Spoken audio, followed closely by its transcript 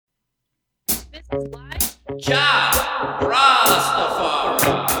This is why. Jah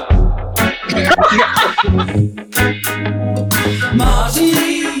Rastafari.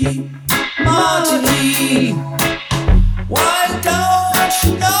 Martini, why don't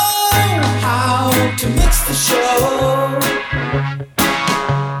you know how to mix the show?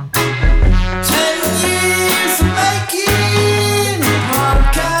 10 years of making a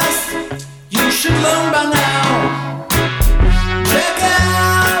podcast, you should learn by now. Check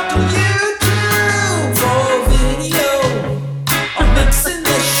out YouTube for a video of mixing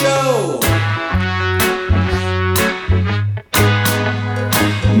the show.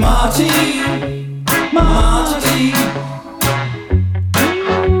 Marty.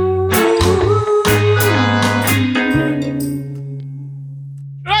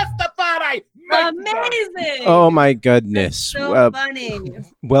 Rastafari! Amazing. Oh my goodness. So funny.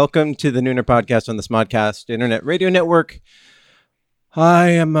 Welcome to the Nooner Podcast on the Smodcast Internet Radio Network. I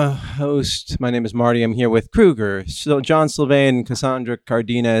am a host. My name is Marty. I'm here with Kruger, John Sylvain, Cassandra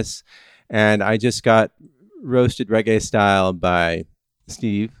Cardenas, and I just got roasted reggae style by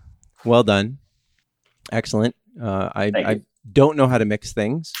Steve. Well done. Excellent. I don't know how to mix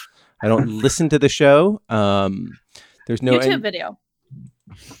things. I don't listen to the show. There's no YouTube video.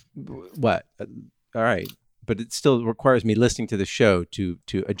 What? All right. But it still requires me listening to the show to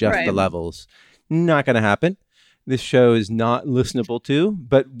adjust the Right. levels. Not going to happen. This show is not listenable to,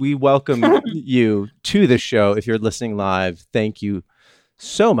 but we welcome you to the show. If you're listening live, thank you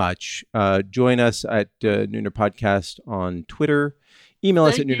so much. Join us at Nooner Podcast on Twitter. Email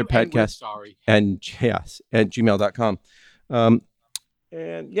us at noonerpodcast Sorry. and yes, at gmail.com.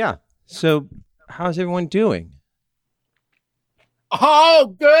 And yeah, so how's everyone doing?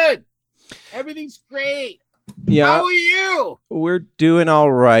 Oh, good. Everything's great. Yeah, How are you? we're doing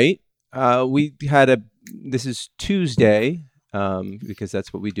all right. This is Tuesday, because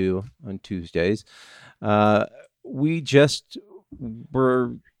that's what we do on Tuesdays. We just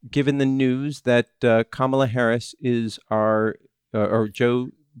were given the news that Kamala Harris is or Joe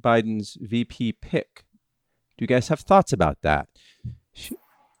Biden's VP pick. Do you guys have thoughts about that?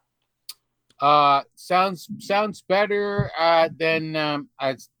 Sounds better than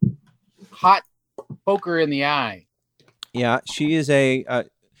a hot poker in the eye. Yeah, she is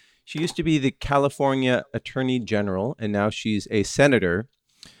she used to be the California Attorney General, and now she's a senator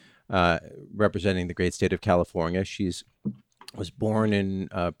representing the great state of California. Was born in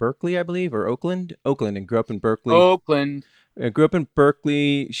Berkeley, I believe, or Oakland, and grew up in Berkeley. Oakland. Grew up in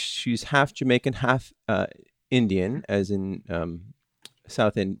Berkeley. She's half Jamaican, half Indian, as in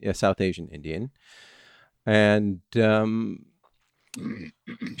South Asian Indian, and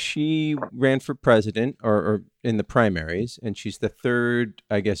she ran for president or in the primaries, and she's the third,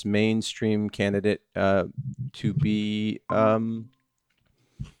 I guess, mainstream candidate to be who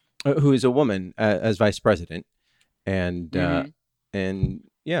is a woman as vice president, and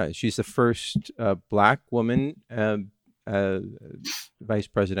yeah, she's the first black woman vice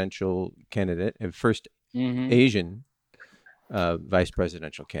presidential candidate and first Asian vice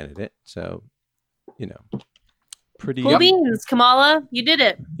presidential candidate. So, pretty Cool beans, Kamala. You did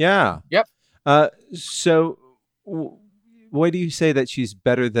it. Yeah. Yep. So why do you say that she's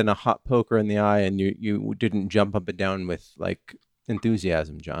better than a hot poker in the eye, and you didn't jump up and down with like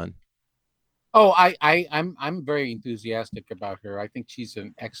enthusiasm, John? Oh, I'm very enthusiastic about her. I think she's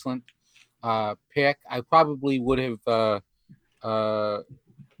an excellent pick. I probably would have.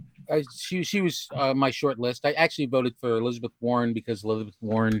 She was my short list. I actually voted for Elizabeth Warren because Elizabeth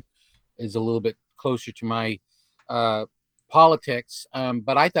Warren is a little bit closer to my politics.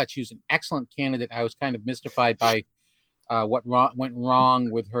 But I thought she was an excellent candidate. I was kind of mystified by what went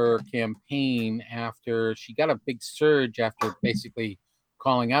wrong with her campaign after she got a big surge after basically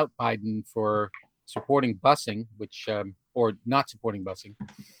calling out Biden for supporting busing, which or not supporting busing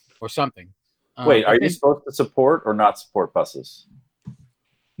or something. Wait, are you supposed to support or not support buses?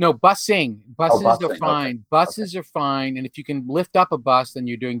 No, busing. Buses busing, are fine. okay. Buses are fine. And if you can lift up a bus, then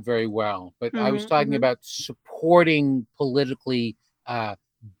you're doing very well. But I was talking about supporting politically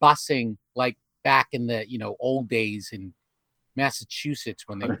busing, like back in the old days in Massachusetts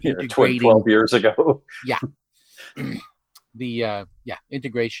when they were integrating 12 years ago. Yeah. The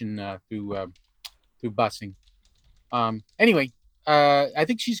integration through busing. Anyway, I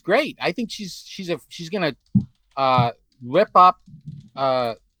think she's great. I think she's gonna rip up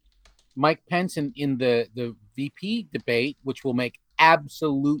Mike Pence in the VP debate, which will make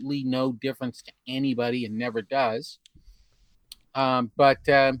absolutely no difference to anybody and never does. But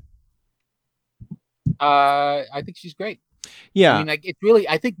I think she's great. Yeah. I mean, like, it's really,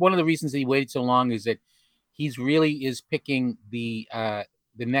 I think one of the reasons that he waited so long is that he's really is picking the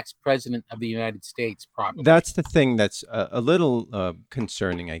the next president of the United States, probably. That's the thing that's a little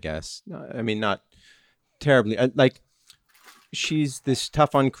concerning, I guess. I mean, not terribly. Like, she's this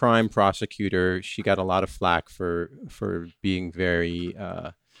tough on crime prosecutor. She got a lot of flack for being very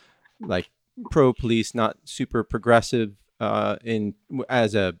like pro police, not super progressive in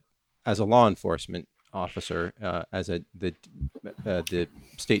as a law enforcement officer, as the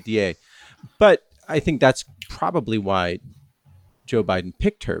state DA. But I think that's probably why Joe Biden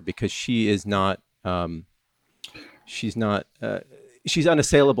picked her, because she is not she's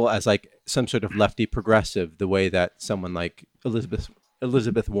unassailable as like some sort of lefty progressive, the way that someone like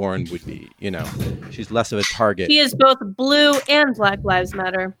Elizabeth Warren would be. You know, she's less of a target. He is both blue and Black Lives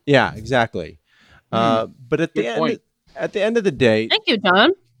Matter. Yeah, exactly. But at the end of the day, Thank you,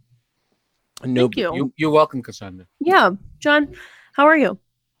 John. Thank you. You're welcome, Cassandra. Yeah, John, how are you?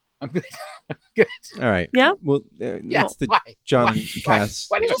 I'm good. Good. All right. Yeah? Well, Yeah. it's the Why? John Why? cast.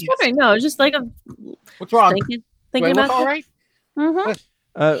 Why I'm did just you- wondering. No, just like a What's wrong? thinking Do I about look all right? Mhm.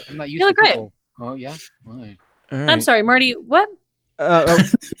 I'm not used You look to great. people. Oh yeah. All right. All I'm right. sorry, Marty. What?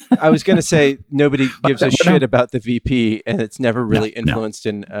 I was going to say nobody gives a shit about the VP, and it's never really No. influenced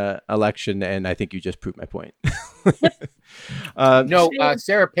an election. And I think you just proved my point. No,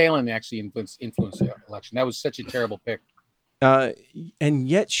 Sarah Palin actually influenced the election. That was such a terrible pick. And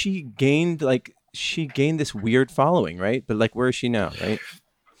yet she gained this weird following, right? But like, where is she now, right?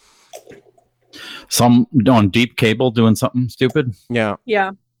 Some on deep cable doing something stupid, Yeah.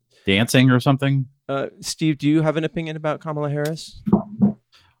 Yeah. dancing or something. Steve, do you have an opinion about Kamala Harris?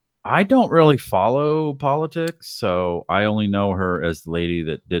 I don't really follow politics, so I only know her as the lady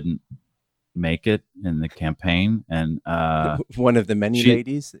that didn't make it in the campaign, and One of the many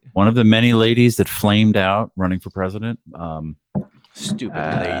ladies. one of the many ladies that flamed out running for president. Stupid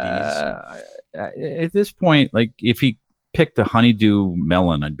ladies. At this point, like if he picked the honeydew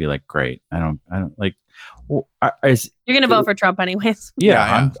melon, I'd be like, great. I don't like. Well, You're going to vote for Trump anyways.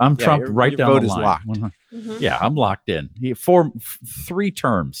 Yeah, I'm yeah, Trump your right down vote the is line. locked. Mhm. Yeah, I'm locked in. Three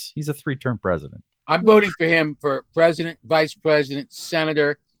terms. He's a 3-term president. I'm voting for him for president, vice president,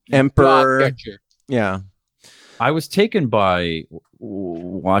 senator, Emperor. dog catcher. Yeah. I was taken by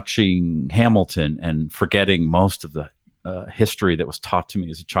watching Hamilton and forgetting most of the history that was taught to me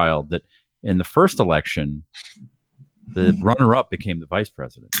as a child, that in the first election, the runner-up became the vice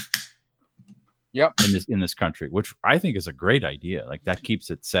president. Yep. In this country, which I think is a great idea. Like that keeps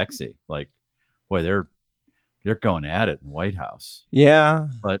it sexy. Like, boy, they're going at it in the White House. Yeah.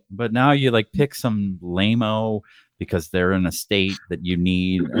 But now you like pick some lame-o because they're in a state that you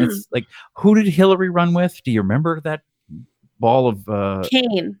need. It's like, who did Hillary run with? Do you remember that ball of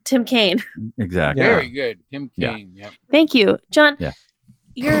Tim Kaine. exactly? Very good. Tim Yeah. Kaine. Yep. Thank you, John. Yeah.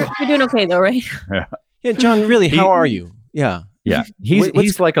 You're doing okay though, right? Yeah, John, really, how are you? Yeah. Yeah,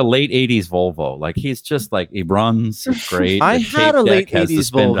 he's like a late 80s Volvo. Like he's just like he runs. It's great. I The had a tape late deck has the 80s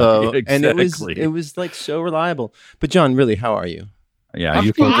spin Volvo, down. and Exactly. it was like so reliable. But John, really, how are you? Yeah, I'm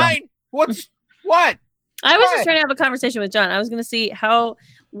you can. fine. What? I was What? just trying to have a conversation with John. I was going to see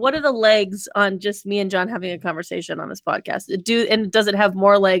what are the legs on just me and John having a conversation on this podcast? Does it have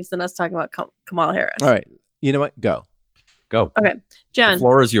more legs than us talking about Kamala Harris? All right. You know what? Go. Go. Okay, The John.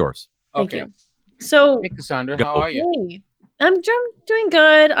 floor is yours. Thank Okay. you. So, Hey, Cassandra, Go. how are you? hey, I'm doing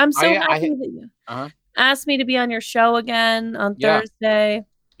good. I'm so I- happy that you Uh-huh. asked me to be on your show again on Yeah. Thursday.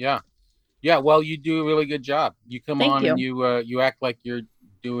 Yeah. Well, you do a really good job. You come Thank on you. and you act like you're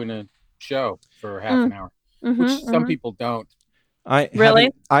doing a show for half an hour, Mhm, which some mhm. people don't.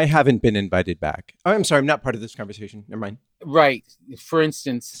 Really? I haven't been invited back. Oh, I'm sorry. I'm not part of this conversation. Never mind. Right. For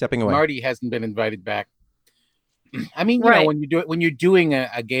instance, Stepping away. Marty hasn't been invited back. I mean, Right. when you're doing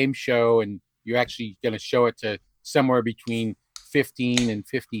a game show and you're actually going to show it to somewhere between 15 and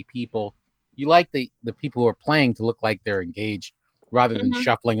 50 people, you like the people who are playing to look like they're engaged rather than Mhm.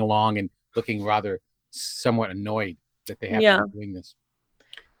 shuffling along and looking rather somewhat annoyed that they have Yeah. to be doing this.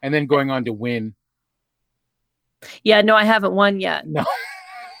 And then going on to win. Yeah, no, I haven't won yet. No.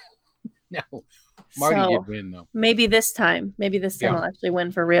 No. Marty So- did win though. Maybe this time. Yeah. I'll actually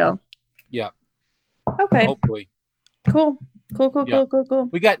win for real. Yeah. Okay. Hopefully. Cool. Yeah. Cool.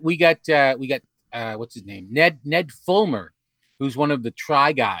 We got what's his name? Ned Fulmer, who's one of the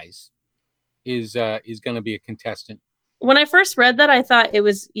Try Guys, is going to be a contestant. When I first read that, I thought it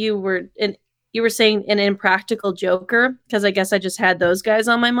was you were saying an Impractical Joker, because I guess I just had those guys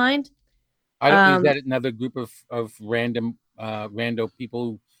on my mind. I don't Um, is that another group of random rando people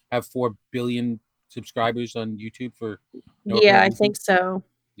who have 4 billion subscribers on YouTube for no Yeah, I apparent reason? think so.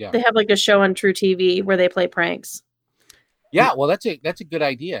 Yeah. They have like a show on True TV where they play pranks. Yeah, well that's a good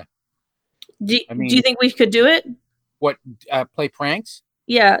idea. Do I mean- you think we could do it? What play pranks?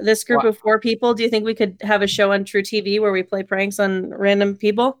 Yeah, this group Wow. of 4 people. Do you think we could have a show on True TV where we play pranks on random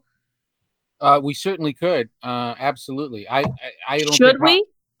people? We certainly could. Absolutely. I don't Should think we?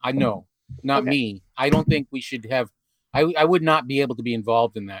 I know, not Okay. me. I don't think we should have. I would not be able to be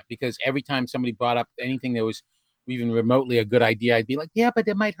involved in that because every time somebody brought up anything that was even remotely a good idea, I'd be like, yeah, but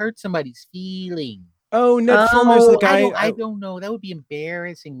it might hurt somebody's feelings. Oh, Ned Fulmer's the guy. I don't know. That would be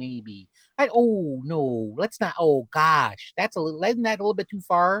embarrassing, maybe. Oh no, let's not. Oh gosh, isn't that a little bit too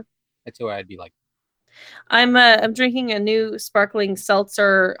far? That's who I'd be like. I'm drinking a new sparkling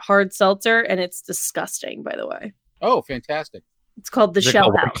seltzer, hard seltzer, and it's disgusting. By the way, Oh, fantastic. it's called the Is it Shell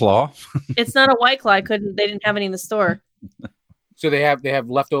called White House. Claw? It's not a White Claw. They didn't have any in the store. So they have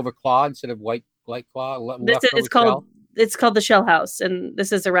leftover claw instead of white claw. It's called the Shell House, and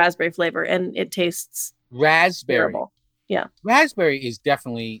this is a raspberry flavor, and it tastes Raspberry. terrible. Yeah, Raspberry is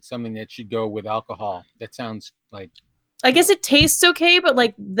definitely something that should go with alcohol. That sounds like I guess it tastes okay, but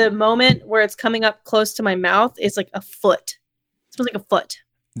like the moment where it's coming up close to my mouth, it's like a foot. It smells like a foot.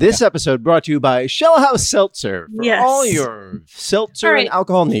 This episode brought to you by Shell House Seltzer for Yes. all your seltzer All right. and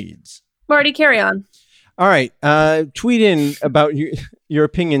alcohol needs. Marty, carry on. All right. Tweet in about your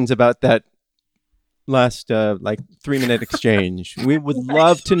opinions about that last 3-minute exchange. We would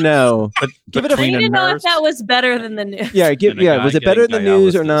love to know. Give it a I need Between to a know if nurse that was better than the news. Yeah, and a guy was it better than getting the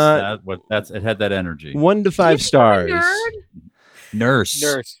news or dialysis. not? It had that energy. 1 to 5 stars. Nurse.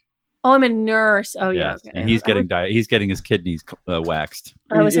 Oh, I'm a nurse. Oh, yeah. Yeah, okay. and he's getting his kidneys waxed.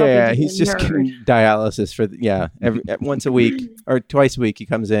 I was hoping Yeah, to be he's a just nerd. getting dialysis for every once a week or twice a week he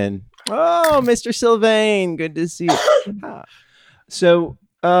comes in. Oh, Mr. Sylvain, good to see you. Ah. So,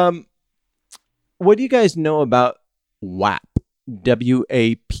 what do you guys know about WAP?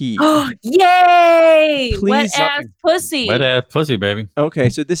 W-A-P. Yay! Please- Wet ass pussy. Wet ass pussy, baby. Okay,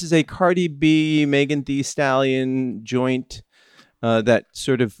 so this is a Cardi B, Megan Thee Stallion joint that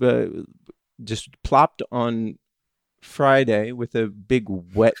sort of just plopped on Friday with a big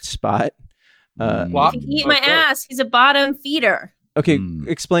wet spot. Plop? Eat my Okay. ass. He's a bottom feeder. Okay, Mm.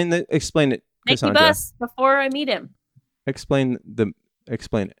 explain it, Make me Cassandra. bust before I meet him. Explain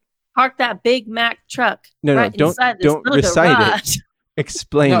it. Park that Big Mac truck. No, right don't inside this don't little recite garage. it.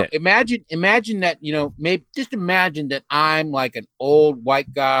 Explain No, it. imagine that, maybe just imagine that I'm like an old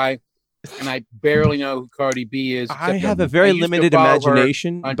white guy and I barely know who Cardi B is. I except have that a very used to limited follow her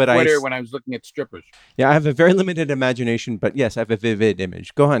imagination, on but Twitter when I was looking at strippers. I have a very limited imagination, but yes, I have a vivid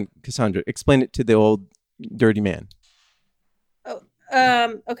image. Go on, Cassandra. Explain it to the old dirty man.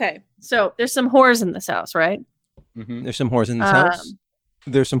 Okay. So there's some whores in this house, right? Mhm. There's some whores in this house.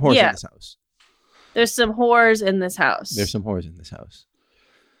 There's some whores yeah. in this house. There's some whores in this house. There's some whores in this house.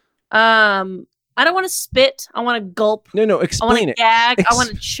 I don't want to spit. I want to gulp. No, I want explain to it. gag. I want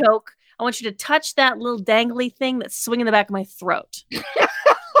to choke. I want you to touch that little dangly thing that's swinging the back of my throat.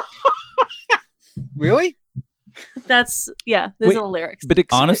 Really? These Wait, are the lyrics. But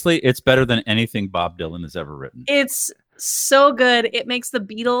Honestly, it's better than anything Bob Dylan has ever written. It's so good. It makes the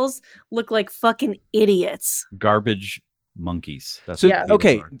Beatles look like fucking idiots. Garbage monkeys. That's so what the Beatles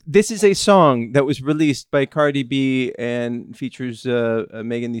okay, are. this is a song that was released by Cardi B and features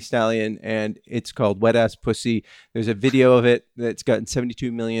Megan Thee Stallion, and it's called "Wet Ass Pussy." There's a video of it that's gotten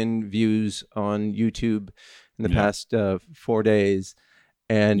 72 million views on YouTube in the Yeah. past 4 days,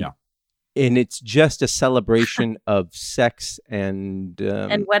 and Yeah. it's just a celebration of sex and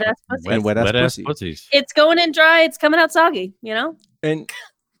Wet ass pussy. and wet ass Wet ass pussy. pussies. It's going in dry. It's coming out soggy. You know. and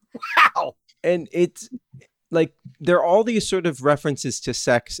Wow. and it's like there are all these sort of references to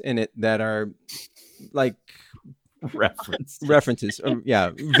sex in it that are like Reference. references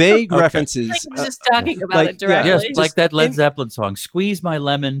vague Okay. references Like we're just talking about like, it directly. Yes, Just like that Led in- Zeppelin song, "Squeeze my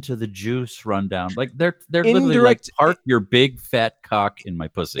lemon to the juice rundown." Like they're literally like Indirect- park your big fat cock in my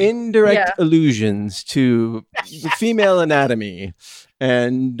pussy. indirect Yeah. allusions to female anatomy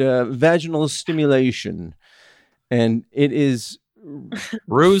and vaginal stimulation, and it is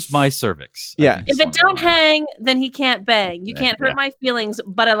Bruise my cervix. I Yeah. think If is it one don't of them. hang, then he can't bang. You can't hurt Yeah. my feelings,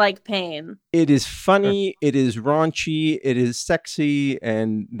 but I like pain. it is funny, it is raunchy, it is sexy,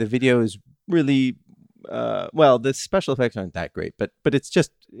 and the video is really the special effects aren't that great, but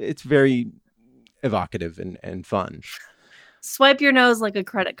it's very evocative and fun. Swipe your nose like a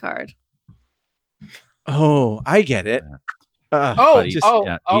credit card. Oh, I get it. Oh, Buddy, oh,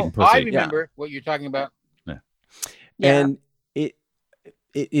 yeah, oh, eating pussy. I remember what you're talking about. Yeah. And it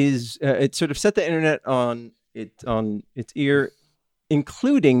is it sort of set the internet on its ear,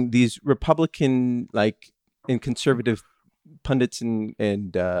 including these Republican and conservative pundits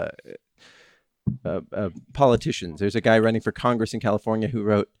and politicians. There's a guy running for Congress in California who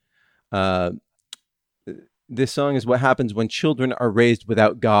wrote this song is what happens when children are raised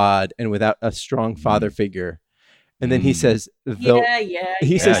without God and without a strong father figure. And then he says,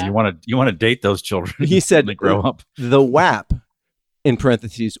 he says, you want to date those children. He said, when they grow up. The WAP, in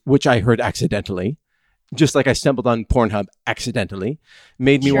parentheses, which I heard accidentally, just like I stumbled on Pornhub accidentally,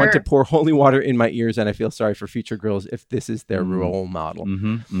 made me want to pour holy water in my ears, and I feel sorry for future girls if this is their role model.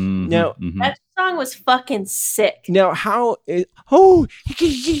 Now, that song was fucking sick. Now, I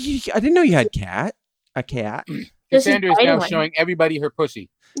didn't know you had a cat. Cassandra is now showing everybody her pussy.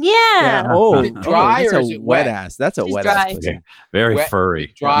 Yeah. Oh, Is it dry that's or a is it wet wet? ass. That's a She's wet dry. ass. pussy. Very Wet,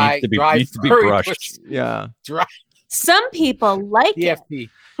 furry. dry, needs to be furry brushed. pussy. Yeah. Dry Some people like it. DFP.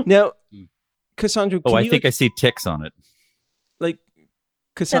 Now, Cassandra, Oh, I think I see ticks on it. like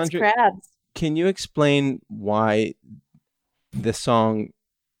That's Cassandra, crabs. can you explain why the song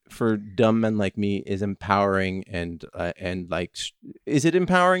for dumb men like me is empowering and like is it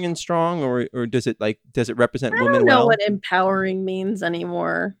empowering and strong or does it represent I women don't know well? what empowering means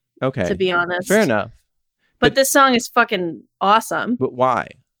anymore, Okay, to be honest. fair enough. But this song is fucking awesome. But why?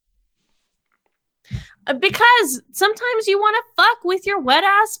 Because sometimes you want to fuck with your wet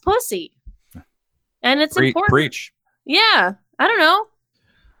ass pussy. And it's important. Preach. Yeah. I don't know.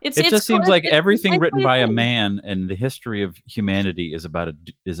 It just seems like everything it's written by a thing. man in the history of humanity is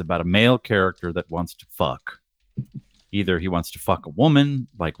about a male character that wants to fuck. Either he wants to fuck a woman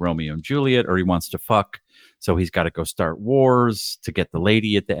like Romeo and Juliet, or he wants to fuck, so he's got to go start wars to get the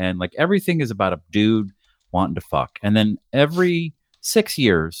lady at the end. Like everything is about a dude wanting to fuck. And then every 6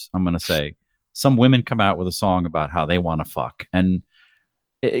 years, I'm going to say, some women come out with a song about how they want to fuck. And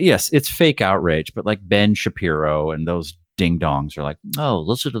yes, it's fake outrage, but like Ben Shapiro and those ding dongs are like, oh,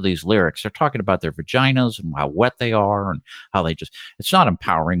 listen to these lyrics. They're talking about their vaginas and how wet they are and how they just, it's not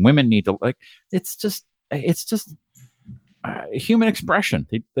empowering. Women need to it's just human expression.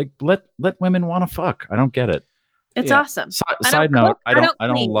 They let women want to fuck. I don't get it. It's Yeah. awesome. Side note, I don't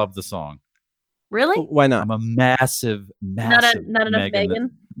clean. love the song. Really? Why not? I'm a massive Not enough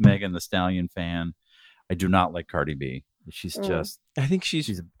Megan. Megan the Stallion fan. I do not like Cardi B. She's just I think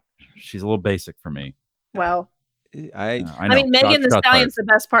she's a little basic for me. Wow. I know. I mean, Megan the Shots Stallion's fired.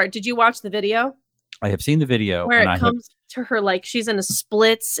 the best part. Did you watch the video I have seen the video where and it I comes to her like she's in a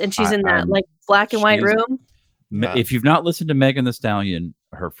splits and she's in that I'm- like black and white she is- room? If you've not listened to Megan the Stallion,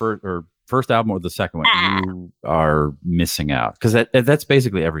 her first album or the second one, you are missing out because that's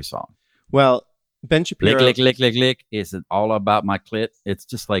basically every song. well, Ben Shapiro. Lick. Is it all about my clit? It's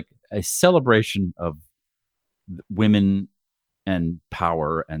just like a celebration of women and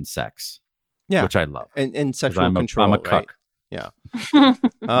power and sex, Yeah. which I love. and 'Cause sexual control. I'm a cuck. right? Yeah.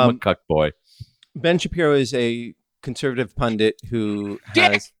 I'm a cuck boy. Ben Shapiro is a conservative pundit who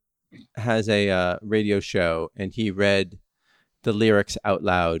has a radio show, and he read the lyrics out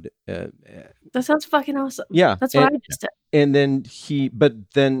loud. That sounds fucking awesome. Yeah, That's what I just did. and then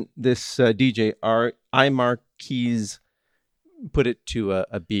this DJ I Marquise put it to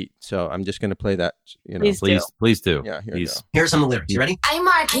a beat. So I'm just going to play that. Please do. Yeah, here we He's go. Here's some of the lyrics. You ready? I'm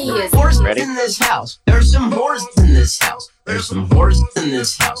Marquis. Whores in this house. There's some whores in this house. There's some whores in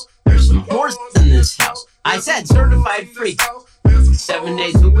this house. There's some whores in this house. I said certified freak. 7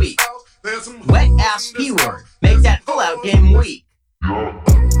 days a week. Wet ass P word. Make that pull out game weak.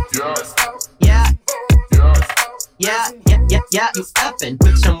 Yeah. You effing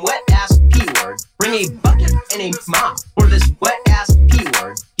with some wet ass P word. Bring a bucket and a mop for this wet ass P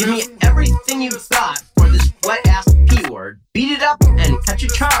word. Give me everything you've got for this wet ass P word. Beat it up and cut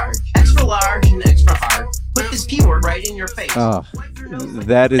your charge. Extra large and extra hard. Put this P word right in your face. Oh,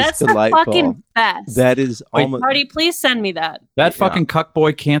 that is That's delightful. the fucking best. That is almost. Marty, please send me that. that fucking cuck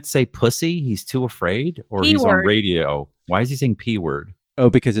boy can't say pussy. He's too afraid, or he's on P-word. radio. Why is he saying P word? Oh,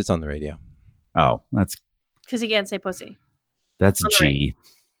 because it's on the radio. Oh, that's Because he can't say pussy. G.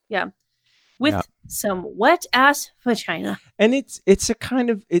 Alright. With Yeah. some wet ass vagina. And it's a kind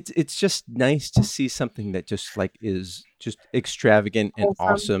of it's just nice to see something that just like is just extravagant and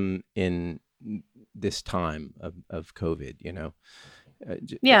awesome in this time of COVID, you know.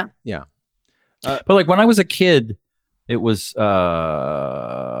 Yeah. But like when I was a kid, it was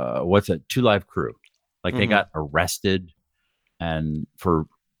what's it? 2 Live Crew. Like they Mhm. got arrested and for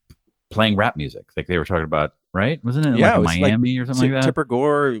playing rap music. Like they were talking about, right? Wasn't it Yeah, like it was Miami or something like that? Tipper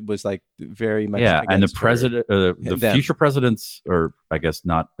Gore was like very much Yeah, and the against her. president, the them. future president's, or I guess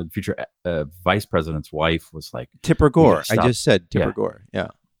not, the future vice president's wife was like, Tipper Gore. I stop. just said Tipper Yeah. Gore.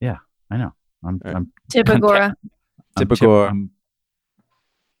 Yeah. I know, Right. I'm Tipagora. Tipper Gore.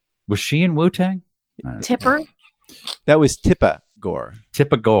 Was she in Wu Tang? Tipper? That was Tippa Gore.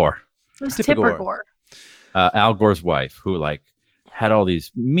 Tippa Gore, It was Tipper Tipper Gore. Gore. Al Gore's wife, who like had all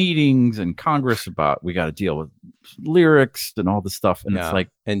these meetings in Congress about we got to deal with lyrics and all this stuff, and it's like,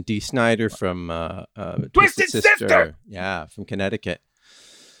 and Dee Snider from Twisted Sister! Yeah, from Connecticut.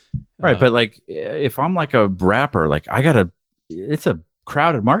 right, but like if I'm like a rapper, like it's a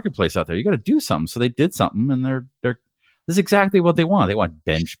crowded marketplace out there. You got to do something. So they did something, and they're this is exactly what they want. They want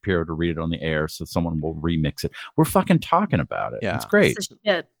Ben Shapiro to read it on the air so someone will remix it. We're fucking talking about it. Yeah. It's great. Piece of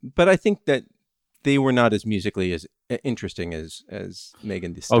shit. But I think that they were not as musically as interesting as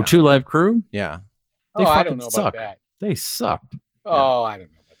Megan Thee Stallion. 2 Live Crew? Yeah. They I fucking don't know about suck. that. They sucked. Oh, I don't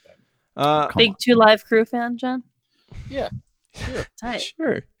know about that. Come Big on. 2 Live Crew fan, John? Yeah. Tight.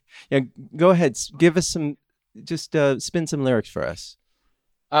 Sure. Yeah, go ahead. Give us some, just spin some lyrics for us.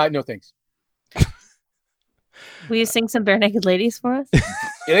 No thanks. Will you sing some Bare Naked Ladies for us?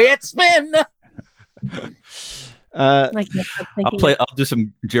 Idiot spin. Like, I'll do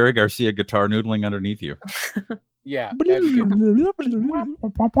some Jerry Garcia guitar noodling underneath you. Yeah. that'd be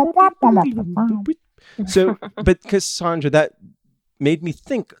good. So, but Cassandra, that made me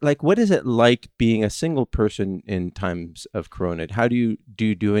think, like, what is it like being a single person in times of Corona? How do you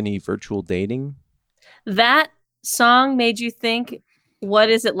do any virtual dating? that song made you think, what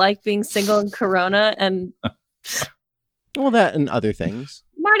is it like being single in Corona? And Well, that and other things.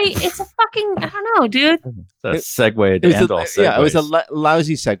 Marty, it's a fucking, I don't know, dude. That's a segue It to was end all yeah, it was a segues.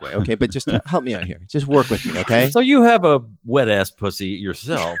 lousy segue. Okay, but just help me out here. Just work with me, okay? So you have a wet ass pussy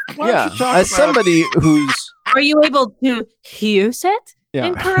yourself. Why don't Yeah, you talk as about- somebody who's Are you able to use it in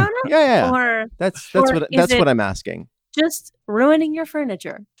yeah, Corona? yeah. Or That's or what is that's it- what I'm asking. just ruining your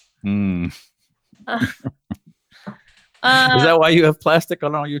furniture? Hmm. Uh, Is that why you have plastic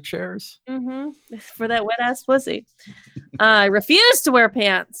on all your chairs? Mm-hmm. For that wet ass pussy. I refuse to wear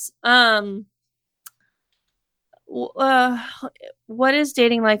pants. What is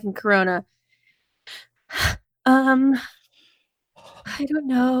dating like in Corona? I don't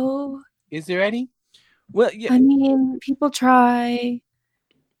know. Is there any? Well, yeah, I mean, people try.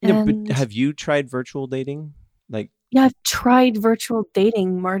 no, and- but have you tried virtual dating? Like, yeah, I've tried virtual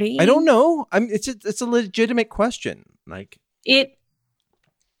dating, Marty. I don't know. It's a legitimate question. Like, It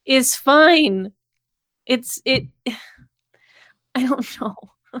is fine. I don't know.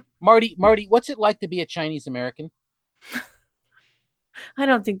 Marty, what's it like to be a Chinese American? I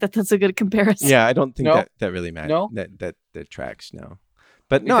don't think that's a good comparison. yeah, I don't think No? that really matters. No? That tracks. No,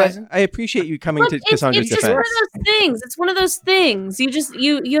 but It no, doesn't? I appreciate you coming Look, to it's Cassandra's just one of defense. those things. It's one of those things.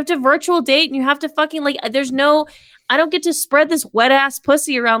 You have to virtual date and you have to fucking I don't get to spread this wet ass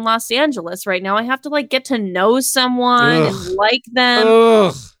pussy around Los Angeles right now. I have to like get to know someone Ugh. and like them,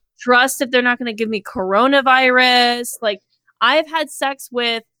 Ugh. trust if they're not going to give me coronavirus. Like I've had sex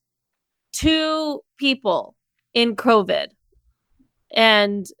with 2 people in COVID.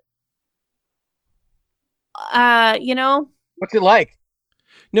 And What's it like?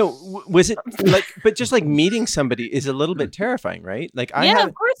 No, was it like? But just like meeting somebody is a little bit terrifying, right? Like, yeah,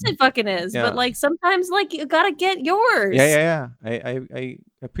 of course it fucking is. Yeah. But like sometimes like you gotta get yours. Yeah. I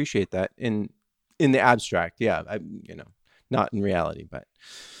appreciate that in the abstract. Yeah, not in reality, but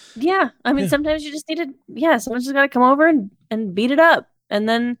Yeah, I mean, Yeah. sometimes you just need to. Someone's just got to come over and beat it up, and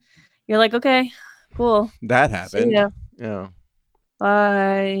then you're like, okay, cool, that see happened. ya, Yeah.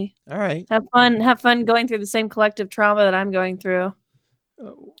 bye. All right. Have fun going through the same collective trauma that I'm going through.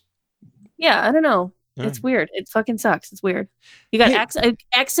 Oh, Yeah, I don't know. all It's right. weird. It fucking sucks. It's weird. You got Hey.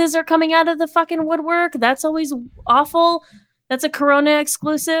 exes are coming out of the fucking woodwork. That's always awful. That's a Corona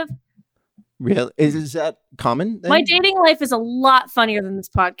exclusive. Real is that common? Then? My dating life is a lot funnier than this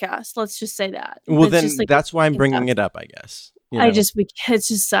podcast. Let's just say that. Well, It's then just, like, that's why I'm fucking bringing sucks. it up. I guess. It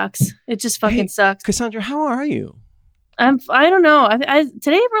just sucks. It just fucking Hey, sucks. Cassandra, how are you? I don't know.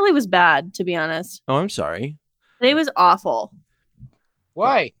 Today really was bad, to be honest. Oh, I'm sorry. Today was awful.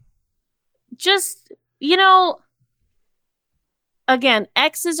 Why? Just, again,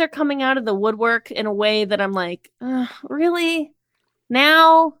 exes are coming out of the woodwork in a way that I'm like, really?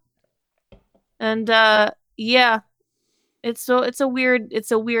 Now? And yeah. It's a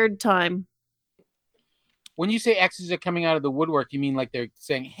weird time. When you say exes are coming out of the woodwork, you mean like they're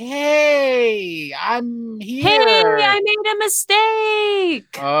saying, "Hey, I'm here." Hey, I made a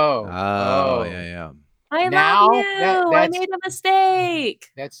mistake. Oh, Yeah. I now love you. I that's- made a mistake.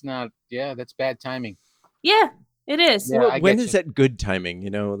 That's not. Yeah, that's bad timing. Yeah, it is. Yeah, Well, I when get is you. that good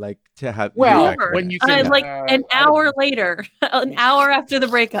timing? Like to have. Well, hear that when kind you of- can, Like uh, an I don't hour know. later, an hour after the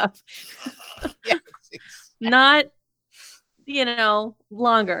breakup. Yeah. Not,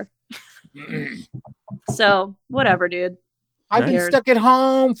 longer. So whatever, dude. I've been Weird. stuck at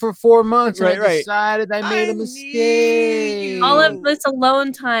home for 4 months, and I Right. decided I made I a need mistake. you. All of this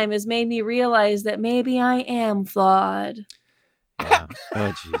alone time has made me realize that maybe I am flawed. Yeah.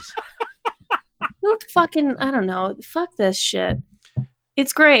 Oh, jeez. Who fucking, I don't know. Fuck this shit.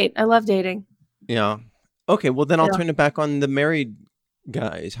 It's great. I love dating. Yeah. Okay. Well, then I'll Yeah. turn it back on the married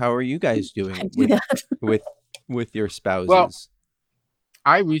guys. How are you guys I doing do that. with your spouses? Well,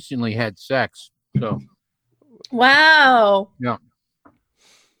 I recently had sex, so Wow.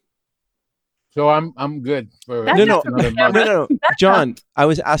 I'm good for That's No, just not another the month. no. John, I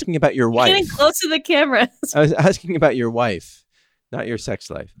was asking about your wife. Getting close to the cameras. I was asking about your wife, not your sex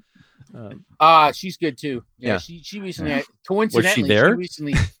life. She's good too. Yeah, Yeah. she recently had, coincidentally there?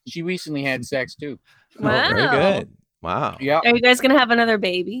 she recently had sex too. Wow. Oh, very good. Wow. Yeah. Are you guys going to have another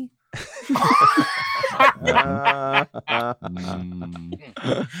baby?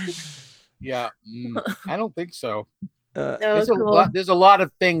 Yeah. I don't think so. No, There's a lot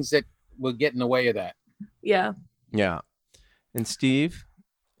of things that will get in the way of that. Yeah. Yeah. And Steve,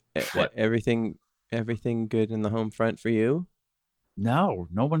 What? everything good in the home front for you? No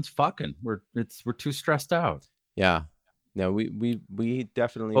one's fucking. We're too stressed out. Yeah. No, we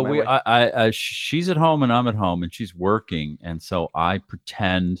definitely. But my wife- she's at home and I'm at home and she's working, and so I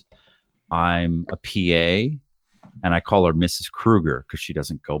pretend I'm a PA, and I call her Mrs. Kruger because she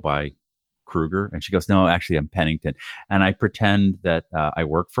doesn't go by Kruger, and she goes, "No, actually, I'm Pennington," and I pretend that I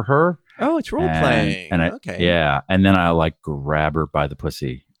work for her. Oh, it's role playing. And Okay. yeah, and then I like grab her by the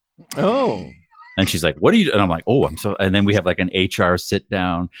pussy. Oh. And she's like, "What are you?" And I'm like, "Oh, I'm so." And then we have like an HR sit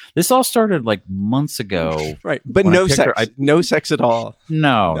down. This all started like months ago. Right. But When I no picked sex. her, No sex at all.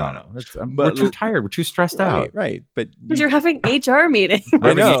 No. But- We're too tired. We're too stressed out. Right. But Because you're having HR meeting.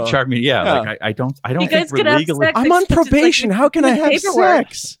 I know. HR meeting, yeah. Yeah. Like I don't You think guys we're could have legally. sex. I'm on Except it's like probation. you How can I do the have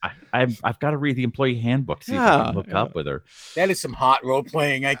paperwork. sex? I've got to read the employee handbook. See if I Yeah. can hook up with her. That is some hot role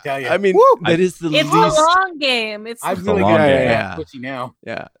playing, I tell you. I mean, that is the It's least. a long game. It's I'm It's a really long good game. at Yeah. pussy now.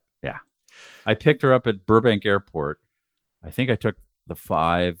 Yeah. I picked her up at Burbank Airport. I think I took the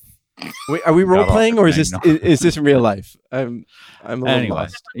 5. Wait, are we role Got off playing the or is thing, this is this real life? I'm a little Anyway,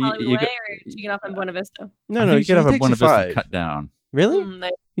 lost. Hollywood you Way, go- or you get off in Buena Vista. No, I no, think you you get could off have at one of this five. cut down. Really?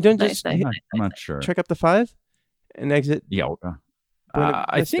 Nice. You don't Nice, just nice. hit- I'm not sure. check up the 5 and exit. Yeah. Buena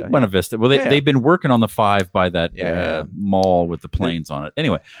I Vista, think yeah. Buena Vista. Well, Yeah. they've been working on the 5 by that Yeah. mall with the planes on it.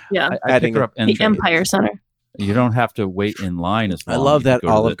 Anyway, Yeah. I Adding picked her up, and The Empire Center. you don't have to wait in line as I long. love You can that go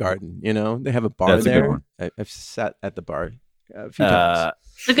to Olive the- Garden. You know, they have a bar That's a good there. one. I've sat at the bar a few times.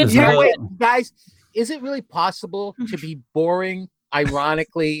 It's a good Is that- pair. Wait, guys, is it really possible to be boring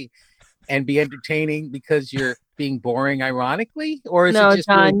ironically and be entertaining because you're being boring ironically? Or is No, it just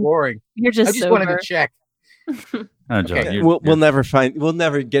really John. boring? You're I just just wanted sober. to check. Oh, John, Okay. you're- We'll you're- we'll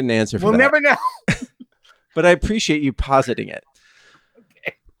never get an answer for We'll that. never know. But I appreciate you positing it.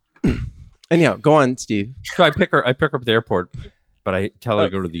 Anyhow, go on, Steve. So I pick her up at the airport, but I tell her to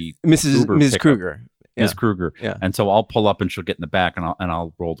go to the Mrs. Uber Ms. pickup. Kruger. Yeah. Ms. Kruger. Yeah. And so I'll pull up and she'll get in the back, and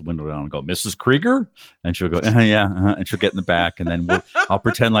I'll roll the window down and go, "Mrs. Krieger?" And she'll go, "Yeah." And she'll get in the back, and then I'll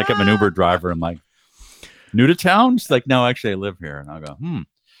pretend like I'm an Uber driver. I'm like, "New to town?" She's like, "No, actually, I live here." And I'll go,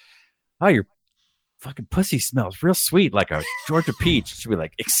 "Oh, your fucking pussy smells real sweet, like a Georgia peach." She'll be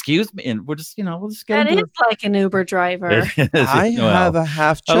like, "Excuse me," and we'll just get That into is like an Uber driver. it. I Well, have a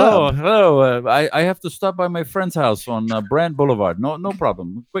half Hello, chub. hello. I have to stop by my friend's house on Brand Boulevard. No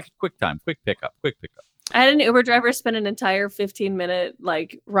problem. Quick pickup. I had an Uber driver spend an entire 15-minute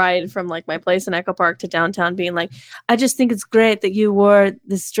ride from my place in Echo Park to downtown being like, "I just think it's great that you wore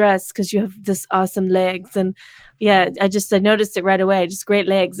this dress because you have this awesome legs." And yeah, I noticed it right away. Just great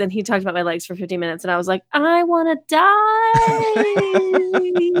legs. And he talked about my legs for 15 minutes. And I was like, I want to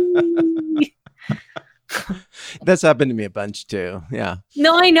die. That's happened to me a bunch too. Yeah.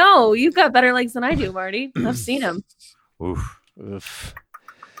 No, I know. You've got better legs than I do, Marty. I've seen him. Oof.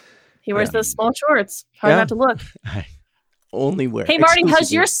 He wears Yeah. those small shorts. Hard Yeah. not to look. I only wear. Hey, Marty, how's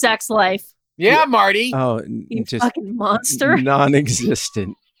exclusively- your sex life? Yeah, Marty. Oh, You just fucking monster.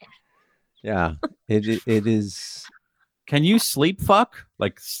 non-existent. Yeah, it is. Can you sleep fuck?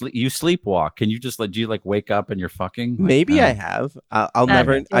 You sleepwalk? Can you just do you wake up and you're fucking? Maybe I have. I'll That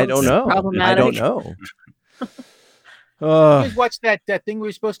never. I don't feels know. I problematic. don't know. You Oh, guys watch that thing we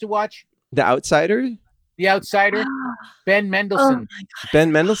were supposed to watch? The Outsider, The Outsider? Ben Mendelsohn. Ben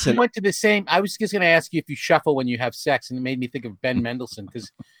He Mendelsohn. went to the same. I was just going to ask you if you shuffle when you have sex, and it made me think of Ben Mendelsohn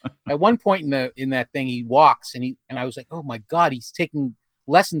because at one point in that thing he walks and I was like, oh my god, he's taking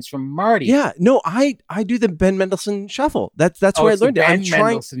lessons from Marty. Yeah, no, I do the Ben Mendelsohn shuffle. That's Oh, where I it's the learned it. Ben I'm trying.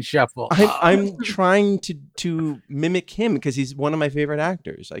 Mendelsohn shuffle. I'm trying to mimic him because he's one of my favorite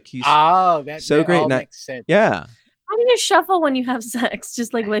actors. Like he's Oh, that So that great, all and I- makes sense. yeah. How do you shuffle when you have sex?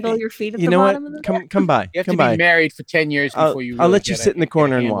 Just like wiggle your feet at You the know what? bottom of the bed? Come by. You have Come to by. be married for 10 years I'll before you. I'll really let you get sit in the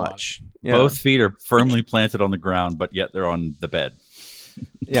corner and handle on it. watch. Yeah. Both feet are firmly planted on the ground, but yet they're on the bed.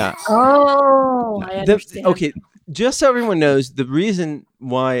 Yeah. Oh, I The- understand. okay, just so everyone knows, the reason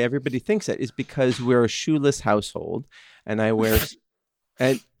why everybody thinks that is because we're a shoeless household, and I wear,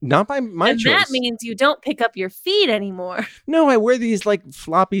 and not by my and choice. that means you don't pick up your feet anymore. No, I wear these like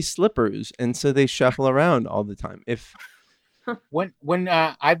floppy slippers, and so they shuffle around all the time. If When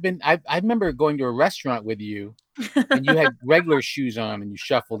I remember going to a restaurant with you, and you had regular shoes on and you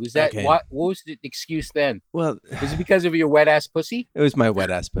shuffled. Is that Okay. what was the excuse then? well, Was it because of your wet ass pussy? it was my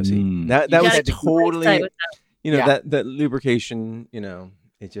wet ass pussy. Mm. That You was gotta be totally, Website with that. you know, Yeah. that lubrication. You know,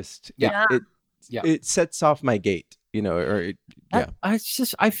 it just Yeah. Yeah. it sets off my gait. You know, or it, yeah.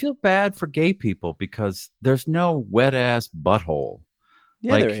 I feel bad for gay people because there's no wet ass butthole.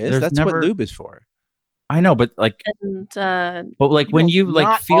 Yeah, Like, there is. there's That's never- what lube is for. I know, but like, And when you like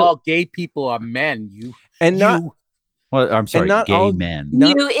not feel. all gay people are men. And not you Well, I'm sorry, not gay all- men.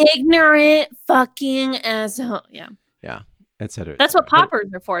 not- you ignorant fucking asshole. Yeah. etc. That's what poppers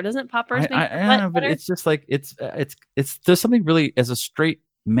are for, doesn't poppers make I know, but better? it's just like it's there's something really as a straight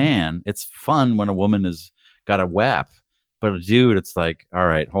man. It's fun when a woman has got a whap, but a dude, it's like, all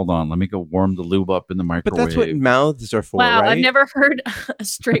right, hold on, let me go warm the lube up in the But microwave. that's what mouths are for, Wow, right? I've never heard a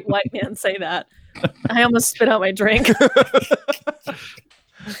straight white man say that. I almost spit out my drink.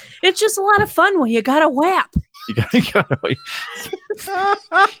 It's just a lot of fun when you got a whap. You gotta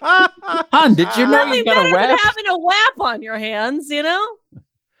Hon, did you know Nothing you got better a than whap? having a whap on your hands, you know?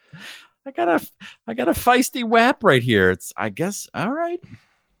 I got a feisty whap right here. It's, I guess, all right.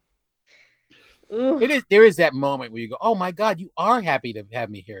 Ooh. there is that moment where you go, oh my god, you are happy to have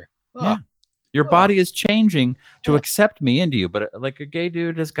me here. Oh, Yeah. Your body is changing to accept me into you, but like a gay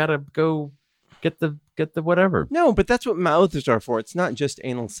dude has got to go get the whatever. No, but that's what mouths are for. It's not just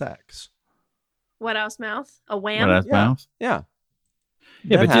anal sex. Wet ass mouth? A What, wham? that's Yeah. mouth? Yeah.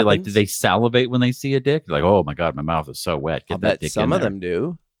 Yeah, That but do happens. they salivate when they see a dick? Like, oh my god, my mouth is so wet. Get I'll that bet dick some in of there. them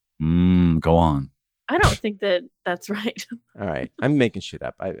do. Go on. I don't think that's right. All right. I'm making shit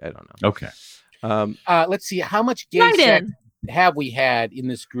up. I don't know. Okay. let's see, how much gay Right sex in. have we had in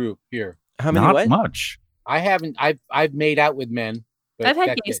this group here? How many Not what? much. I haven't. I've made out with men. But I've had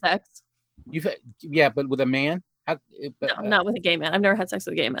that's gay it. sex. You've had, yeah, but with a man. No, not with a gay man. I've never had sex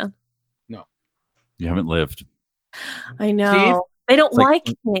with a gay man. You haven't lived. I know. They don't It's like-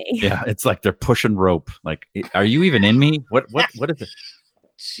 like me. Yeah, it's like they're pushing rope. Like, are you even in me? What is it?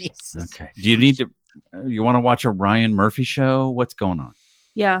 Jesus. Okay. Do you need to? You want to watch a Ryan Murphy show? What's going on?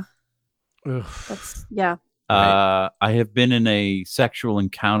 Yeah. Ugh. That's yeah. I have been in a sexual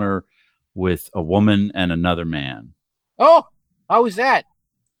encounter with a woman and another man. Oh, how was that?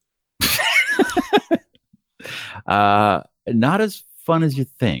 Not as fun as you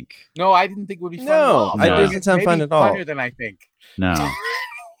think. No, I didn't think it would be fun. No, at all. it Maybe- doesn't sound fun maybe at all. Funner than I think. No.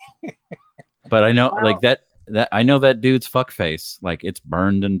 But I know, like that I know that dude's fuck face. Like, it's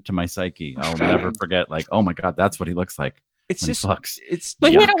burned into my psyche. I'll never forget. Like, oh my god, that's what he looks like It's when he just fucks. it's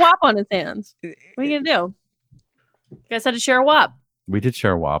But he had a wop on his hands. What are you gonna do? You guys had to share a wop. We did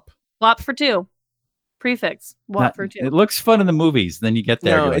share WAP. Wop for two. Prefix. Wop for two. It looks fun in the movies. Then you get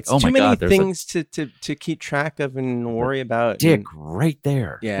there, no, you're like, it's oh too my many god, there's things to keep track of and worry about. a dick and- right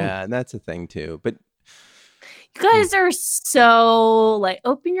there. yeah, that's a thing too. But You guys are so like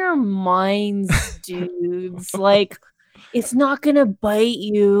open your minds, dudes. Like it's not gonna bite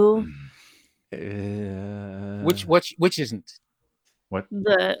you. Which isn't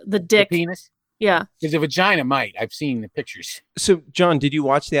The the dick. penis? Yeah. Because the vagina might. I've seen the pictures. so, John, did you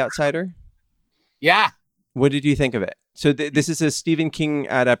watch The Outsider? Yeah. What did you think of it? So this is a Stephen King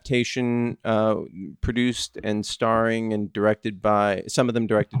adaptation, produced and starring and directed by some of them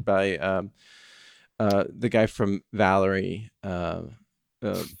directed by the guy from Valerie,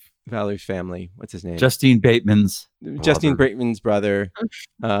 Valerie's Family. What's his name? Justine Bateman's Justine brother. Bateman's brother,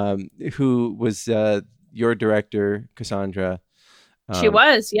 who was your director, Cassandra. She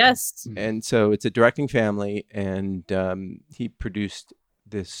was, yes. And so it's a directing family, and he produced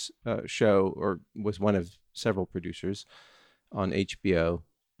this show, or was one of several producers on HBO.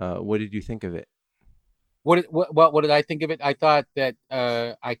 What did you think of it? What did I think of it? I thought that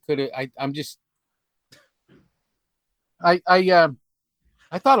I could have.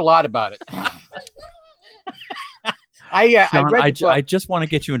 I thought a lot about it. I John, read the book. I just want to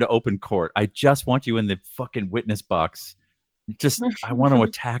get you into open court. I just want you in the fucking witness box. Just, I want to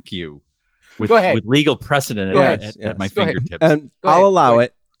attack you with, Go ahead. with legal precedent Yes, at my Go ahead. fingertips. And Go ahead, I'll allow go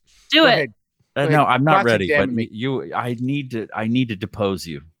it. Do Go it. ahead. Go No, ahead. I'm not ready. But Cross-examine me. I need to depose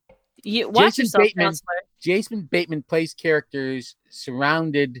you. You watch Jason yourself, Bateman- counselor. Jason Bateman plays characters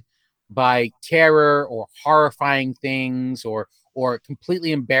surrounded by terror or horrifying things or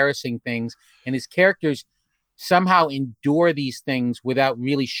completely embarrassing things, and his characters somehow endure these things without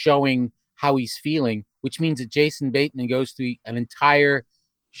really showing how he's feeling, which means that Jason Bateman goes through an entire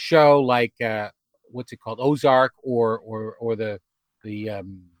show like what's it called, Ozark or the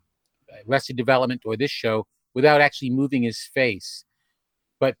Arrested Development or this show, without actually moving his face.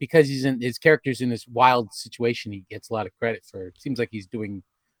 But because his character's in this wild situation, he gets a lot of credit for it. Seems like he's doing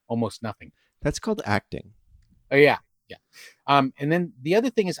almost nothing. That's called acting. Oh yeah. And then the other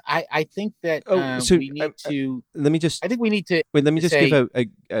thing is, I think that we need to. Let me just. I think we need to. Wait, let me just say, give a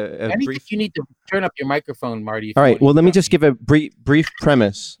I think brief. you need to turn up your microphone, Marty. All right. Well, let me just give a brief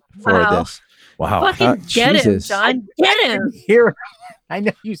premise for Wow. this. Wow. Fucking get Jesus. him, John. Get him. Here, I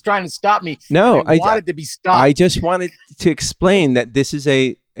know he was trying to stop me. No, I wanted to be stopped. I just wanted to explain that this is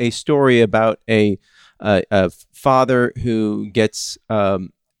a story about a father who gets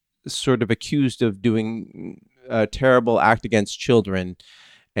sort of accused of doing a terrible act against children,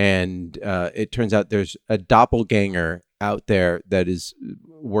 and it turns out there's a doppelganger out there that is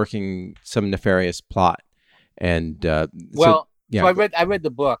working some nefarious plot. And so I read the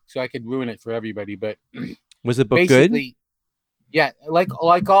book, so I could ruin it for everybody. But was the book good? basically, yeah, like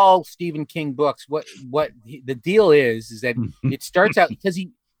all Stephen King books, the deal is that it starts out because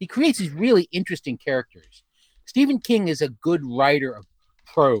he creates these really interesting characters. Stephen King is a good writer of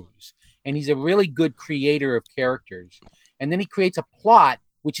prose, and he's a really good creator of characters. And then he creates a plot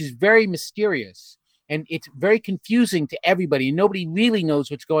which is very mysterious, and it's very confusing to everybody, and nobody really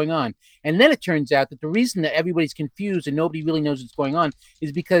knows what's going on. And then it turns out that the reason that everybody's confused and nobody really knows what's going on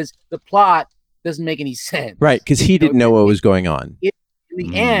is because the plot doesn't make any sense. Right, because he didn't know what was going on. In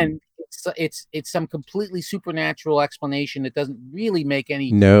the end, it's some completely supernatural explanation that doesn't really make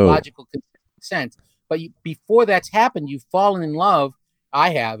any logical sense. But before that's happened, you've fallen in love.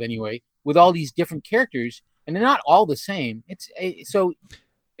 I have anyway, with all these different characters, and they're not all the same. It's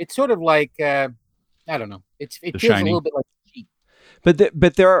sort of like I don't know. It feels Shining. a little bit like cheap.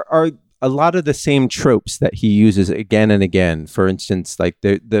 But there are a lot of the same tropes that he uses again and again. For instance, like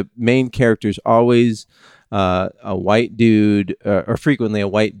the main character is always a white dude, or frequently a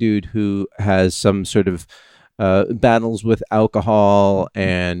white dude who has some sort of battles with alcohol,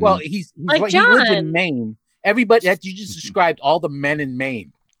 and Well, he's Like he lives in John. Maine. Everybody that you just described, all the men in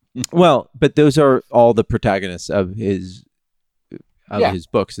Maine. well, but those are all the protagonists of his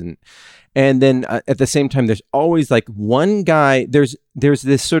books, and then at the same time, there's always like one guy. There's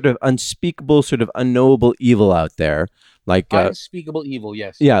this sort of unspeakable, sort of unknowable evil out there, like Unspeakable evil,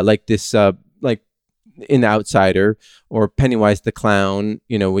 yes. yeah, like this, like in The Outsider or Pennywise the Clown,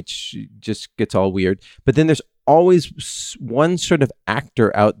 which just gets all weird. But then there's always one sort of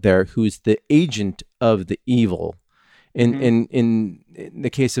actor out there who's the agent of the evil. In the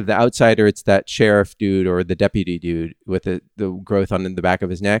case of The Outsider, it's that sheriff dude or the deputy dude with the growth on the back of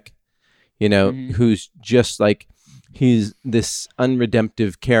his neck, who's just like, he's this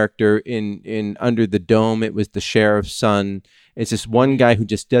unredemptive character in Under the Dome. It was the sheriff's son. It's this one guy who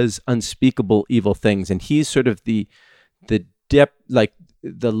just does unspeakable evil things, and he's sort of the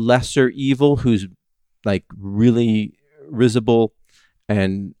lesser evil who's like really risible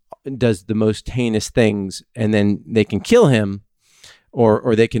and does the most heinous things, and then they can kill him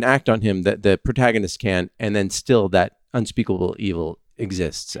or they can act on him, that the protagonist can, and then still that unspeakable evil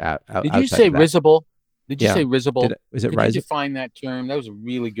exists. Did you say risible? Did you say risible? Is it Could risible? you define that term? That was a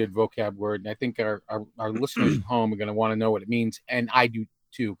really good vocab word, and I think our listeners at home are going to want to know what it means, and I do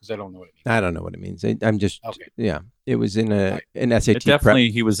too, because I don't know what it means. I don't know what it means. I'm just Okay. yeah. It was in an SAT It definitely,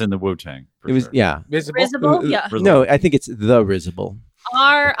 he was in the Wu-Tang. It was yeah. Visible? Risible? Yeah. No, I think it's the risible.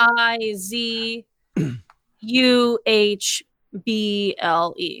 RIZUHBLE.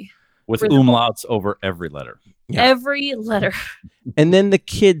 With Risible. umlauts over every letter. Yeah. Every letter. And then the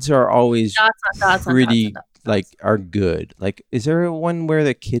kids are always Dots on dots on pretty dots on dots. like are good. Like, is there one where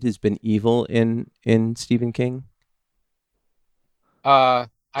the kid has been evil in Stephen King?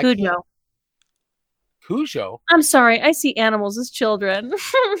 Cujo. Cujo? I'm sorry. I see animals as children.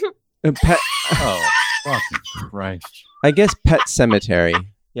 Oh, fucking Christ. I guess Pet Cemetery.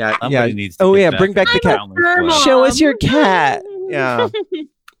 Yeah, Somebody yeah. needs to Oh get yeah, back bring back to the cat. Howling Flesh. Show us your cat. Yeah.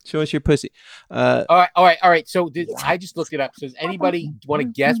 Show us your pussy. All right. So I just looked it up. So does anybody want to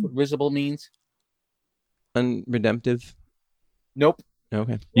guess what risible means? Unredemptive. Nope.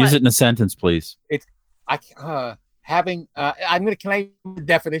 Okay. Use it in a sentence, please. Can I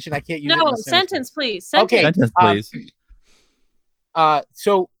definition? I can't use it in No, a sentence, please. Okay. Sentence, please.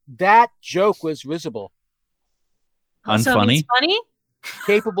 So that joke was risible, So it means Unfunny? funny?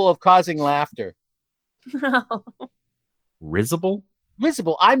 capable of causing laughter. Risible?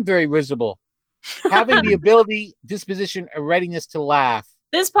 Risible. I'm very risible. Having the ability, disposition, or readiness to laugh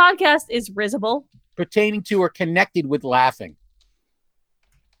This podcast is risible. pertaining to or connected with laughing.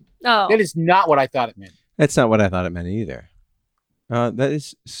 Oh, That is not what I thought it meant. That's not what I thought it meant either. That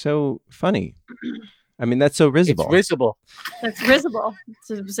is so funny. I mean, that's so risible. It's risible. that's risible,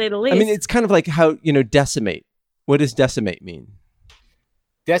 to say the least. I mean, it's kind of like how, decimate. What does decimate mean?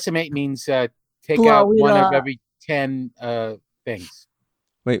 Decimate means take Blow out it one up. of every 10 things.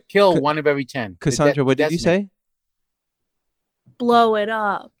 Wait, Kill Ca- one of every 10. Cassandra, what did you Decimate. say? blow it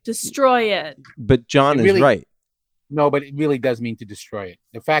up, destroy it. But John It is really- right. No, but it really does mean to destroy it.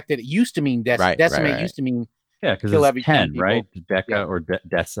 The fact that it used to mean Right, decimate right. used to mean Yeah, because Kill it's every 10 10, right? Deca Yeah. or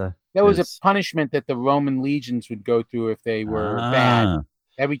Dessa. that was a is- punishment that the Roman legions would go through if they were bad. Ah.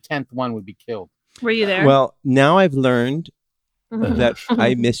 Every 10th one would be killed. Were you there? Well, now I've learned Mhm. that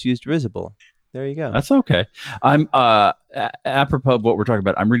I misused risible. There you go. That's okay. I'm apropos of what we're talking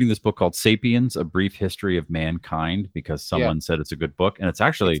about. I'm reading this book called Sapiens: A Brief History of Mankind because someone said it's a good book, and it's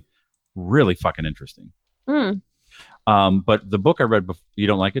actually really fucking interesting. Mm. But the book I read before, you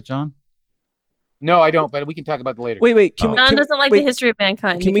don't like it, John? No, I don't, but we can talk about it later. Wait. Can Oh. we, John can, doesn't like wait, the history of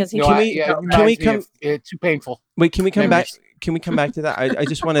mankind can we- because he No, can I- we- yeah, it can we reminds me come- of- it's too painful. wait, can we come back? Memories. Can we come back to that? I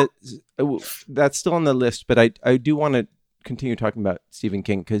just want to. That's still on the list, but I do want to continue talking about Stephen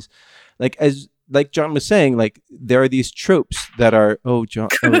King because, like John was saying, like there are these tropes that are. Oh, John.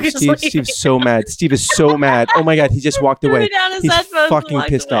 Oh, Just Steve's so mad. Steve is so mad. Oh my God, he just walked threw away. down his He's headphones and fucking walked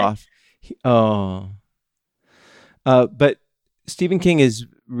pissed away. off. But Stephen King is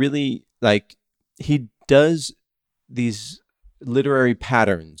really like he does these literary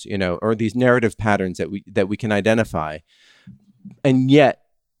patterns, or these narrative patterns that we can identify, and yet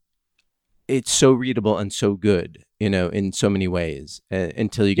it's so readable and so good, in so many ways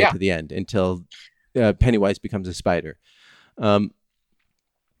until you get Yeah. to the end, until Pennywise becomes a spider.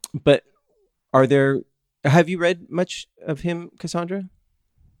 But have you read much of him, Cassandra?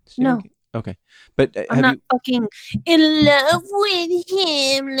 Stephen No. King? Okay. But I'm have not you, fucking in love with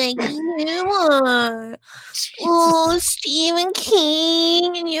him like you are. Oh, Stephen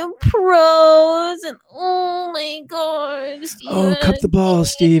King and your prose and oh my god, Stephen. cup the ball,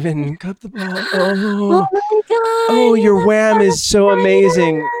 Stephen. Cup the ball. Oh my god. Oh, your wham is so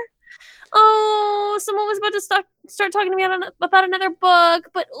amazing. Oh, someone was about to start talking to me about another book,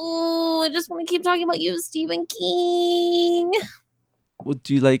 but oh, I just want to keep talking about you, Stephen King. Well,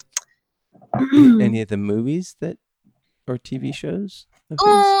 do you like any of the movies or TV shows? of his?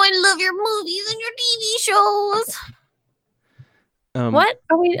 Oh, I love your movies and your TV shows. What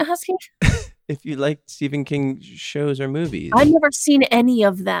are we asking? If you like Stephen King shows or movies? I've never seen any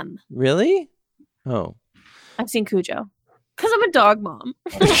of them. Really? Oh. I've seen Cujo because I'm a dog mom.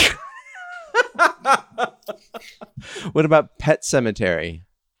 What about Pet Cemetery?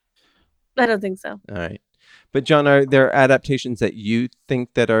 I don't think so. All right. But John, are there adaptations that you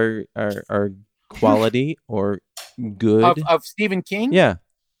think that are quality or good? Of Stephen King? Yeah.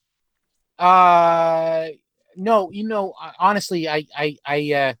 No, honestly, I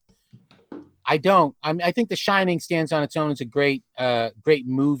don't. I think The Shining stands on its own. It's a great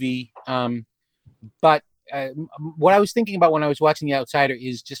movie. But what I was thinking about when I was watching The Outsider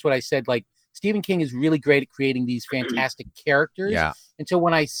is just what I said. Like Stephen King is really great at creating these fantastic characters. Yeah. And so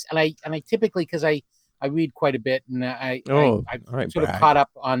when I typically, because I read quite a bit and I've all right, sort of Brad. caught up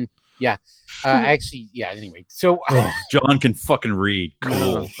on. Yeah. Anyway, so Oh, John can fucking read.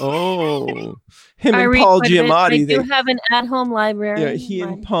 Cool. Oh, him I and read Paul quite a bit. I Giamatti. do have an at-home library. Yeah, he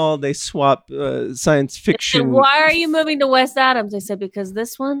and Paul, they swap science They said, fiction. why are you moving to West Adams? I said, because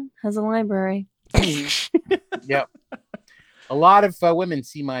this one has a library. Yep. A lot of women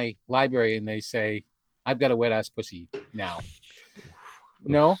see my library and they say, I've got a wet ass pussy now.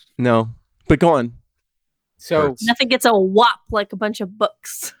 No? No, but go on. So Nothing gets a whop like a bunch of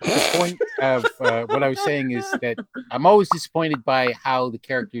books. the point of what I was saying is that I'm always disappointed by how the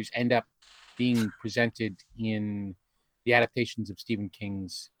characters end up being presented in the adaptations of Stephen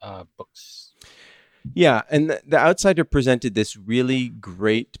King's books. Yeah, and the Outsider presented this really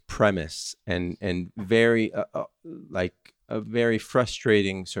great premise and very like a very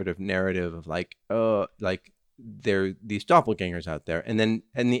frustrating sort of narrative of like there are these doppelgangers out there, and then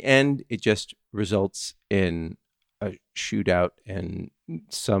in the end it just results in a shootout and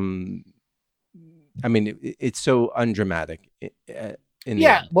some. I mean, it's so undramatic.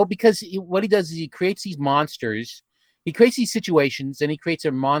 Well, because what he does is he creates these monsters. He creates these situations, and he creates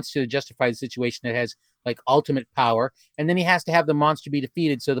a monster to justify the situation that has like ultimate power, and then he has to have the monster be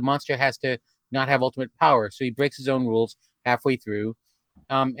defeated, so the monster has to not have ultimate power. So he breaks his own rules halfway through,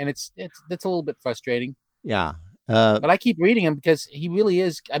 and it's that's a little bit frustrating. Yeah. But I keep reading him because he really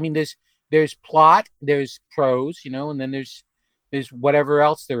is. I mean, there's plot, there's prose, and then there's whatever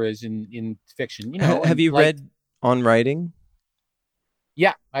else there is in fiction. Have and you like- read On Writing?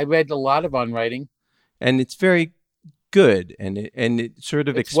 Yeah, I read a lot of On Writing. And it's very good, and it sort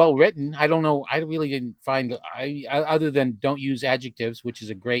of It's well written. I don't know. I really didn't find I other than don't use adjectives, which is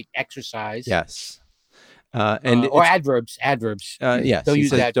a great exercise. yes. or it's- adverbs. Yes, Don't he use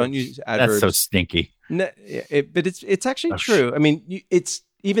says adverbs. don't use adverbs. That's so stinky. No, but it's actually Oh, true. I mean, it's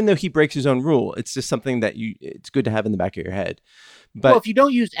even though he breaks his own rule, it's just something that it's good to have in the back of your head. But Well, if you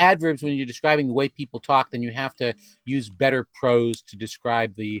don't use adverbs when you're describing the way people talk, then you have to use better prose to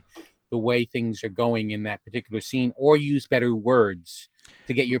describe the way things are going in that particular scene, or use better words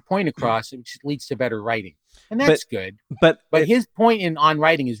to get your point across, which leads to better writing. And that's good. but His point on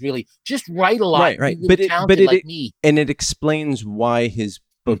writing is really just write a lot. Right. Be But really it- talented but it- like me. and it explains why his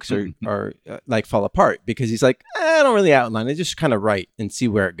books are like fall apart, because he's like, I don't really outline. I just kind of write and see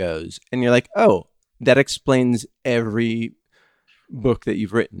where it goes. And you're like, oh, that explains every book that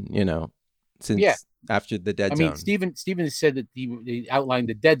you've written, since Yeah. after the Dead I Zone. mean, Steven has said that he outlined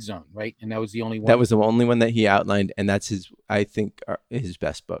the Dead Zone, right? And that was the only one. That was the only one that he outlined, and that's I think, his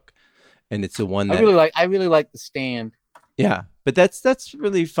best book. And it's the one that I really like The Stand. yeah, but that's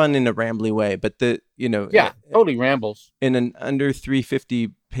really fun in a rambly way. But Yeah, totally rambles. in an under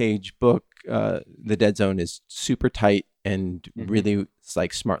 350 page book, the Dead Zone is super tight and really it's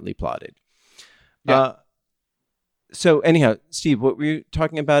like smartly plotted. Yeah. So anyhow, Steve, what were you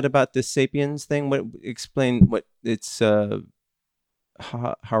talking about this Sapiens thing? Explain what it's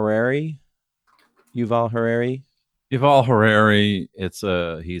Harari, Yuval Harari. Yuval Harari,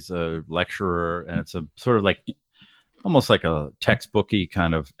 he's a lecturer, and it's a sort of like almost like a textbooky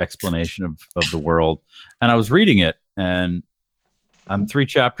kind of explanation of the world. And I was reading it, and I'm 3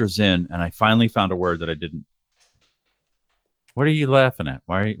 chapters in, and I finally found a word that I didn't. What are you laughing at?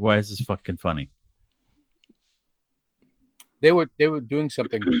 Why is this fucking funny? They were doing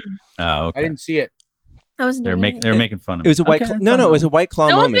something. Oh, okay. I didn't see it. I wasn't They're doing they're making fun of It was a me. white. Okay, No, it was a White Claw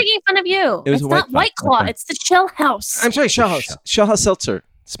No one's moment. making fun of you. It was It's a White not White Claw. Claw. Okay. It's the Chill House. I'm sorry, Shellhouse Seltzer,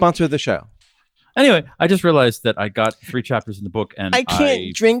 sponsor of the show. Anyway, I just realized that I got 3 chapters in the book, and I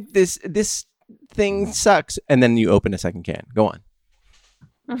can't drink this. This thing sucks. And then you open a second can. Go on.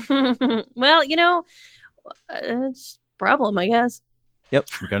 Well, it's a problem, I guess. We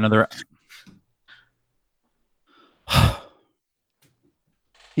got another.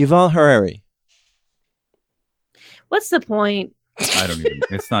 Yuval Harari. What's the point? I don't even.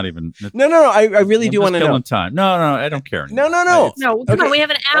 It's not even. No. I really do want to know. Killing time. No, I don't care. No. No, come Okay. on, we have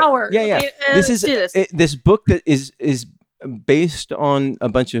an hour. Yeah. Okay, This is let's do this. this book that is based on a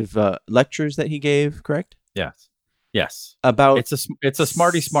bunch of lectures that he gave. Correct? Yes. About It's a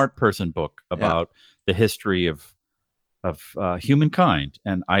smarty smart person book about the history of humankind,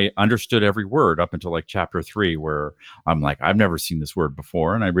 and I understood every word up until like chapter 3, where I'm like, I've never seen this word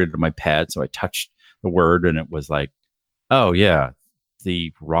before, and I read it on my pad, so I touched the word, and it was like, oh yeah,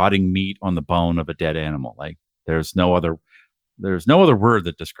 the rotting meat on the bone of a dead animal. Like there's no other word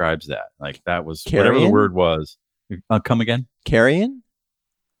that describes that. Like that was whatever the Carrion? word was. Come again? Carrion.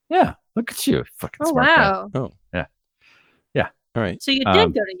 Yeah. Look at you, fucking Oh, smart guy. wow. Oh. Yeah. All right. So you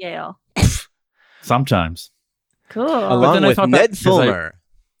did go to Yale. Sometimes. Cool. Along then I with thought Ned because Fulmer.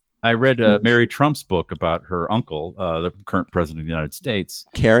 I read Mary Trump's book about her uncle, the current president of the United States,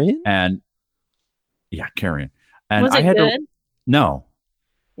 Carrion. and yeah, Carrion. And Was I it had good? to no,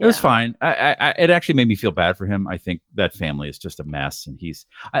 it was Yeah. fine. It actually made me feel bad for him. I think that family is just a mess, and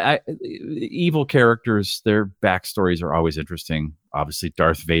evil characters. Their backstories are always interesting. Obviously,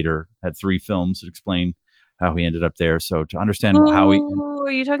 Darth Vader had 3 films that explain how he ended up there. So to understand how he, Who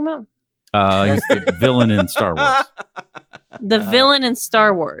are you talking about? he's the villain in Star Wars. The villain in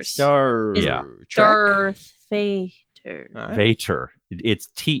Star Wars. Star. Yeah. Trek? Darth Vader. All right. Vater. It's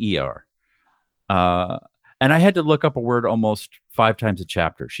TER. And I had to look up a word almost 5 times a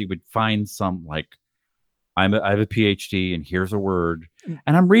chapter. She would find some like, I have a PhD and here's a word.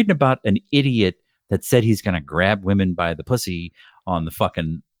 And I'm reading about an idiot that said he's going to grab women by the pussy on the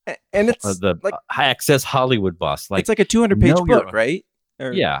fucking And it's the like Access Hollywood bus. Like, it's like a 200-page know your- book, right?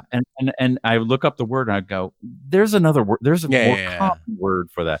 Or- yeah. And I would look up the word and I'd go, there's another word. There's a more common word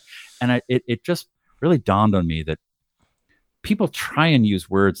for that. And it just really dawned on me that people try and use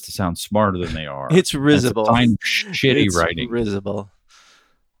words to sound smarter than they are. It's risible. Fine, shitty It's writing. Risible.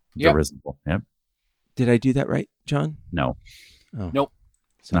 Yep. Risible. Yep. Did I do that right, John? No, Oh. Nope.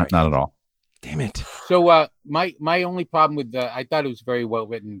 Sorry. not at all. Damn it. So my only problem with I thought it was very well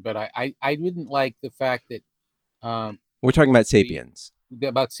written, but I didn't like the fact that We're talking about Sapiens.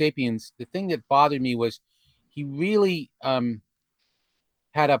 about Sapiens, the thing that bothered me was he really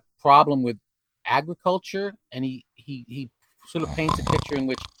had a problem with agriculture, and he sort of paints a picture in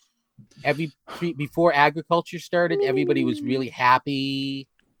which before agriculture started, everybody was really happy.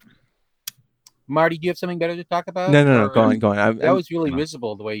 Marty, do you have something better to talk about? No. Go on. That was really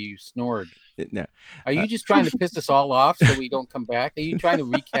visible the way you snored. No. Are you just trying to piss us all off so we don't come back? Are you trying to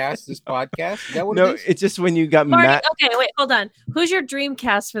recast this podcast? Is that what No, it is? it's just when you got Marty, mad. okay, wait, hold on. Who's your dream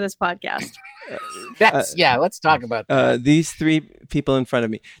cast for this podcast? Let's talk about that. These three people in front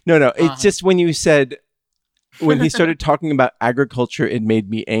of me. No. It's just when you said, when he started talking about agriculture, it made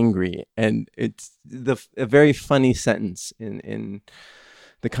me angry, and it's a very funny sentence in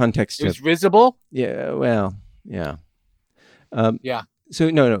the context It was of. visible. Yeah. Well. Yeah. Yeah. So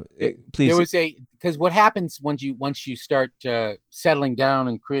no. Please. There was because what happens once you start settling down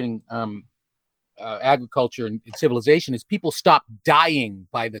and creating agriculture and civilization is people stop dying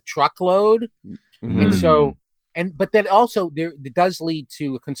by the truckload, Mhm. and so but that also it does lead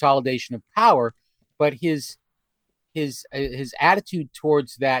to a consolidation of power. But his attitude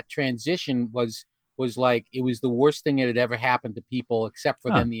towards that transition was like it was the worst thing that had ever happened to people, except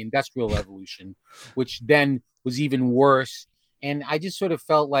for then the Industrial Revolution, which then was even worse. And I just sort of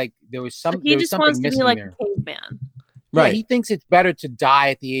felt like there was something wants to missing be like there. a caveman. Yeah, Right. he thinks it's better to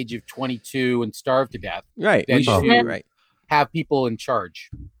die at the age of 22 and starve to death, Right. Then We should, to- right. have people in charge.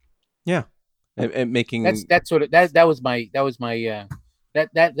 And making That's sort of that was my that's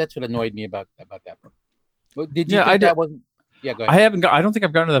what annoyed me about that part. Well, did you Yeah, think that wasn't? Yeah, go ahead. I don't think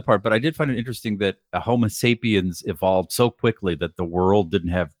I've gotten to that part, but I did find it interesting that Homo sapiens evolved so quickly that the world didn't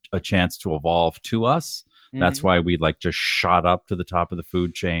have a chance to evolve to us. That's Mhm. why we like just shot up to the top of the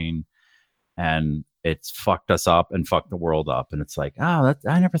food chain, and it's fucked us up and fucked the world up. And it's like, I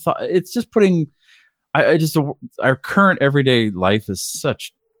never thought. It's just putting. Our current everyday life is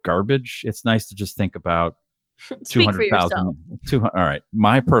such garbage. It's nice to just think about Speak for yourself. 200,000. All right,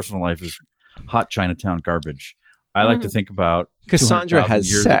 my personal life is hot Chinatown garbage. I like to think about Cassandra 200,000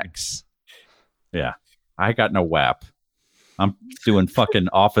 has years sex. Yeah, I got no WAP. I'm doing fucking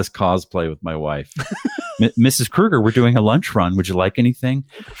office cosplay with my wife. Mrs. Kruger, we're doing a lunch run. Would you like anything?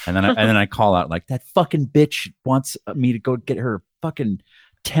 And then I call out like, that fucking bitch wants me to go get her fucking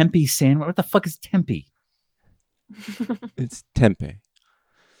Tempe sandwich. What the fuck is Tempe? It's tempeh.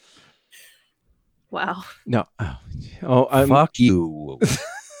 Wow. No. I'm Fuck you.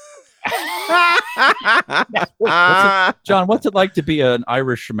 John, what's it like to be an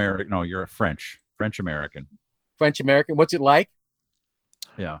Irish American? No, you're a French American. French American. What's it like?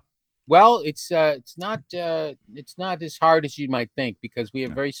 Yeah. Well, it's not as hard as you might think because we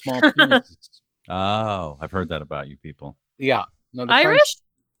have very small penises. Oh, I've heard that about you people. Yeah. No, the Irish?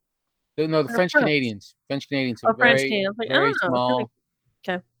 the French Canadians. French Canadians are French very, Canadians. Like, very oh, small.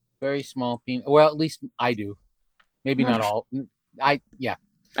 okay. Very small penis. Well, at least I do. Maybe not all. I've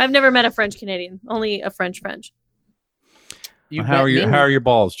never met a French Canadian. Only a French. You've How met are many. your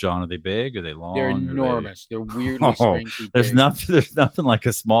balls, John? Are they big? Are they long? They're Are they- enormous. They're weirdly Oh, strangely There's big. nothing like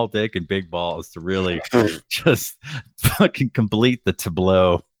a small dick and big balls to really just fucking complete the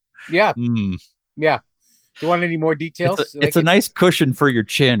tableau. Yeah. Mm. Yeah. Do you want any more details? It's a nice cushion for your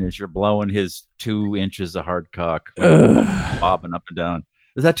chin as you're blowing his 2 inches of hard cock, bobbing up and down.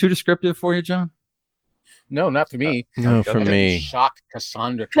 Is that too descriptive for you, John? No, not for me. No, for I'm gonna me. Shock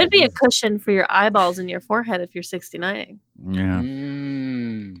Cassandra. Could be a cushion for your eyeballs and your forehead if you're 69. Yeah.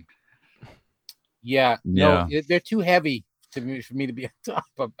 Yeah. Yeah. No, they're too heavy for me to be on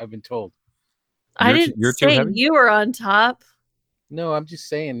top. I've been told. I didn't you're too say heavy? you were on top. No, I'm just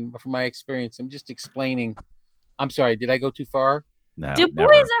saying from my experience. I'm just explaining. I'm sorry. Did I go too far? No, Do never.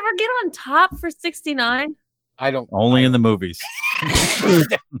 boys ever get on top for 69? I don't. Only in the movies. I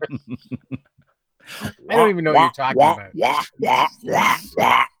don't even know what you're talking about.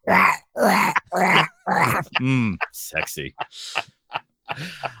 Sexy.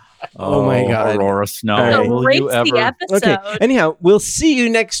 Oh my God. Aurora Snow. All right. Will Rates you the ever? episode. Okay. Anyhow, we'll see you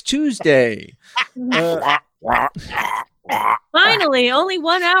next Tuesday. Finally, only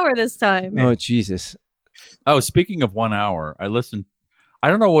 1 hour this time. Oh Jesus. Oh, speaking of 1 hour, I listened. I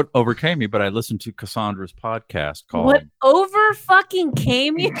don't know what overcame me, but I listened to Cassandra's podcast called. What over fucking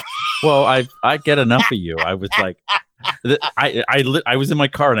came you? Well, I get enough of you. I was like, I was in my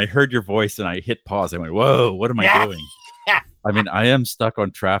car and I heard your voice and I hit pause. I went, whoa, what am I doing? I mean, I am stuck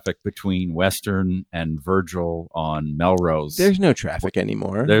on traffic between Western and Virgil on Melrose. There's no traffic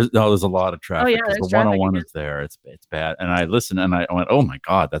anymore. There's a lot of traffic. yeah, 'cause there's the 101 traffic is there. It's bad. And I listened and I went, oh my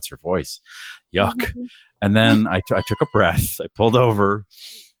God, that's her voice. Yuck. Mm-hmm. And then I took a breath. I pulled over.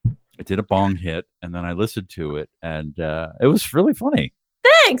 I did a bong hit and then I listened to it and it was really funny.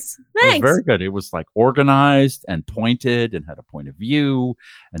 Thanks. It was very good. It was like organized and pointed and had a point of view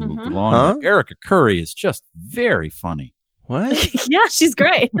and moved along. Huh? Erica Curry is just very funny. What? Yeah, she's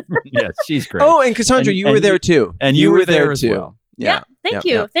great. Yes, she's great. Oh, and Cassandra, And- you were and there you- too. and you were there as too. well. Yeah. Thank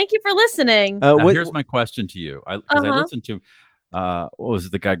you. yeah. Thank you for listening. Now, What- here's my question to you. I listened to what was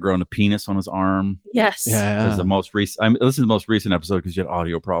it, the guy growing a penis on his arm? Yes. It was the most recent. I listened to the most recent episode because you had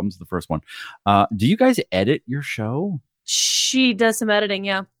audio problems. The first one. Do you guys edit your show? She does some editing.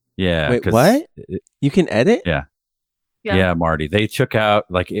 Yeah. Yeah. Wait, 'cause what? You can edit? Yeah. Yeah, Marty. They took out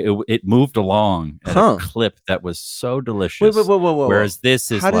like it moved along at a clip that was so delicious. Whoa. Whereas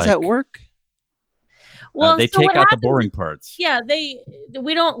this is how does like, that work? Well, they so take what out the happens- boring parts. Yeah,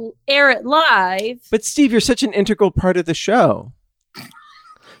 we don't air it live. But Steve, you're such an integral part of the show.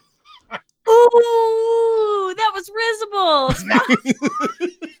 Ooh, that was risible.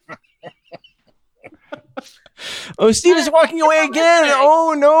 Oh, Steve is walking away again.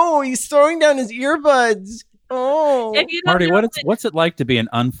 Oh no, he's throwing down his earbuds. Oh, If you don't Marty, know what's it like to be an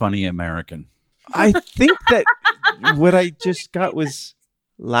unfunny American? I think that what I just got was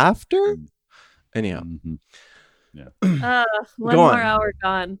laughter. Anyhow, Mhm. one Go more on. hour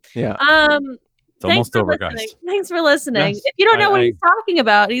gone. yeah. It's Thanks almost for over, listening. guys. Thanks for listening. Yes, If you don't know what I- he's talking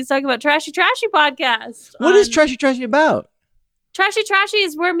about Trashy Podcast. What is on- Trashy about? Trashy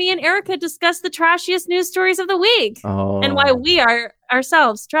is where me and Erica discuss the trashiest news stories of the week Oh, and why we are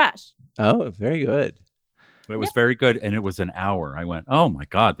ourselves trash. Oh, very good. It was very good, and it was an hour. I went, oh my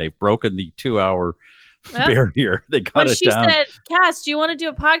god, they've broken the 2-hour Yeah. barrier. They got When it she down. said, Cass, do you want to do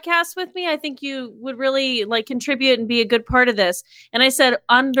a podcast with me? I think you would really like contribute and be a good part of this. And I said,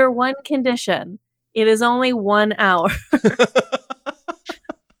 under one condition, it is only 1 hour.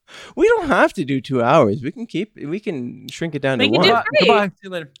 We don't have to do 2 hours. We can shrink it down We to can one. do Goodbye. three. Goodbye. See you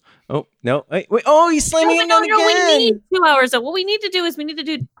later. Oh no! Wait! Oh, he's slamming it down We again. need 2 hours. What we need to do is we need to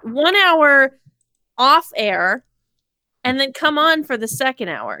do 1 hour off air and then come on for the second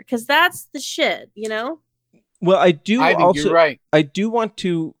hour because that's the shit, you know? Well, I do I think also. you're right. I do want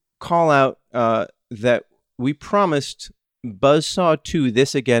to call out that we promised Buzzsaw 2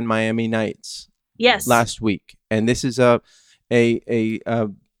 This Again Miami Nights Yes. last week, and this is a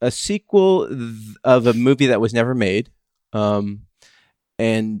sequel of a movie that was never made,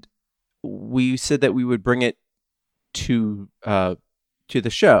 and we said that we would bring it to the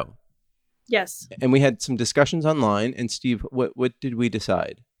show, Yes. and we had some discussions online. And Steve, what did we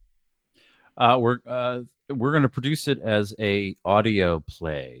decide? We're going to produce it as a audio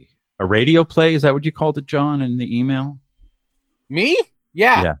play, a radio play. Is that what you called it, John, in the email? Me?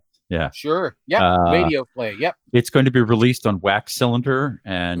 Yeah. Yeah. Sure. Yep. Radio play. Yep. It's going to be released on wax cylinder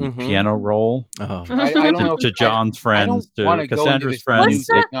and Mhm. piano roll Oh, I don't know. to John's friends, to wanna go into Cassandra's this friends.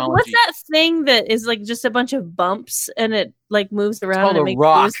 new technology. What's that thing that is like just a bunch of bumps and it like moves around called and a it makes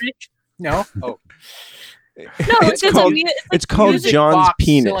rock. music? No. Oh. No, It's just called- it's it's called Music John's box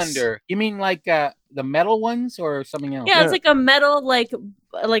penis. cylinder. You mean like the metal ones or something else? yeah, it's like a metal like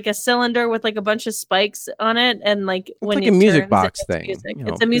a cylinder with like a bunch of spikes on it, and like when like it a music turns, box it makes thing, music. you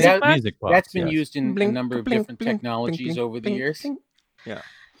know. It's a music That- box. Music box, That's been yes. used in a Blink, number of blink, different blink, technologies blink, over the blink, years. blink. Yeah.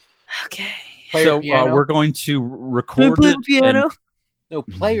 Okay. Player So piano. we're going to record it. and- Piano. No,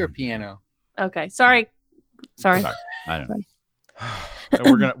 player piano. Okay. Sorry. Sorry, I don't know.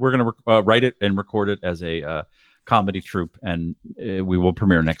 And we're gonna write it and record it as a comedy troupe, and we will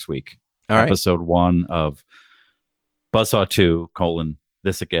premiere next week. All right. Episode 1 of Buzzsaw 2: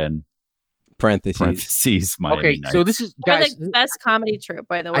 This Again Parentheses. Miami Okay, Nights. so this is We're guys. the best comedy troupe,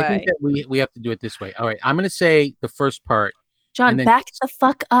 by the I think way. that we have to do it this way. All right, I'm going to say the first part. John, and then- back the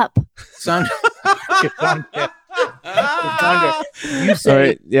fuck up. Son, Cassandra, you All say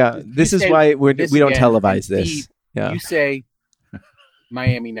right. Yeah. This is say why this we don't again, televise and this. Steve, Yeah. You say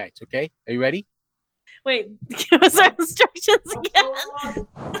Miami Nights. Okay, are you ready? Wait, give us our instructions again.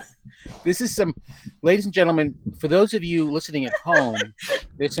 This is some, ladies and gentlemen, for those of you listening at home,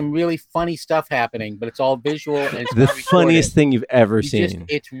 there's some really funny stuff happening, but it's all visual and it's The not recorded. funniest thing you've ever You just- seen.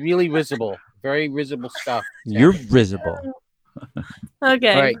 it's really risible, very risible stuff. You're risible.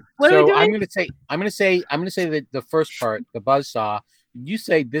 Okay. All right. What so are we doing? I'm gonna say the first part, the buzzsaw. You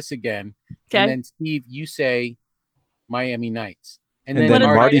say this again, Okay. and then Steve, you say Miami Nights, And then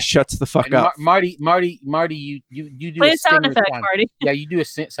Marty shuts the fuck and up. Marty, you do Play a a sound stinger effect, sound. Marty. Yeah, you do a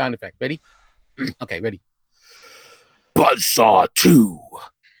sound effect. Ready? Okay, ready. Buzzsaw 2.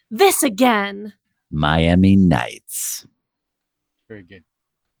 This again. Miami Nights. Very good.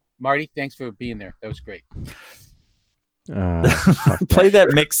 Marty, thanks for being there. That was great. Fuck Play that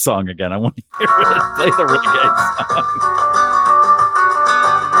mix song again. I want to hear it. Play the reggae song.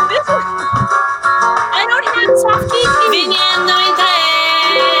 This is... I don't have soft keys. Viniendo in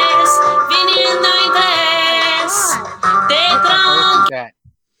viniendo inglés. Te tron- That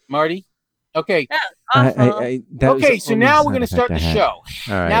Marty. Okay. Okay, So now we're going to start the show. All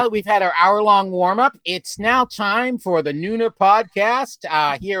right. Now that we've had our hour-long warm-up, it's now time for the Nooner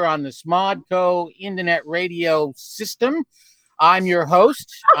podcast here on the Smodco Internet Radio System. I'm your host.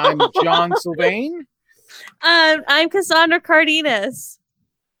 I'm John Sylvain. I'm Cassandra Cardenas.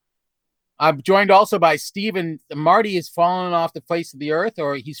 I'm joined also by Stephen. Marty is falling off the face of the earth,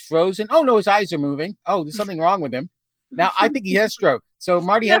 or he's frozen. Oh, no, his eyes are moving. Oh, there's something wrong with him. Now, I think he has stroke. So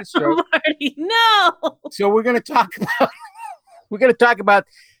Marty had a stroke. Marty, no. So we're going to talk about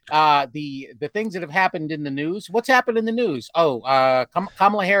the things that have happened in the news. What's happened in the news? Oh,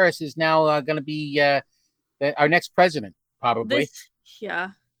 Kamala Harris is now going to be our next president, probably.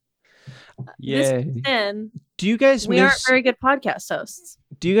 Yeah. Yay. And Do you guys we aren't miss? very good podcast hosts.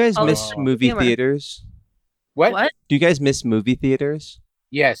 Do you guys Oh, miss movie humor. theaters? What? Do you guys miss movie theaters?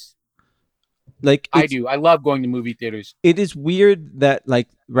 Yes, Like I it's- do. I love going to movie theaters. It is weird that like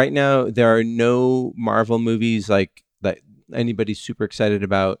right now there are no Marvel movies like that anybody's super excited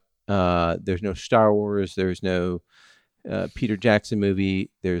about. There's no Star Wars. There's no Peter Jackson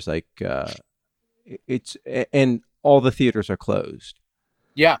movie. There's like and all the theaters are closed.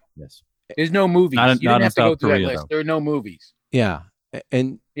 Yeah, Yes. there's no movies. Not You didn't in have to go South through that Korea, list. though. There are no movies. Yeah,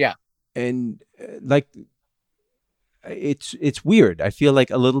 and Yeah. and like it's weird. I feel like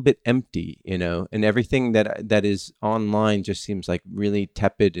a little bit empty, you know, and everything that is online just seems like really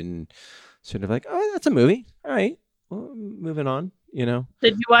tepid and sort of like, oh, that's a movie. All right, well, moving on. You know,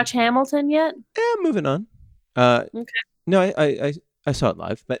 Did you watch Hamilton yet? moving on. Okay. No, I saw it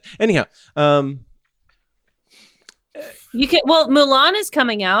live, but anyhow, You can. Well, Mulan is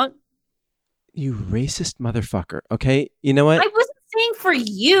coming out. you racist motherfucker. Okay, you know what? I wasn't saying for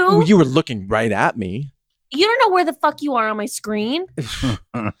you. You were looking right at me. You don't know where the fuck you are on my screen.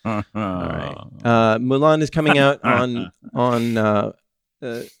 All right. Mulan is coming out on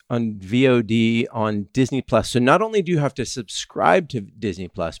VOD on Disney Plus. So not only do you have to subscribe to Disney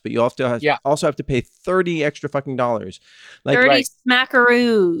Plus, but you also have to pay $30 extra fucking dollars. Like 30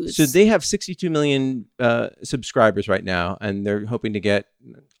 smackaroos. so they have 62 million subscribers right now, and they're hoping to get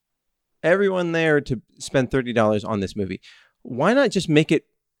everyone there to spend $30 on this movie. Why not just make it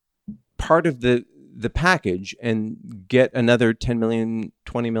part of the package and get another 10 million,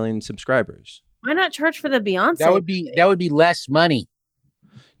 20 million subscribers? Why not charge for the Beyonce? That would be less money.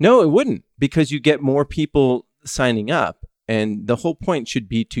 No, it wouldn't, because you get more people signing up, and the whole point should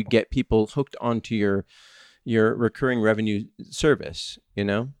be to get people hooked onto your recurring revenue service. You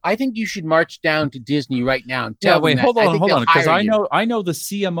know, I think you should march down to Disney right now and tell them that. hold I on, think they'll because hire you. I know the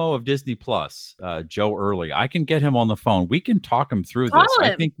CMO of Disney Plus, Joe Early. I can get him on the phone. We can talk him through Call this. I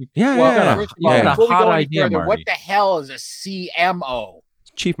him. think yeah, Well, yeah. first of You all, got a before we hot go any idea, further, what Marty. the hell is a CMO?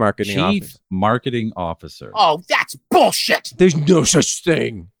 Chief Marketing Chief Officer. Marketing Officer. Oh, that's bullshit. There's no such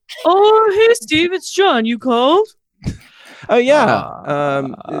thing. Oh, hey, Steve, it's John. You called? Oh yeah.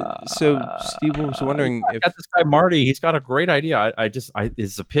 So Steve was wondering I if got this guy Marty. He's got a great idea.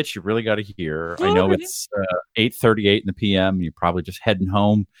 It's a pitch you really got to hear. I know Okay. it's 8:38 in the p.m. You're probably just heading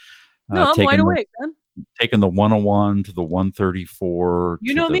home. No, I'm wide awake, man. Taking the 101 to the 134.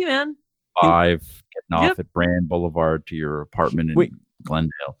 You to know the me, man. 5, getting Yep. off at Brand Boulevard to your apartment in Wait. Glendale.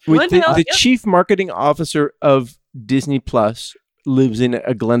 wait, the Glendale, yep. Chief Marketing Officer of Disney Plus lives in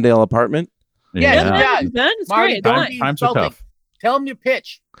a Glendale apartment. Yeah, Yeah, yeah. man, it's Marty, great. don't Don't be Times are insulting. tough. Tell them your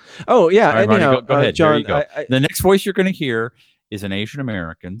pitch. Oh yeah. All right, Marty, Anyhow, go ahead. John. There you go. I- The next voice you're going to hear is an Asian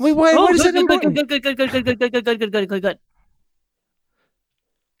American. wait, why? Oh, What is good, that good, important? good, good, good, good, good, good, good, good, good, good, good, good.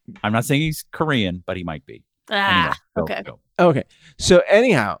 I'm not saying he's Korean, but he might be. Ah, Anyway, go, okay. go. Okay. So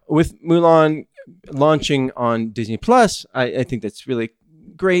anyhow, with Mulan launching on Disney Plus, I think that's really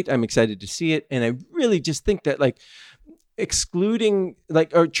great. I'm excited to see it. And I really just think that like excluding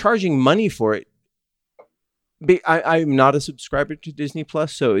like or charging money for it. I'm not a subscriber to Disney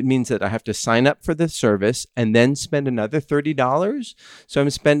Plus, so it means that I have to sign up for the service and then spend another $30. So I'm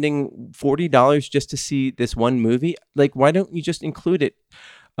spending $40 just to see this one movie. Like, why don't you just include it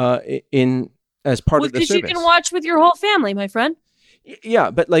in as part of the Because service? you can watch with your whole family, my friend. Yeah,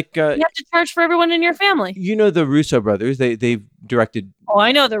 but like You have to charge for everyone in your family. you know, the Russo brothers, they've directed. Oh,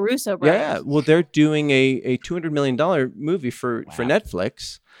 I know the Russo brothers. Yeah, well, they're doing a $200 million movie for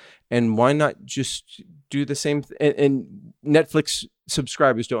Netflix, and why not just do the same? And Netflix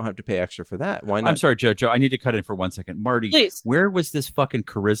subscribers don't have to pay extra for that. Why not? I'm sorry, Joe. I need to cut in for 1 second. Marty, Please. where was this fucking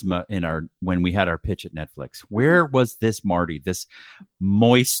charisma when we had our pitch at Netflix? Where was this Marty? This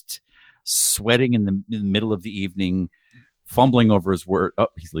moist, sweating in the middle of the evening, fumbling over his word. Oh,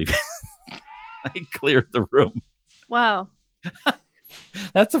 he's leaving. I cleared the room. Wow.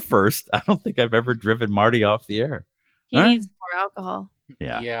 That's a first. I don't think I've ever driven Marty off the air. He All right. needs more alcohol.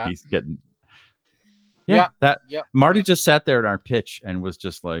 Yeah. He's getting. Yeah, that yeah. Marty just sat there at our pitch and was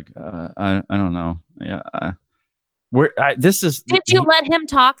just like, I don't know. Yeah, Did you let him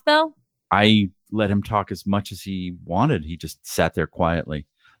talk though? I let him talk as much as he wanted. He just sat there quietly.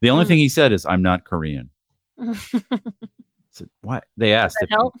 The only thing he said is, "I'm not Korean." I said, what? They asked. Does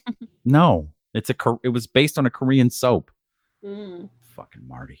that help? No, it was based on a Korean soap. Mm. Fucking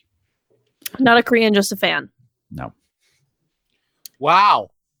Marty. Not a Korean, just a fan. No.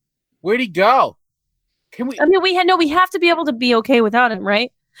 Wow. Where'd he go? Can we? I mean, we have to be able to be okay without him,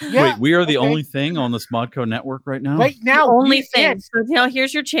 right? Yeah, Wait, we are the okay. only thing on the Smodco network right now. Right now. The only we thing. can't. So now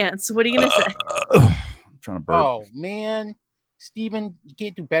here's your chance. What are you gonna say? I'm trying to burp. Oh man, Steven, you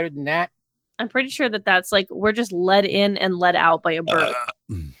can't do better than that. I'm pretty sure that's like we're just let in and let out by a bird.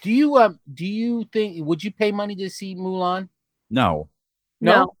 Do you think would you pay money to see Mulan? No,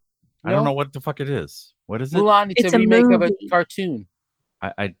 No. I don't know what the fuck it is. What is it? Mulan, it's It's a a remake of a movie. cartoon.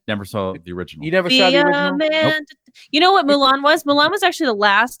 I never saw the original. You never saw the original? Man. You know what Mulan was? Mulan was actually the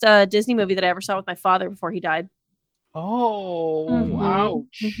last Disney movie that I ever saw with my father before he died. Oh, Mhm.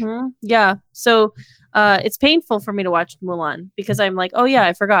 ouch. Mhm. Yeah. So it's painful for me to watch Mulan because I'm like, oh yeah,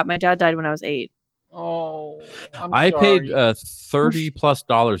 I forgot my dad died when I was 8. Oh, I paid sorry.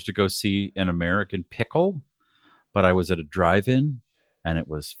 $30+ to go see An American Pickle, but I was at a drive-in and it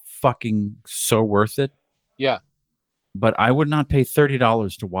was fucking so worth it. Yeah. But I would not pay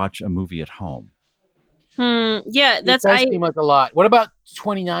 $30 to watch a movie at home. Yeah, that's That seems like a lot. What about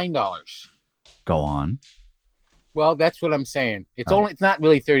 $29? Go on. Well, that's what I'm saying. It's Oh. it's not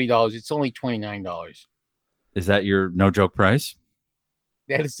really $30. It's only $29. Is that your no joke price?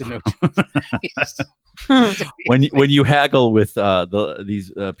 That is the When you haggle with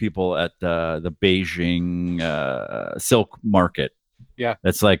these people at the Beijing silk market, Yeah.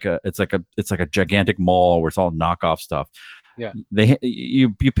 it's like a gigantic mall where it's all knockoff stuff. Yeah.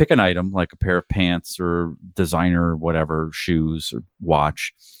 You pick an item like a pair of pants or designer whatever shoes or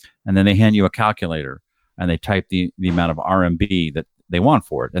watch, and then they hand you a calculator and they type the amount of RMB that they want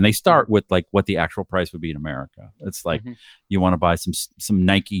for it, and they start with like what the actual price would be in America. It's like you want to buy some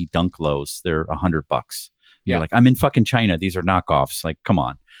Nike Dunk Lows, they're $100. You're Yeah. like, I'm in fucking China, these are knockoffs, like come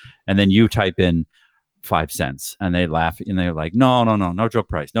on. And then you type in 5 cents and they laugh and they're like, no joke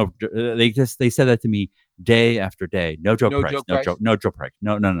price. No, they said that to me day after day. No joke price. No joke price.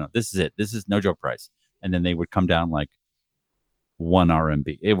 No. This is it. This is no joke price. And then they would come down like 1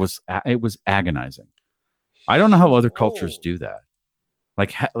 RMB. It was agonizing. I don't know how other cultures do that.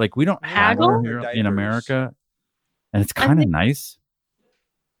 Like we don't haggle Haggle? here in Diapers. America, and it's kind of nice.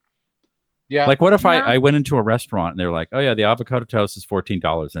 Yeah. Like, what if Yeah. I went into a restaurant and they're like, "Oh yeah, the avocado toast is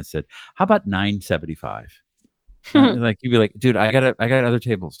 $14," and I said, "How about $9.75?" Like you'd be like, "Dude, I got other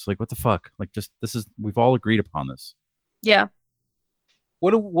tables." Like, what the fuck? Like, just we've all agreed upon this. Yeah.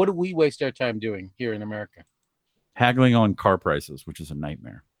 What do we waste our time doing here in America? Haggling on car prices, which is a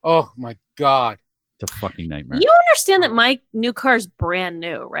nightmare. Oh my God. It's a fucking nightmare. You understand that my new car is brand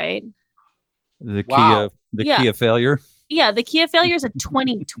new, right? The Wow. Yeah. Kia failure. Yeah, the Kia failure is a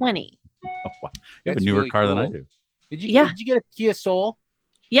 2020. Oh, wow. You have That's a newer really car than I cool. do. Did Yeah. you get a Kia Soul?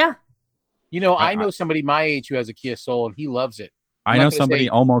 Yeah. You know, I I- know somebody my age who has a Kia Soul and he loves it. I I'm know not gonna somebody say-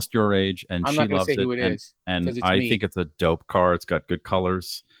 almost your age, and I'm she not going to loves say who it and, is. and 'cause it's I me. think it's a dope car. It's got good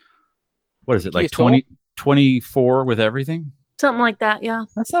colors. What is it, Kia like Soul? 24 with everything? Something like that. Yeah.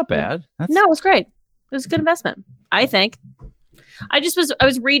 That's not bad. That's, No, it was great. It was a good investment, I think. I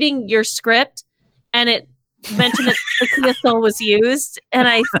was reading your script and it mentioned that the Kia Soul was used. And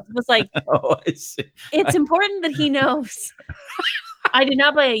I was like, Oh, I see. it's important that he knows. I did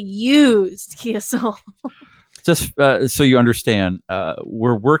not buy a used Kia Soul. Just so you understand,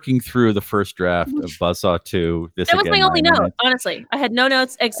 we're working through the first draft of Buzzsaw 2. This That was again, my only 9 note, minutes. honestly. I had no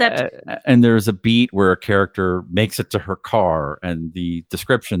notes except And there's a beat where a character makes it to her car, and the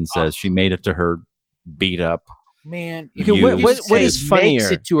description says she made it to her beat up. Man, if Okay, you what- just what said is makes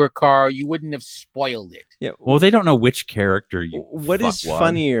funnier? it to her car, you wouldn't have spoiled it. Yeah. Well, they don't know which character you. What is fuckwad.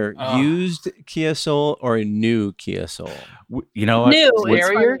 funnier, Oh. used Kia Soul or a new Kia Soul? You know what? new. What's- It's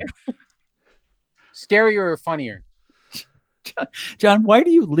Scarier? funnier. Scarier or funnier? John, why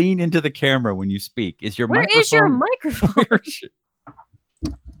do you lean into the camera when you speak? Is your Where microphone? is your microphone? Where's your-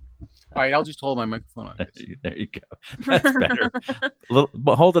 All right, I'll just hold my microphone on. There you go. That's better.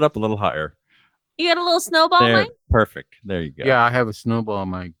 But hold it up a little higher. You got a little snowball There, mic? perfect. There you go. Yeah, I have a snowball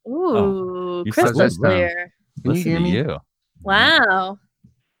mic. Ooh, you crystal said that. clear. Can you Listen hear to me? you, Wow.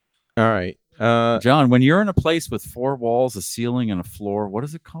 All right. John. When you're in a place with 4 walls, a ceiling, and a floor, what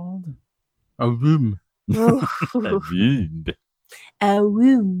is it called? A room. Ooh. A room. A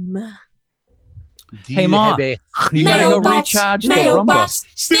womb. Hey, Ma, you gotta go Mailbox, recharge the Roomba. mailbox.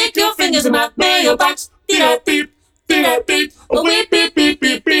 Stick your fingers in my mailbox. Dee-da beep, dee-da beep. Oh, beep, beep, beep,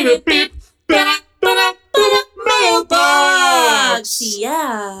 beep, beep, beep. Ba-da, ba-da, ba-da, mailbox.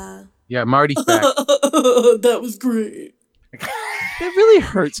 Yeah. Yeah, Marty's back. That was great. That really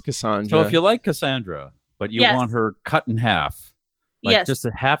hurts Cassandra. So if you like Cassandra, but you Yes. want her cut in half, like Yes. just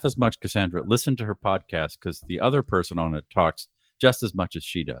half as much Cassandra, listen to her podcast because the other person on it talks just as much as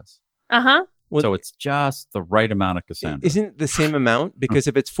she does. Uh-huh. Well, So it's just the right amount of Cassandra. isn't it the same amount? Because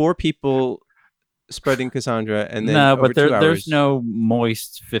if it's 4 people spreading Cassandra and then No, over but 2 there's hours, no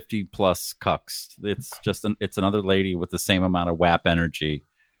moist 50 plus cucks. It's just it's another lady with the same amount of WAP energy.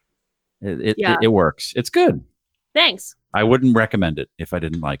 Yeah. It works. It's good. Thanks. I wouldn't recommend it if I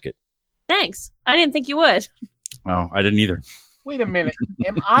didn't like it. Thanks. I didn't think you would. Oh, I didn't either. Wait a minute.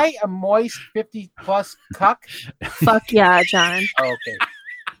 Am I a moist 50 plus cuck? Fuck yeah, John. Oh, okay.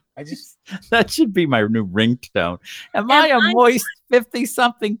 I just That should be my new ringtone. Am I a I- moist 50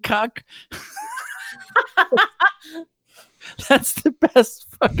 something cuck? That's the best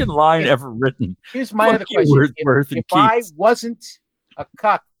fucking line ever written. here's my Fuck other you, question. Wordsworth and If I Keats. wasn't a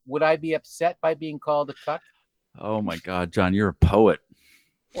cuck, would I be upset by being called a cuck? Oh my God, John, you're a poet.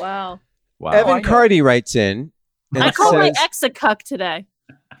 Wow. Wow. I Evan know. Cardy writes in and I called my says, ex a cuck today.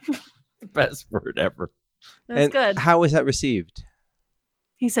 The best word ever. That's and good. how was that received?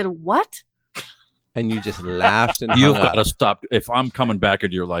 He said, what? And you just laughed and You've hung got up. to stop. If I'm coming back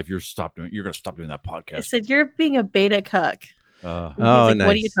into your life, you're going to stop doing that I podcast. said, you're being a beta cuck. Uh, He's Oh, like, what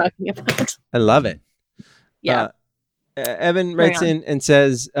are you nice. talking about? I love it. Yeah. Evan Carry writes on. in and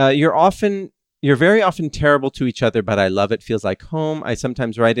says, you're very often terrible to each other, but I love it. Feels like home. I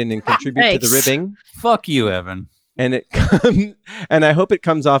sometimes write in and contribute to the Thanks. ribbing, fuck you, Evan. and it comes, and I hope it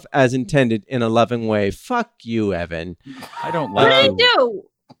comes off as intended in a loving way. Fuck you, Evan. I don't What like did he you.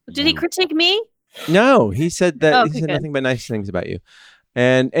 do? Did he critique me? No, he said that Oh, he okay, said good. nothing but nice things about you.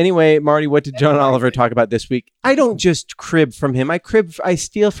 And anyway, Marty, what did John Oliver talk about this week? I don't just crib from him. I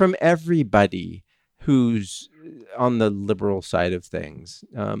steal from everybody who's on the liberal side of things.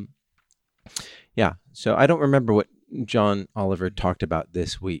 Yeah. So I don't remember what John Oliver talked about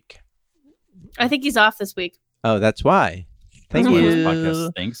this week. I think he's off this week. Oh, that's why. Thank That's why you. this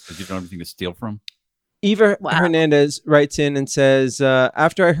podcast stinks because you don't have anything to steal from. Eva Wow. Hernandez writes in and says,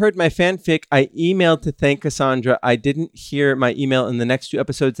 after I heard my fanfic, I emailed to thank Cassandra. I didn't hear my email in the next 2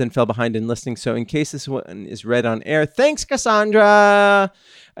 episodes and fell behind in listening. So in case this one is read on air, thanks, Cassandra.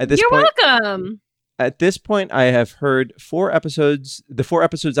 At this You're point, welcome. At this point, I have heard 4 episodes, the 4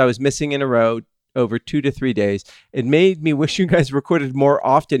 episodes I was missing in a row over 2 to 3 days. It made me wish you guys recorded more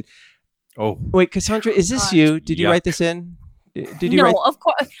often. Oh, Wait, Cassandra, is this God. you? Did you Yuck. write this in? Did you No, write? of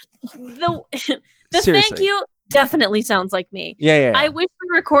course. The thank Seriously. you definitely sounds like me. Yeah. I wish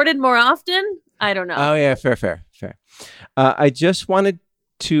we recorded more often. I don't know. Oh yeah, fair. I just wanted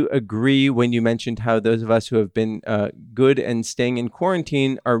to agree when you mentioned how those of us who have been good and staying in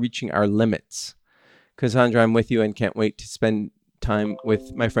quarantine are reaching our limits. Cassandra, I'm with you and can't wait to spend time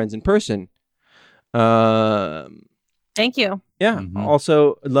with my friends in person. Thank you. Yeah. Mhm.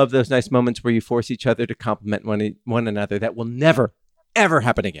 Also, love those nice moments where you force each other to compliment one another. That will never, ever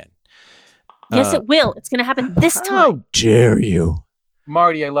happen again. Yes, it will. It's going to happen this time. How dare you?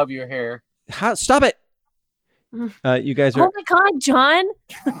 Marty, I love your hair. Stop it. You guys are Oh my God, John.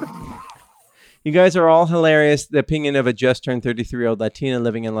 You guys are all hilarious. The opinion of a just turned 33-year-old Latina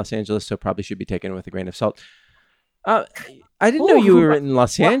living in Los Angeles, so probably should be taken with a grain of salt. I didn't know you were in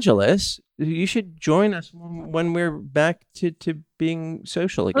Los Angeles. You should join us when we're back to being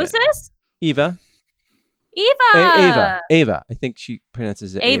social again. Who's this? Eva. Eva. Ava. I think she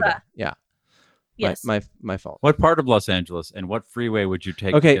pronounces it Ava. Ava. Yeah. Yes. My fault. what part of Los Angeles and what freeway would you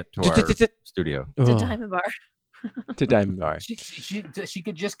take Okay. to get to our studio? To Oh, Diamond Bar. to Diamond Bar. She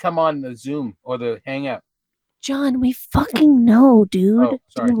could just come on the Zoom or the Hangout. John, we fucking know, dude. Oh, Do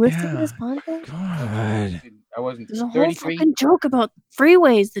sorry. you listen Yeah. to this podcast? God. I wasn't There's a whole 33. fucking joke about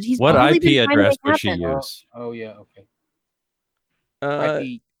freeways that he's What probably IP been trying to address make would she happen. use? Oh yeah,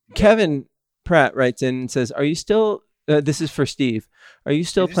 okay. IP. Kevin Pratt writes in and says, "Are you still? This is for Steve. Are you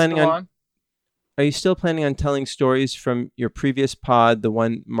still Is this planning still on? Are you still planning on telling stories from your previous pod, the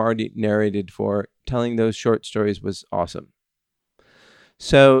one Marty narrated for? Telling those short stories was awesome.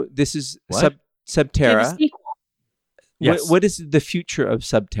 So this is What? Do you have a Subterra. sequel? Yes. What is the future of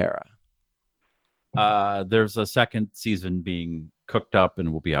Subterra? There's a second season being cooked up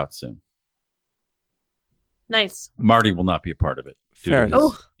and will be out soon. Nice. Marty will not be a part of it due Fair to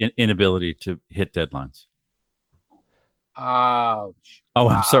enough. his inability to hit deadlines. Ouch. Oh,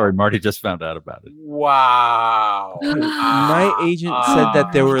 I'm Wow. sorry. Marty just found out about it. Wow. My agent said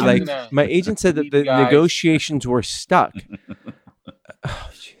that there were I'm like. gonna My agent said that leave the you guys. negotiations were stuck. Oh,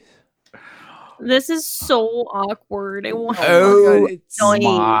 jeez. This is so awkward. I want Oh, it's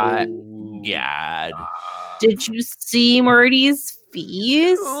my God. Did you see Marty's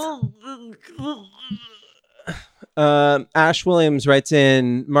fees? Ash Williams writes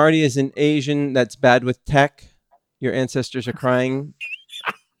in, Marty is an Asian that's bad with tech. Your ancestors are crying.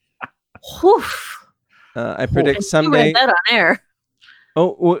 Whew. I predict You someday. read that on air.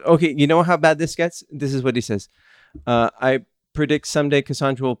 Okay. You know how bad this gets? This is what he says. I predict someday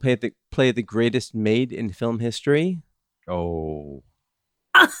Cassandra will play the greatest maid in film history. Oh.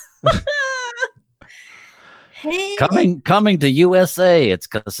 Hey. Coming to USA. It's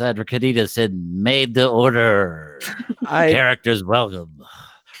Cassandra Canitas in Made to Order. Characters welcome.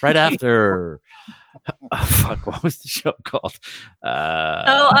 Right after. Oh, fuck, what was the show called?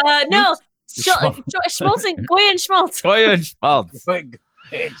 No. Schmaltz and Goya and Schmaltz. Goya and Schmaltz.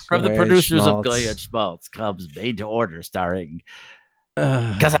 From the Goya producers of Schmaltz. Goya and Schmaltz comes Made to Order, starring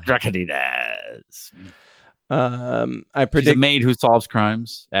Cassandra Canitas. I She's a predict. maid who solves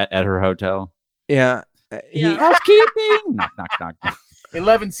crimes at her hotel. Yeah. Yeah. Housekeeping. Knock, knock, knock, knock.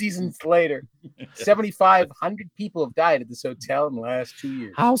 11 seasons later, 7,500 people have died at this hotel in the last 2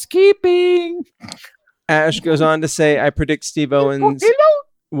 years. Housekeeping. Ash goes on to say, I predict Steve Owens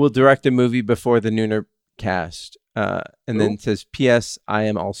will direct a movie before the Nooner cast. And then says, P.S. I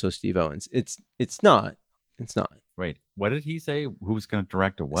am also Steve Owens. It's not. It's not. Wait, what did he say? Who's going to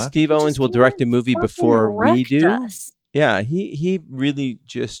direct a what? Steve Owens will direct a movie Fucking before we wrecked do. us. Yeah, he really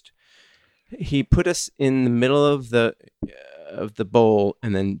just he put us in the middle of the bowl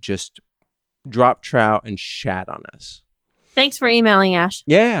and then just dropped trout and shat on us. Thanks for emailing, Ash.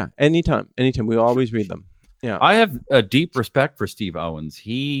 Yeah, anytime. We always read them. Yeah. I have a deep respect for Steve Owens.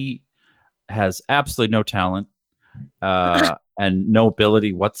 He has absolutely no talent and no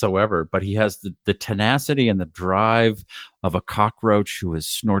ability whatsoever, but he has the tenacity and the drive of a cockroach who has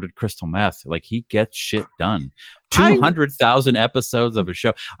snorted crystal meth. Like, he gets shit done. 200,000 episodes of a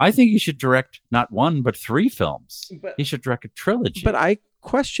show. I think he should direct not one, but 3 films. He should direct a trilogy. But I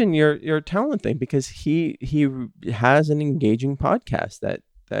question your talent thing because he has an engaging podcast that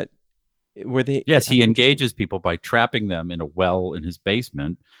where they Yes, he engages people by trapping them in a well in his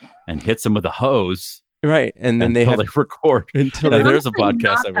basement and hits them with a hose. right, and then they until have they record. until Now, they, there's a Honestly, podcast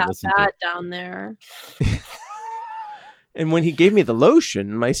not I would that listen to. bad down there. and when he gave me the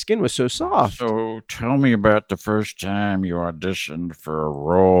lotion, my skin was so soft. So tell me about the first time you auditioned for a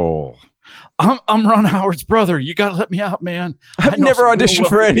role. I'm Ron Howard's brother. You gotta let me out, man. I I've know never some real auditioned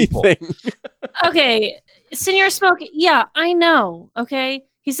for wealthy people. anything. Okay, Senor Smoke. Yeah, I know. Okay.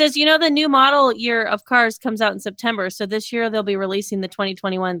 He says, the new model year of cars comes out in September. So this year they'll be releasing the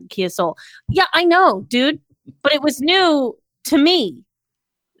 2021 Kia Soul. Yeah, I know, dude. But it was new to me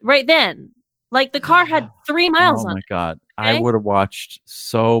right then. Like, the car had 3 miles Oh on my it. god. I Okay. would have watched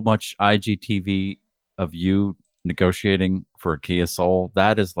so much IGTV of you negotiating for a Kia Soul.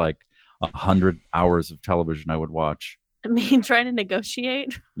 That is like 100 hours of television I would watch. I mean, trying to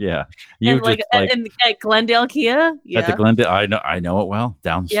negotiate. Yeah. You And just like at Glendale Kia. Yeah. at the Glendale. I know it well.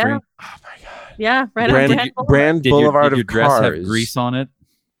 Down the Yeah. street. Oh my god. Yeah, right on Brand, Grand Boulevard. Brand Did Boulevard your of dress cars. have grease on it?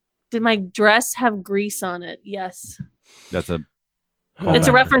 Did my dress have grease on it? Yes. That's a It's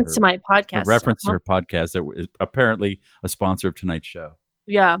a reference to my podcast. a reference to so- her podcast that is apparently a sponsor of tonight's show.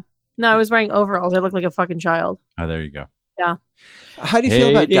 Yeah. No, I was wearing overalls. I looked like a fucking child. Oh, there you go. How do you feel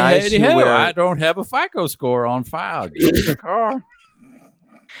about guys who wear? I don't have a FICO score on file. Give me the car.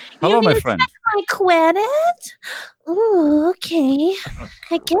 Hello, You my mean friend. I credit? Ooh, okay.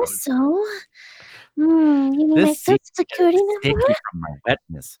 I guess so. You mean my This social seat security Sticky number? from my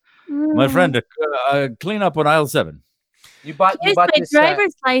wetness. My Mm. friend, clean up on aisle 7. You bought Here's this. my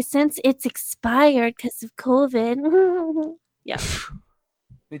driver's license. It's expired because of COVID.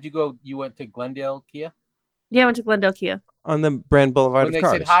 Did you go? You went to Glendale Kia. Yeah, I went to Glendale Kia. On the Brand Boulevard When of they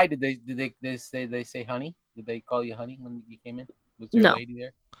cars. said hi, did they say honey? Did they call you honey when you came in? Was there No. a lady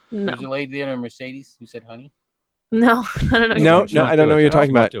there? No, Was there a lady there in a Mercedes who said honey? no, I don't know. No, Don't I don't do know it. what you're Don't talking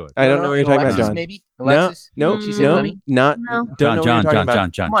about. do it. I don't know what you're talking about, Alexis, John. Maybe No, Alexis. no, She Mm. said no, honey. not. No. Don't know what you're talking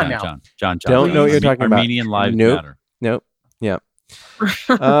about. Come on now. John. Don't know what you're talking about. Armenian lives Nope. matter. Nope. Yeah. You guys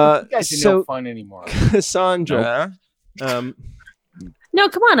are no So fun anymore. Cassandra, No,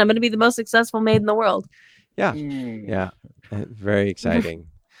 come on. I'm going to be the most successful maid in the world. yeah, very exciting.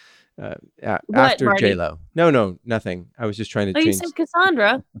 After Marty? J Lo. No, nothing. I was just trying to Oh, you change. said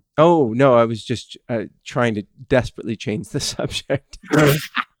Cassandra. Oh no, I was just trying to desperately change the subject.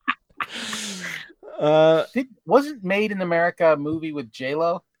 Wasn't Made in America a movie with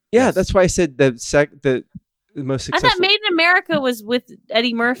J-Lo? Yeah, Yes. that's why I said the most I successful. thought Made in America was with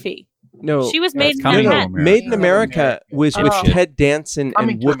Eddie Murphy. no, She was Yeah, Made it's in Coming to Manhattan. America. Made in America was with Oh. Ted Danson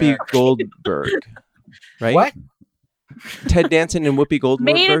Coming and to Whoopi America. Goldberg, right? What? Ted Danson and Whoopi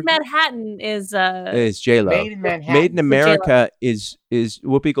Made in Goldberg Manhattan is is J Lo. Made in Manhattan. Made in J-Lo. America is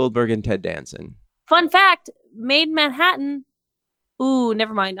Whoopi Goldberg and Ted Danson. fun fact. Made in Manhattan. Ooh,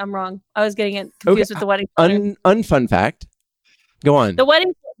 never mind. I'm wrong. I was getting it confused with the wedding planner. Unfun fact. Go on. The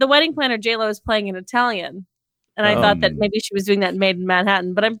wedding planner J-Lo is playing in Italian, and I thought that maybe she was doing that in Made in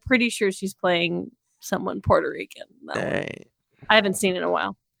Manhattan, but I'm pretty sure she's playing someone Puerto Rican. That one. Hey. I haven't seen it in a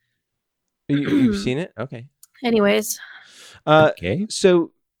while. You've seen it? Okay. Anyways, Okay.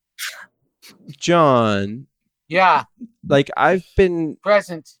 So, John, Yeah, like I've been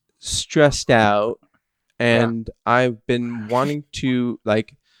present. stressed out, and I've been wanting to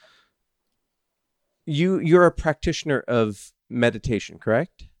like. You're a practitioner of meditation,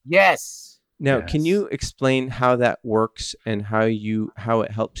 correct? Yes. Now, can Yes. you explain how that works and how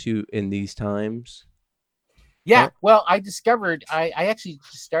it helps you in these times? Yeah. What? Well, I discovered I actually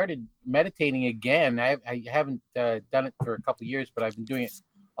started meditating again. I haven't done it for a couple of years, but I've been doing it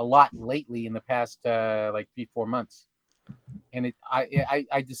a lot lately in the past like 3-4 months. And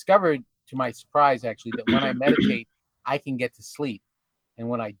I discovered, to my surprise, actually, that when I meditate, I can get to sleep, and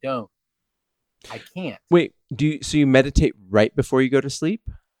when I don't, I can't. Wait, so you meditate right before you go to sleep?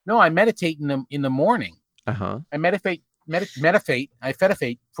 No, I meditate in the morning. Uh-huh. I meditate. I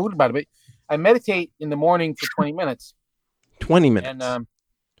fetafate. Food about it. I meditate in the morning for 20 minutes. 20 minutes. And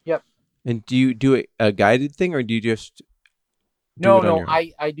And do you do a guided thing, or do you just do no, it on your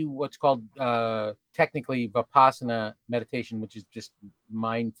own? I do what's called technically Vipassana meditation, which is just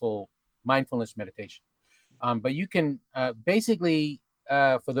mindfulness meditation. But you can basically,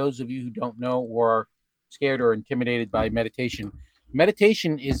 for those of you who don't know or are scared or intimidated by meditation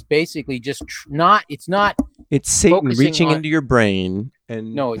is basically just it's not It's Satan focusing reaching on- into your brain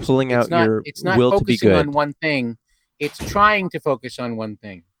and no, it's, pulling it's out not, your it's not will to be focusing good. on one thing. It's trying to focus on one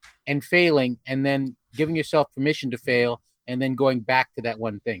thing and failing, and then giving yourself permission to fail, and then going back to that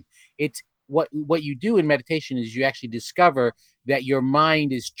one thing. It's what you do in meditation is you actually discover that your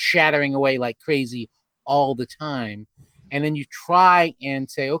mind is chattering away like crazy all the time, and then you try and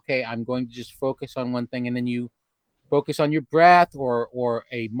say, okay, I'm going to just focus on one thing, and then you focus on your breath or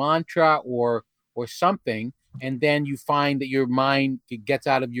a mantra or something, and then you find that your mind gets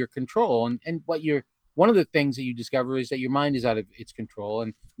out of your control. And one of the things that you discover is that your mind is out of its control,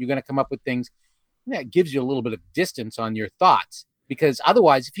 and you're going to come up with things that gives you a little bit of distance on your thoughts. Because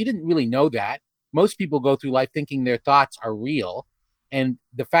otherwise, if you didn't really know that, most people go through life thinking their thoughts are real, and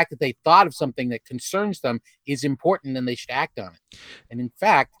the fact that they thought of something that concerns them is important, and they should act on it. And in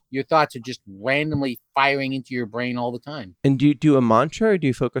fact, your thoughts are just randomly firing into your brain all the time. And do you do a mantra, or do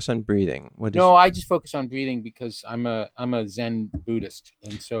you focus on breathing? No, I just focus on breathing because I'm a Zen Buddhist,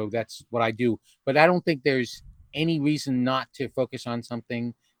 and so that's what I do. But I don't think there's any reason not to focus on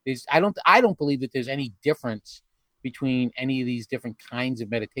something. I don't believe that there's any difference between any of these different kinds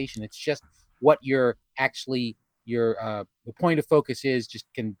of meditation. It's just what you're actually the point of focus is just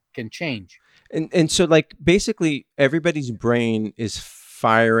can change. And so like basically everybody's brain is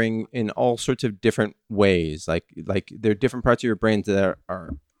firing in all sorts of different ways. Like there are different parts of your brain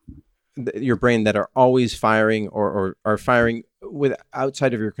that are always firing or are firing with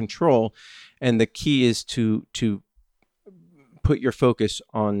outside of your control. And the key is to put your focus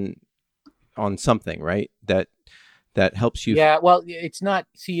on something, right? That helps you. Yeah, well, it's not.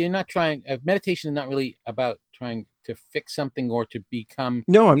 See, you're not trying. Meditation is not really about trying to fix something or to become.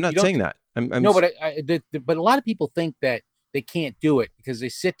 No, I'm not You don't- saying that. I'm No, but but a lot of people think that they can't do it because they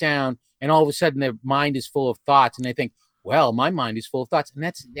sit down and all of a sudden their mind is full of thoughts, and they think, well, my mind is full of thoughts, and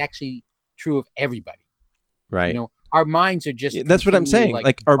that's actually true of everybody. right. You know, our minds are just. Yeah, that's what I'm continually, saying.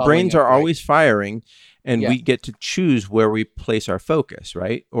 Like our following brains us, are right? always firing, and Yeah. we get to choose where we place our focus,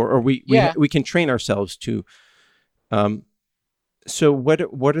 right? Or we Yeah. we can train ourselves to. So what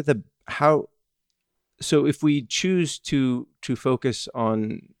are the how? So if we choose to focus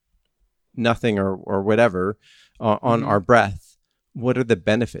on nothing or whatever on Mhm. our breath, what are the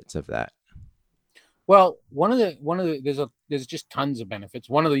benefits of that? Well, one of the there's just tons of benefits.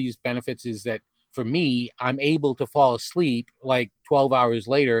 One of these benefits is that for me, I'm able to fall asleep like 12 hours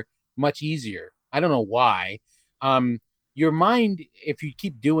later much easier. I don't know why. Your mind, if you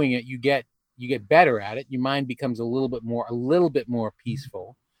keep doing it, you get better at it. Your mind becomes a little bit more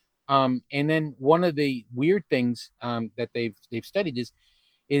peaceful. And then one of the weird things that they've studied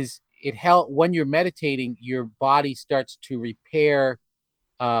is it help when you're meditating, your body starts to repair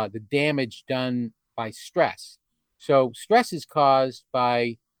the damage done by stress. So stress is caused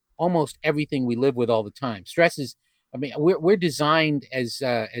by almost everything we live with all the time. Stress is, I mean, we're designed as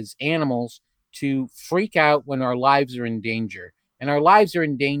animals to freak out when our lives are in danger. And our lives are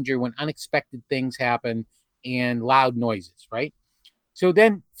in danger when unexpected things happen and loud noises, right? So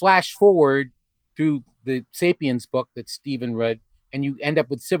then flash forward through the Sapiens book that Stephen read, and you end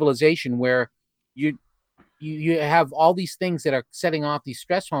up with civilization where you have all these things that are setting off these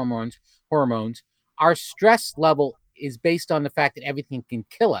stress hormones. Our stress level is based on the fact that everything can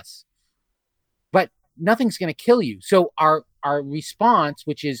kill us, but nothing's going to kill you. So our response,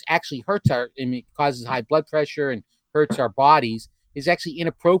 which is actually hurts it causes high blood pressure and hurts our bodies, is actually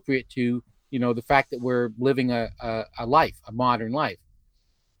inappropriate to, the fact that we're living a modern life.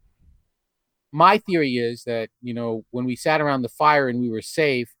 My theory is that, when we sat around the fire and we were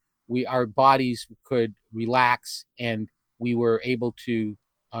safe, our bodies could relax and we were able to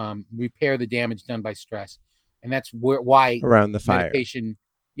repair the damage done by stress. And that's why around the fire.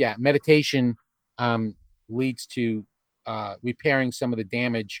 Meditation leads to repairing some of the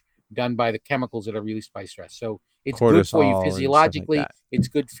damage done by the chemicals that are released by stress. So it's good for you physiologically. It's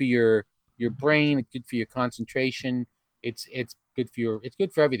good for your brain. It's good for your concentration. It's good for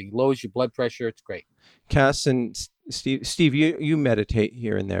everything. It lowers your blood pressure. It's great. Cass and Steve, you meditate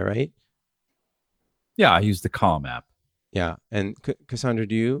here and there, right? Yeah, I use the Calm app. Yeah. And Cassandra,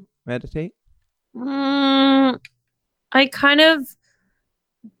 do you meditate? I kind of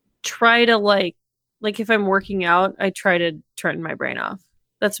try to like if I'm working out, I try to turn my brain off.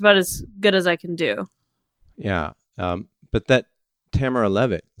 That's about as good as I can do. Yeah. But that Tamara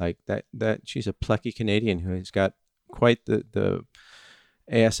Levitt, like that she's a plucky Canadian who has got quite the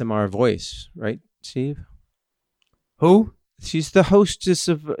ASMR voice, right, Steve? Who? She's the hostess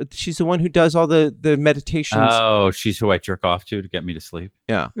she's the one who does all the meditations. Oh, she's who I jerk off to get me to sleep.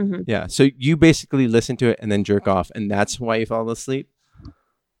 Yeah. Mm-hmm. Yeah. So you basically listen to it and then jerk off, and that's why you fall asleep?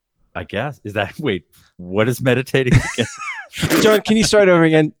 I guess. Wait, what is meditating again? John, can you start over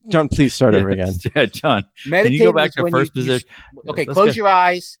again? John, please start over again. Yeah, John. Meditating, can you go back to first position? Close your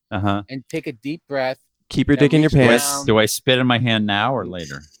eyes and take a deep breath. Keep your dick in your pants. Do I spit in my hand now or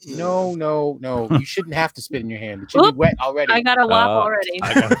later? No. You shouldn't have to spit in your hand. It should be wet already. I got a wop already.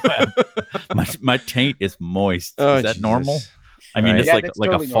 My taint is moist. Oh, is that Jesus. normal? I mean, it's like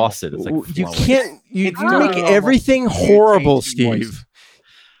totally a faucet. It's like you flowing. can't. You It's not make normal. everything horrible, Your taint is moist. Steve.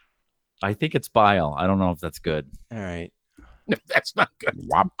 I think it's bile. I don't know if that's good. All right. No, that's not good.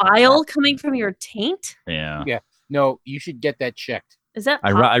 Bile coming from your taint? Yeah. Yeah. No, you should get that checked. Is that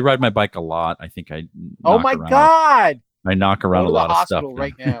I ride my bike a lot. I think I. Oh knock my around. God! I knock around Go a to lot the of stuff. hospital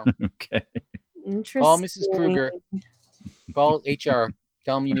right now. Okay. interesting? Call Mrs. Kruger. Call HR.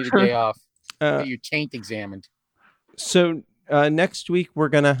 Tell them you need a day off. Get your taint examined. So next week we're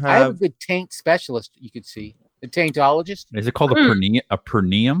gonna I have a have good taint specialist you could see. The taintologist. Is it called a perineum? A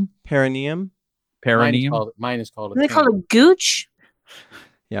perineum? perineum. Perineum? Mine is called a Are they taint. called a gooch?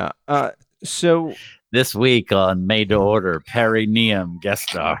 Yeah. So This week on Made to Order, perineum guest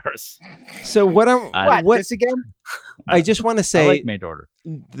stars. what I'm What? This again? I just want to I say like Made to Order.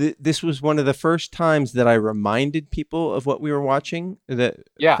 this was one of the first times that I reminded people of what we were watching, the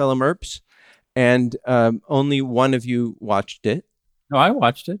Yeah. fellow Merps, and only one of you watched it. No, I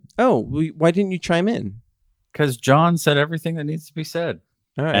watched it Oh, why didn't you chime in? because John said everything that needs to be said,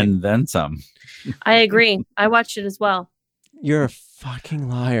 All right. and then some. I agree. I watched it as well. You're a fucking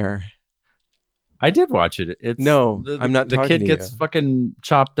liar. I did watch it. It's No, I'm not The talking kid to gets you. fucking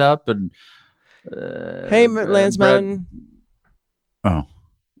chopped up and. Hey, Lance Mountain. Oh,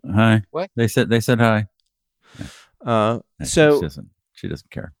 hi. What? They said hi. So she doesn't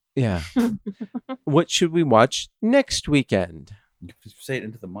care. yeah. What should we watch next weekend? Say it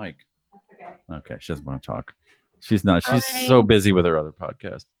into the mic. Okay, she doesn't want to talk. She's not. She's so busy with her other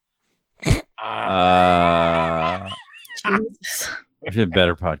podcast. Jesus. She had a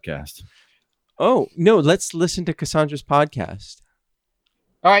better podcast. Oh no, let's listen to Cassandra's podcast.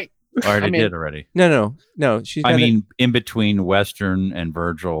 All right. I already I'm in. did already. No. She's. I got mean, in between Western and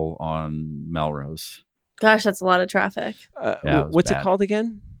Virgil on Melrose. Gosh, that's a lot of traffic. Yeah, it was what's it bad. called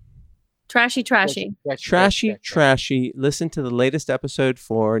again? Trashy. Trashy. Listen to the latest episode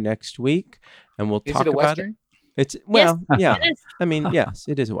for next week, and we'll Is talk it a about Western? it. It's yeah. It is. I mean, yes,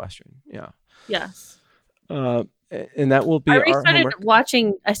 it is a Western. Yeah. Yes. And that will be I our restarted homework.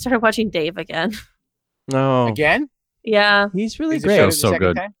 watching. I started watching Dave again. No, Again? Yeah, he's really Is it great. better the So second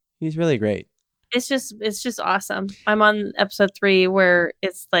good. time? He's really great. it's just awesome. I'm on episode 3 where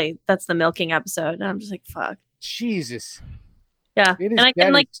it's like that's the milking episode, and I'm just like, fuck. Jesus. Yeah, It is and I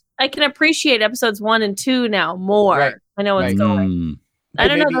can better. I can appreciate episodes 1 and 2 now more. Right. I know what's Right. going. Mm. I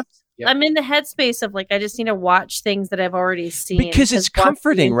don't know. Maybe- Those, Yep. I'm in the headspace of like I just need to watch things that I've already seen Because it's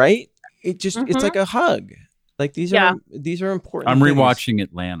comforting, right? It just it's Mhm. like a hug. Like these Yeah. are important. I'm things. rewatching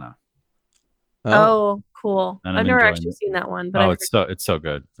Atlanta. Oh, cool. And I've I'm never enjoying actually it. seen that one, but Oh, I've it's so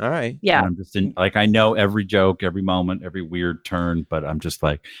good. all right. yeah. And I'm just in, like, I know every joke, every moment, every weird turn, but I'm just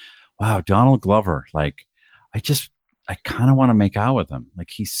like, wow, Donald Glover. Like, I kind of want to make out with him.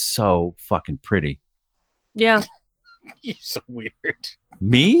 Like, he's so fucking pretty. Yeah. You're so weird.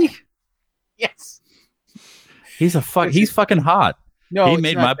 Me? Yes. He's fucking hot. No, he it's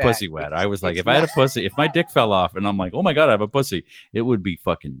made not my that. pussy wet. I was like, It's if I had a not- pussy, if my dick fell off and I'm like, oh my God, I have a pussy, it would be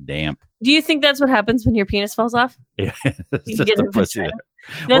fucking damp. Do you think that's what happens when your penis falls off? Yeah, it's You just get a a pussy vagina.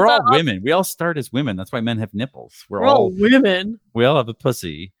 there. That's We're all all- women. We all start as women. That's why men have nipples. We're all women. We all have a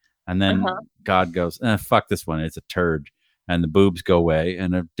pussy. And then Uh-huh. God goes, fuck this one. It's a turd. And the boobs go away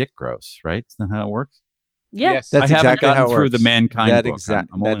and a dick grows, right? Isn't that how it works? Yeah. Yes. That's I haven't exactly gotten how it through works. the mankind That book. exact-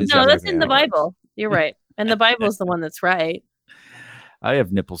 I'm that only is No, that's exactly in the how it works. Bible. You're right. And the Bible's the one that's right. I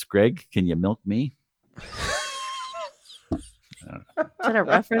have nipples, Greg. Can you milk me? Is that a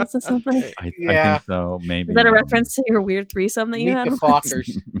reference to something? I Yeah. think so. Maybe. Is that a reference to your weird threesome that you Meet had? the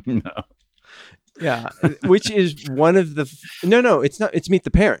Fockers. No. Yeah, which is one of the no, it's not. It's Meet the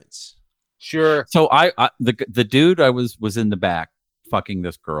Parents. Sure. So the dude I was in the back fucking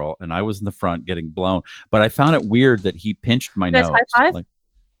this girl, and I was in the front getting blown. But I found it weird that he pinched my You guys nose. high five? Like,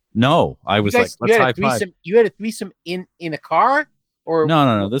 no, I was like, let's high five. You had a threesome in a car, or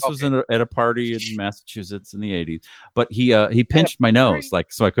No. This was Okay. at a party in Massachusetts in the 80s. But he pinched my nose,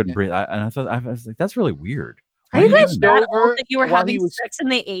 like, so I couldn't Yeah. breathe. I was like, that's really weird. Are Why you are guys doing that over old that you were while having he was- sex in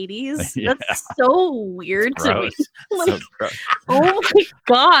the 80s? Yeah. That's so weird to me. Gross. Like, So gross. oh my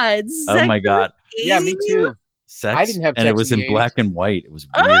God. Oh sex my in God. the yeah, me 80s? too. Sex, I didn't have and it sex was in in the black and white. It was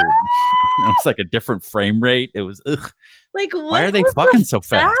weird. it was like a different frame rate. It was ugh. Like, what Why are they was the fucking so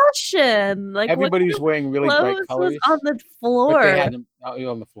fast? fashion? Like, Everybody what was wearing really bright clothes was colors. on the But floor? they had them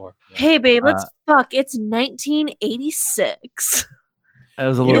on the floor. Yeah. Hey, babe, let's Uh, fuck. It's 1986. It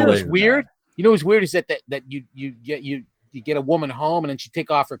was a You little know what's later than weird? You know what's weird is that you get a woman home and then she'd take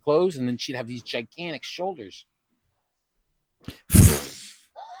off her clothes and then she'd have these gigantic shoulders.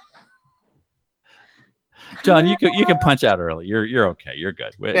 John, you can punch out early. You're okay. You're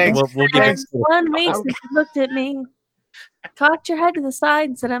good. Thanks. We'll get Thanks. it. 1 week since you looked at me, cocked your head to the side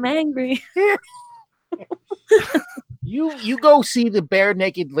and said, I'm angry. You go see the Bare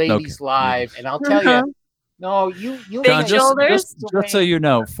Naked Ladies Okay. live, and I'll tell Uh-huh. you, no, you Big John, shoulders. just so you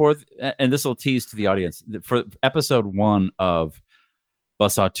know, and this will tease to the audience, for episode 1 of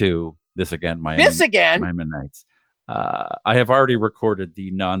Buzzsaw 2, this again, Miami Nights, I have already recorded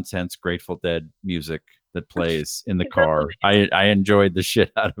the nonsense Grateful Dead music that plays in the car. I enjoyed the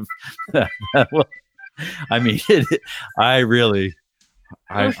shit out of that. I mean, I went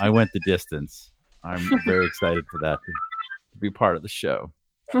the distance. I'm very excited for that to be part of the show.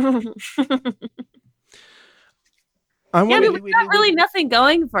 I Yeah, want but we got really nothing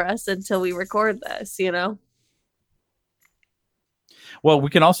going for us until we record this, you know? Well, we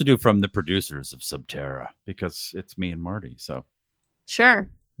can also do from the producers of Subterra because it's me and Marty. So Sure.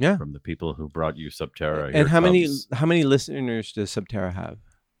 from the people who brought you Subterra. And here how comes, many listeners does Subterra have?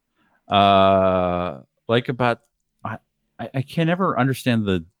 like about I can never understand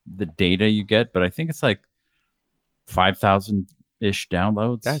the data you get, but I think it's like 5,000 ish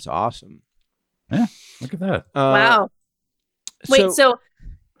downloads. That's awesome. Look at that. Wow. Wait, so,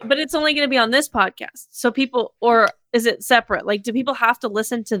 but it's only going to be on this podcast. So people, or is it separate? Like, do people have to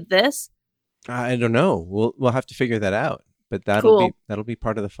listen to this? I don't know. We'll have to figure that out. But Cool. that'll be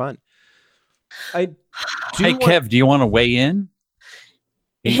part of the fun. I do Hey, want- Kev, do you want to weigh in?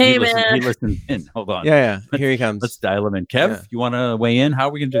 Hey, He man. listened in. Hold on. Yeah. Here he comes. Let's dial him in. Kev, Yeah. you want to weigh in? How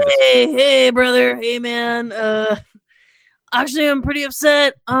are we going to do this? Hey, brother. Hey, man. Actually, I'm pretty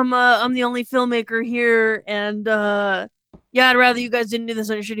upset. I'm the only filmmaker here, and yeah, I'd rather you guys didn't do this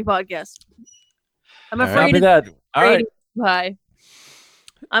on your shitty podcast. I'm All right. afraid Copy that. All right. Bye.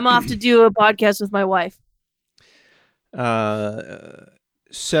 I'm off to do a podcast with my wife.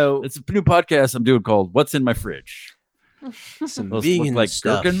 So It's a new podcast I'm doing called What's in My Fridge. some Those vegan look like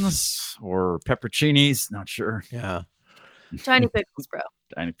stuff. gherkins or pepperoncinis. Not sure. Yeah. Tiny pickles, bro.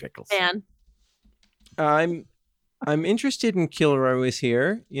 Tiny pickles. Man. I'm interested in Kilroy is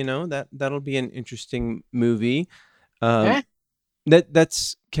here. You know, that'll be an interesting movie. Eh?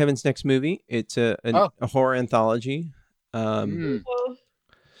 That's Kevin's next movie. It's a horror anthology. Mm.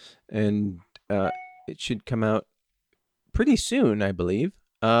 And it should come out pretty soon, I believe.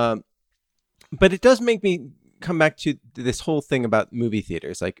 But it does make me come back to this whole thing about movie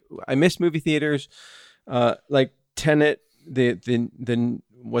theaters. Like, I miss movie theaters. Like Tenet, the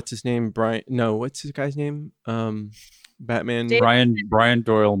what's his name? Brian? No, what's his guy's name? Batman. Dave- Brian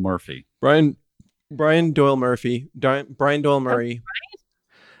Doyle Murphy. Brian Doyle Murphy. Brian Doyle Murray.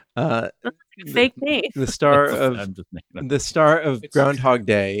 Fake name. The star of I'm just making up. the star of Groundhog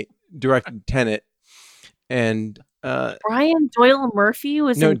Day directed Tenet, and Brian Doyle Murphy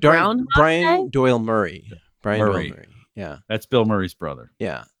was in Groundhog Brian Day? Doyle Murray. Brian Murray. Doyle Murray. Yeah, That's Bill Murray's brother.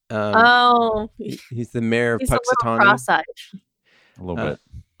 yeah. Oh, He's the mayor of he's a little Puxatawny. cross-eyed. A little bit.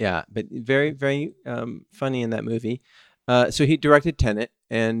 Yeah, but very, very funny in that movie. So he directed Tenet,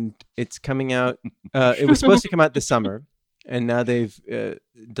 and it's coming out. It was supposed to come out this summer, and now they've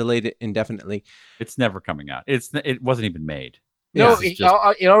delayed it indefinitely. It's never coming out. It wasn't even made. No, It's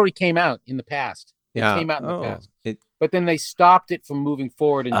just- it already came out in the past. Yeah, It came out in the Oh, past. It, But then they stopped it from moving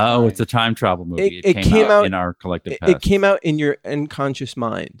forward. In Oh, time. it's a time travel movie. It came out- in our collective it past. came out in your unconscious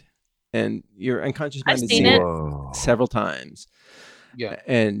mind, and your unconscious mind I've has seen seen it. Whoa. several times. Yeah.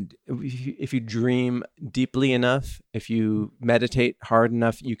 And if you dream deeply enough, if you meditate hard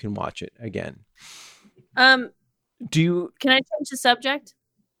enough, you can watch it again. Do you Can I change the subject?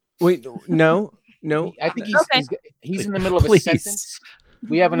 wait? No. I think Okay. he's in the middle of a Please. sentence.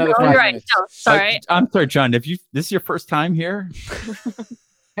 We have another Oh, 5 you're right. minutes. No, sorry. I'm sorry, John. This is your first time here?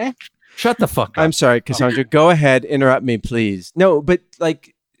 Huh? Shut the fuck up. I'm sorry, Cassandra. Go ahead, interrupt me, please. No, but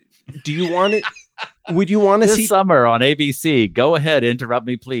like, do you want it? Would you want to This see? summer on ABC, Go Ahead, Interrupt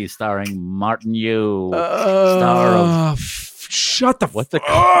Me Please, starring Martin Yu. Shut the. What's it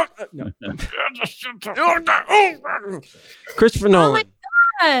fuck up. No. Christopher Oh Nolan. my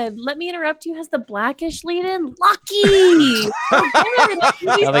God, Let Me Interrupt You has the Blackish lead in. Lucky.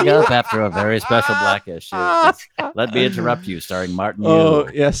 Coming up after a very special Blackish. Let Me Interrupt You, starring Martin Yu. Oh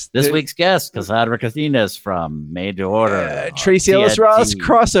yes, This the- week's guest, Cassandra Castinas from Made to Order. on Tracy Ellis Ross TNT.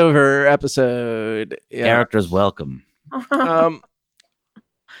 crossover episode. Yeah. Characters welcome.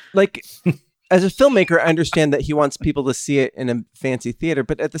 Like as a filmmaker, I understand that he wants people to see it in a fancy theater,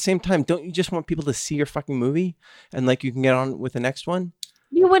 but at the same time, don't you just want people to see your fucking movie and like you can get on with the next one?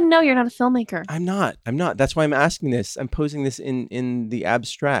 You wouldn't know. You're not a filmmaker. I'm not. That's why I'm asking this. I'm posing this in the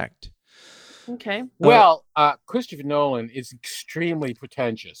abstract. Okay. Well, Christopher Nolan is extremely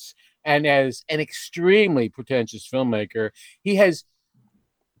pretentious, and as an extremely pretentious filmmaker, he has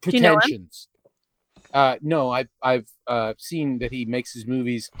Do you know him? pretensions. No, I've seen that he makes his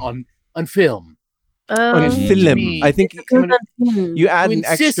movies on film. On Mhm. film, Me. I think you add Who an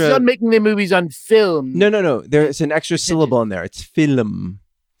insists extra. on making their movies on film. No. There's an extra syllable in there. It's film.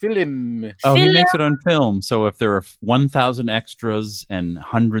 Film. Oh, he Film. makes it on film. So if there are 1,000 extras and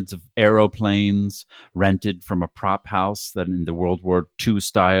hundreds of aeroplanes rented from a prop house that in the World War II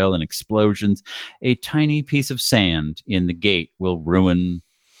style and explosions, a tiny piece of sand in the gate will ruin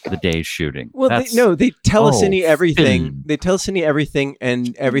the day's shooting. Well, That's- they telecine everything. film. They telecine everything,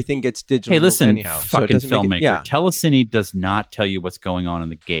 and everything gets digital. Hey, listen, anyhow, so it fucking doesn't make filmmaker. it- yeah, Telecine does not tell you what's going on in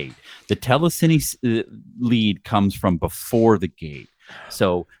the gate. The telecine lead comes from before the gate.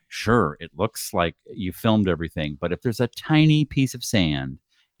 So, sure, it looks like you filmed everything, but if there's a tiny piece of sand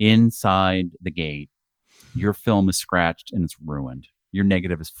inside the gate, your film is scratched and it's ruined. Your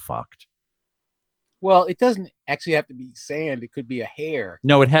negative is fucked. Well, it doesn't actually have to be sand. It could be a hair.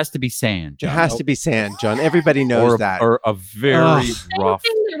 No, it has to be sand, it John. has to be sand, John. Everybody knows or, that. or a very Ugh. Same rough.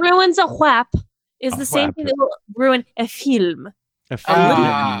 thing that ruins a whap is A the same whap. thing that will ruin a film. A A film.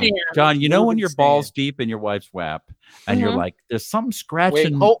 Ah. little John, you know when Moving you're balls sand. deep in your wife's wap and you're Mhm. like, there's something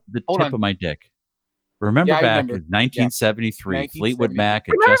scratching hold the on. tip of my dick. Remember Yeah, I back remember. in 1973, Fleetwood 1973. Mac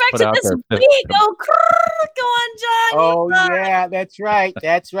had Remember just back put to out this their fifth week. album. Oh, go on, John. Oh You suck. yeah, that's right.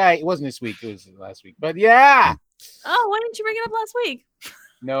 That's right. It wasn't this week. It was last week. But yeah. Oh, why didn't you bring it up last week?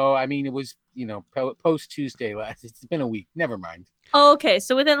 No, I mean it was post Tuesday last. It's been a week. Never mind. Oh, okay.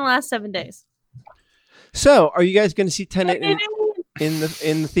 So within the last 7 days. So, are you guys going to see Tenet in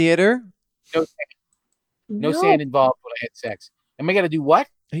the theater? No sand involved when I had sex. Am I gonna do what?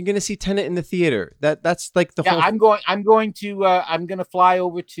 Are you going to see Tenet in the theater? That's like the Yeah, whole. I'm gonna fly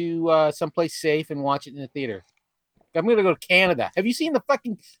over to someplace safe and watch it in the theater. I'm gonna go to Canada. Have you seen the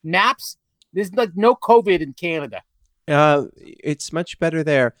fucking maps? There's like no COVID in Canada. It's much better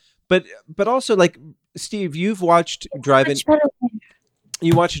there, but also like Steve, you've watched drive-in. Much better.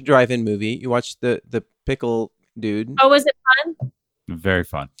 You watched a drive-in movie. You watched the pickle dude, Oh, was it fun? Very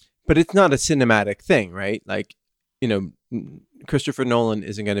fun. but it's not a cinematic thing, right? Like, Christopher Nolan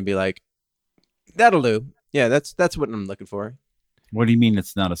isn't going to be like, "That'll do." Yeah, that's what I'm looking for. What do you mean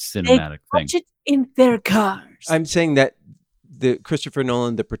it's not a cinematic thing? Watch it in their cars. I'm saying that the Christopher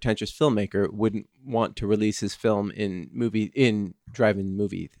Nolan, the pretentious filmmaker, wouldn't want to release his film in drive-in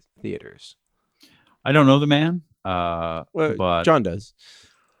movie theaters. I don't know the man, Well, but John does.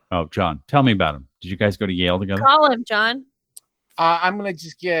 Oh, John, tell me about him. Did you guys go to Yale together? Call him, John. I'm gonna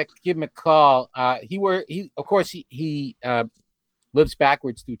just give him a call. He of course lives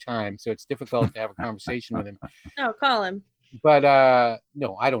backwards through time, so it's difficult to have a conversation with him. No, call him. But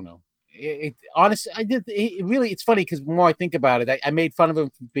no, I don't know. Honestly, it's funny because the more I think about it, I made fun of him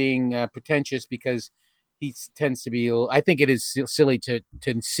for being pretentious because he tends to be. I think it is silly to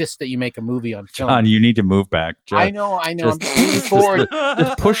insist that you make a movie on film. John, you need to move back. I know. I'm moving forward.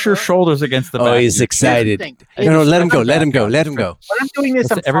 Just push your shoulders against the back. Oh, he's excited. No, let him go. Let him go. Let him go. When I'm doing this,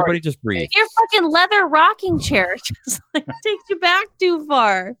 Everybody just breathe. Your fucking leather rocking chair just takes you back too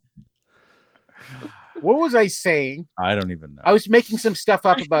far. What was I saying? I don't even know. I was making some stuff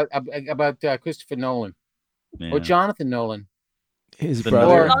up about Christopher Nolan Yeah. or Jonathan Nolan. His The brother.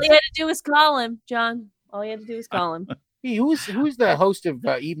 North. All you had to do was call him, John. All you had to do was call him. Hey, who's the host of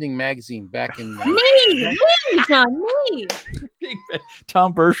Evening Magazine back in? Me, John, me.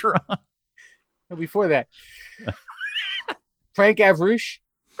 Tom Bergeron. Before that, Frank Avrush,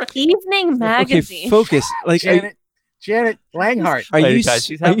 Evening Magazine. Okay, focus. Like, Janet Langhart. are Hey, you guys,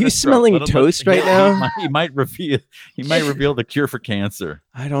 he's are having you a stroke. smelling Let him- toast right now? He might reveal the cure for cancer.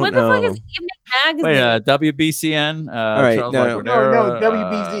 I don't What the know. fuck is Evening Magazine? Wait, WBCN. right, Charles no. Laguerrera, No,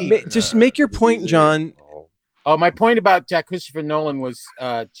 WBZ. Just make your point, John. Oh, my point about Christopher Nolan was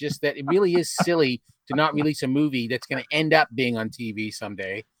just that it really is silly to not release a movie that's going to end up being on TV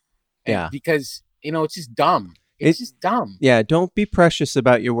someday. Yeah. Because it's just dumb. It's just dumb. Yeah, don't be precious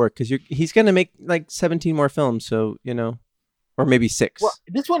about your work because he's going to make like 17 more films. So, or maybe 6. Well,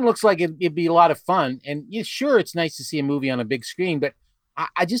 this one looks like it'd be a lot of fun, and sure, it's nice to see a movie on a big screen, but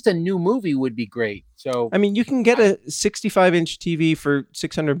I just a new movie would be great. So I mean, you can get a 65-inch TV for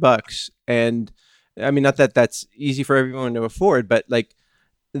 $600, and I mean, not that that's easy for everyone to afford, but like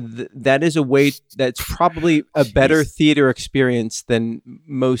that is a way that's probably a better theater experience than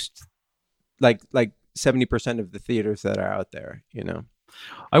most, like 70% of the theaters that are out there.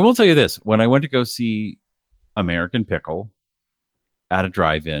 I will tell you this: when I went to go see American Pickle at a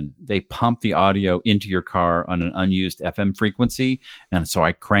drive-in, they pump the audio into your car on an unused FM frequency, and so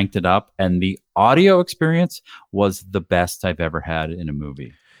I cranked it up, and the audio experience was the best I've ever had in a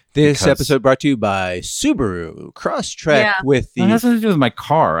movie. This episode brought to you by Subaru Crosstrek with It has the. nothing to do with my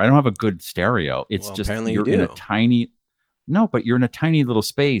car. I don't have a good stereo. It's Well, just apparently you're you in a do. tiny. No, but you're in a tiny little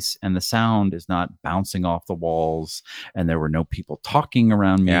space, and the sound is not bouncing off the walls, and there were no people talking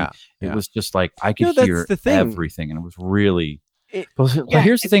around me. It was just like I could that's hear the thing. everything, and it was really. Well,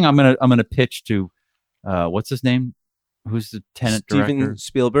 Here's the thing: I'm gonna pitch to, what's his name? Who's the tenant Steven director?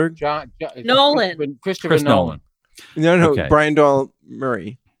 Spielberg. Nolan. Christopher Chris Nolan. No, Okay. Brian Doyle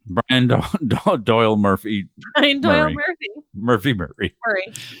Murray. Brian Doyle Murphy. Brian Doyle Murray. Murray.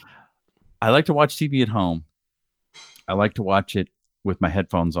 I like to watch TV at home. I like to watch it with my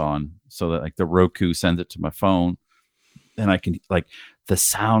headphones on so that like the Roku sends it to my phone and I can the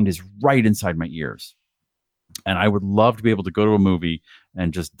sound is right inside my ears. And I would love to be able to go to a movie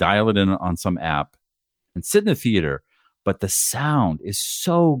and just dial it in on some app and sit in the theater. But the sound is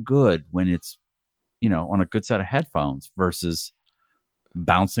so good when it's, on a good set of headphones versus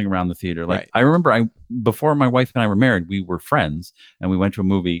bouncing around the theater. Like I remember before my wife and I were married, we were friends and we went to a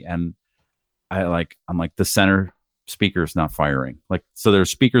movie and I'm like the center speaker's not firing. So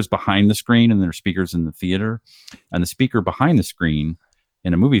there's speakers behind the screen and there's speakers in the theater, and the speaker behind the screen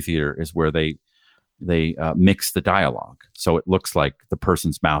in a movie theater is where they mix the dialogue. So it looks like the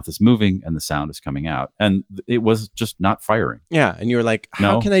person's mouth is moving and the sound is coming out, and it was just not firing. Yeah. And you're like,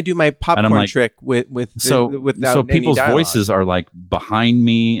 how No. can I do my popcorn trick without so any people's dialogue? voices are like behind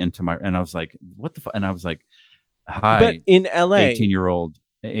me and to my, and I was like, what the fuck? And I was like, hi, But in LA,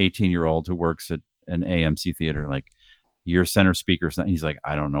 18-year-old who works at an AMC theater, like your center speaker's not. He's like,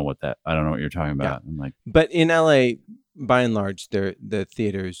 I don't know what you're talking about. I'm like, but in LA, by and large, a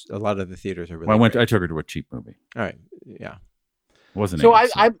lot of the theaters are really. well, I great. took her to a cheap movie. All right. Yeah. It wasn't So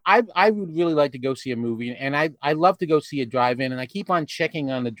AMC. I would really like to go see a movie, and I love to go see a drive-in, and I keep on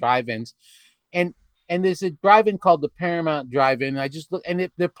checking on the drive-ins, and there's a drive-in called the Paramount Drive-In. And I just look, and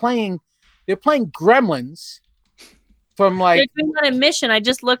they're playing Gremlins from They're doing that admission. I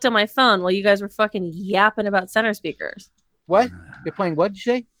just looked at my phone while you guys were fucking yapping about center speakers. what? They're playing what? Did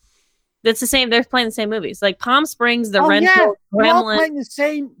you say? That's the same. They're playing the same movies, like Palm Springs, the Rental, They're all Gremlin. playing the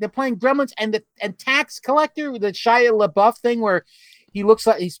same. They're playing Gremlins and Tax Collector, the Shia LaBeouf thing where he looks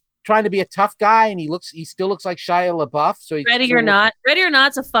like he's trying to be a tough guy and he still looks like Shia LaBeouf. So Ready or Not. Ready or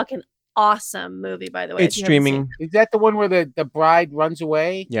Not's a fucking awesome movie, by the way. It's streaming. Is that the one where the bride runs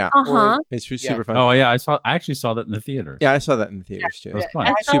away? Yeah, Uh-huh. it's super fun. Oh yeah, I actually saw that in the theater. Yeah, I saw that in the theaters too. It was fun.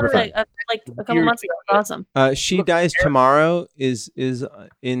 I saw Super it fun. like a couple months ago. It was awesome. She Looks Dies terrible. Tomorrow is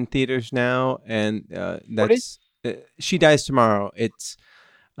in theaters now, and that's She Dies Tomorrow. It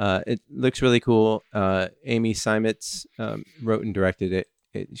looks really cool. Amy Seimetz wrote and directed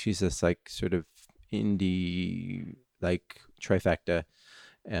it. She's this like sort of indie like trifecta,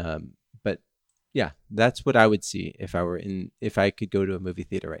 but yeah, that's what I would see if I could go to a movie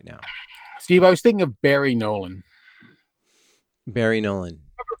theater right now. Steve, I was thinking of Barry Nolan. Barry Nolan,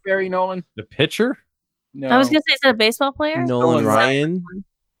 Remember Barry Nolan? The pitcher? No. I was gonna say, is that a baseball player? Nolan Nolan Ryan.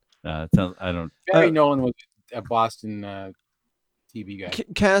 It sounds, I don't. Barry Nolan was a Boston TV guy.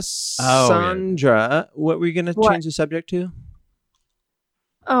 Cassandra, what were you going to What? change the subject to?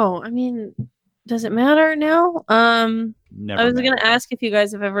 Oh, I mean, does it matter now? Never I was met. gonna ask if you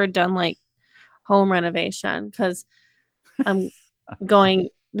guys have ever done like home renovation, because I'm going.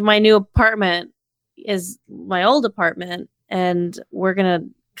 My new apartment is my old apartment, and we're gonna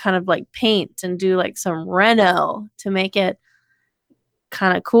kind of like paint and do like some reno to make it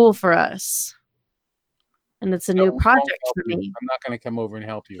kind of cool for us. And it's a new No, won't project help for you. me. I'm not going to come over and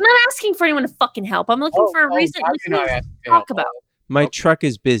help you. I'm not asking for anyone to fucking help. I'm looking for a reason now to you're not asking to talk help. about. My Okay. truck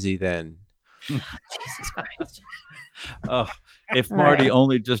is busy then. Jesus Christ. Oh, if All Marty right.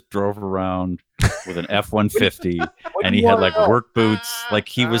 only just drove around with an F-150 What and do he you had wanna like know? work boots, like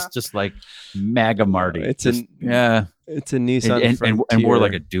he was just like MAGA Marty. It's just, a yeah, It's a Nissan and wore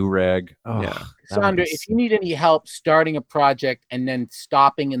like Frontier. a do-rag. Oh, Yeah. that would Sandra, be if you need any help starting a project and then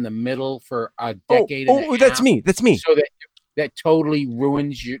stopping in the middle for a decade and a That's half, me. That's me. so that totally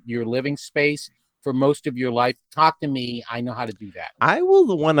ruins your living space for most of your life, talk to me. I know how to do that. I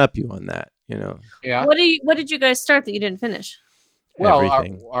will one up you on that. You know, Yeah. What did you guys start that you didn't finish? Well,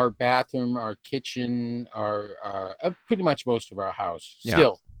 everything. our bathroom, our kitchen, our pretty much most of our house. Yeah.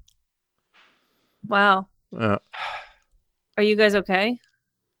 Still, Wow. Uh, Are you guys okay?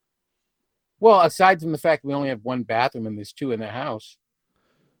 well, aside from the fact we only have one bathroom and there's two in the house.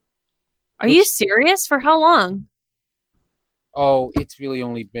 Are you serious? For how long? Oh, it's really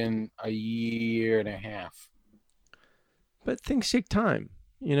only been a year and a half. but things take time.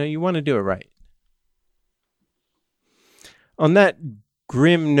 You know, you want to do it right. On that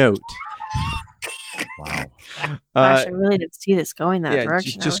grim note, wow. Gosh, I really didn't see this going that yeah,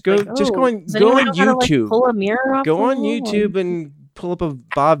 direction. I just was go- like, just oh, go on- does go anyone on know how to, like, YouTube. pull a mirror off go the on wall? YouTube and pull up a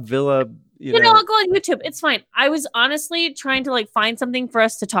Bob Villa. You know, I'll go on YouTube. It's fine. I was honestly trying to like find something for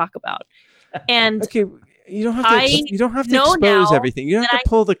us to talk about, and Okay, you don't have to. I You don't have to know expose now everything. You don't have that to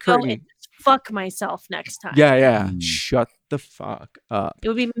pull the go curtain. and fuck myself next time. Yeah. Mm. Shut the fuck up. It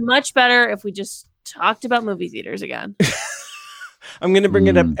would be much better if we just talked about movie theaters again. I'm gonna bring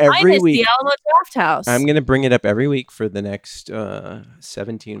it up Mm. every Minus week. the Alamo Draft House. I'm gonna bring it up every week for the next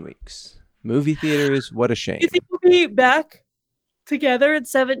 17 weeks. Movie theaters. What a shame. You think we'll be back together in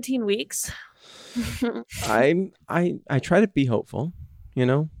 17 weeks? I try to be hopeful, you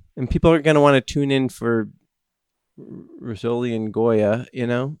know, and people are gonna want to tune in for Rizzoli and Goya, you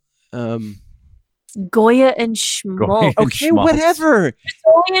know. Goya and Schmaltz. Goya. Okay, Schmaltz. whatever.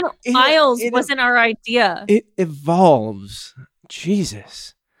 Goya and It- Isles it- wasn't our idea. It evolves.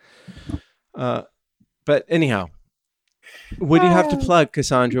 Jesus. But anyhow, what do you have to plug,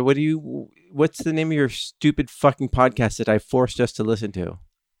 Cassandra? What's the name of your stupid fucking podcast that I forced us to listen to?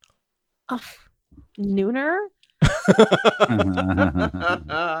 Nooner?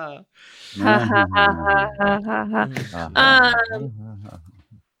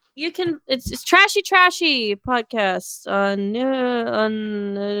 You can. It's trashy podcast on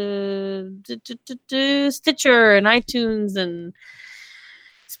Stitcher and iTunes and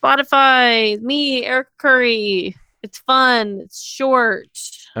Spotify. Me, Eric Curry. It's fun. It's short.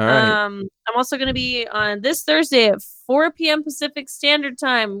 All right. I'm also going to be on this Thursday at 4 p.m. Pacific Standard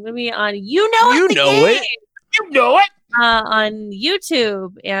Time. I'm going to be on You Know It. You know it. On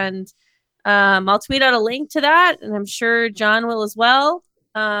YouTube, and I'll tweet out a link to that, and I'm sure John will as well.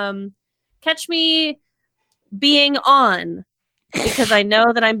 Catch me being on, because I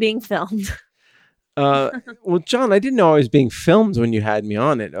know that I'm being filmed. Well, John, I didn't know I was being filmed when you had me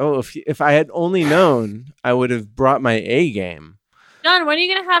on it. Oh, if I had only known, I would have brought my A game. John, when are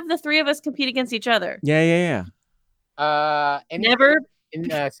you going to have the three of us compete against each other? Yeah. And Never. in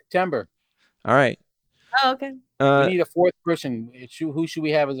September. All right. Oh, okay. We need a fourth person. Who should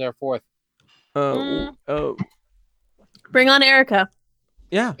we have as our fourth? Bring on Erica.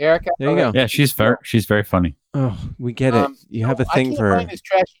 Yeah. Erica. There you go. Yeah, she's very funny. Oh, we get it. You have a I thing can't for her. find this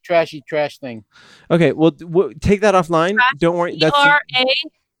trash thing. Okay, well, take that offline. Don't worry. That's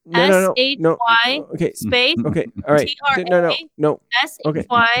No. SHY Okay. space Okay. All right. No. Okay.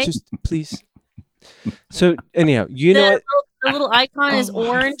 SHY. Just please. So anyhow, you know what? The little icon is Oh.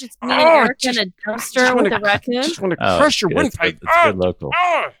 orange. It's me and Oh, Eric in just- a dumpster with a raccoon. Just want to Oh, crush your it's good. windpipe. It's good local.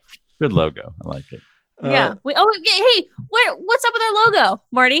 Good logo. I like it. Yeah. Hey, what's up with our logo,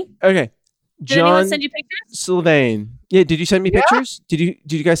 Marty? Okay. Did anyone John send you pictures? Sylvain. Yeah. Did you send me pictures? Did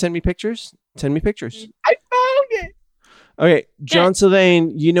you guys send me pictures? Send me pictures. I found it. Okay, John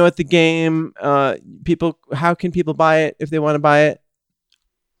Sylvain. You know, at the game, people. How can people buy it if they want to buy it?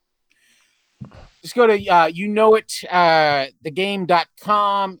 Just go to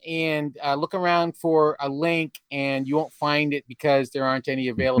thegame.com and look around for a link, and you won't find it because there aren't any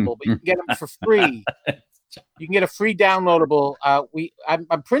available. But you can get them for free. You can get a free downloadable.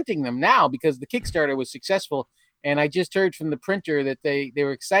 I'm printing them now because the Kickstarter was successful, and I just heard from the printer that they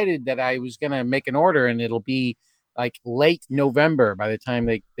were excited that I was going to make an order, and it'll be like late November by the time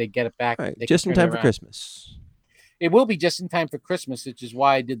they get it back. Right, They just can in turn it time for around. Christmas. It will be just in time for Christmas, which is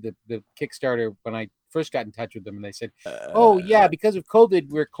why I did the Kickstarter when I first got in touch with them, and they said, "Oh yeah, because of COVID,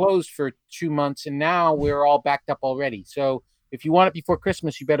 we're closed for 2 months, and now we're all backed up already. So if you want it before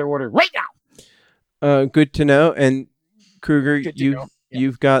Christmas, you better order right now." Good to know. And Kruger, Good to know. Yeah.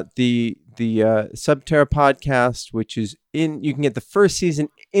 you've got the Subterra podcast, which is in. You can get the first season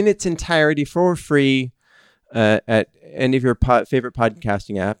in its entirety for free at any of your favorite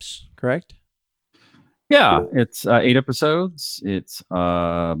podcasting apps. Correct? Yeah, it's 8 episodes. It's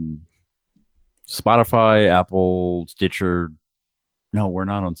Spotify, Apple, Stitcher. No, we're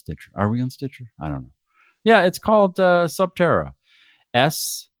not on Stitcher. Are we on Stitcher? I don't know. Yeah, it's called Subterra.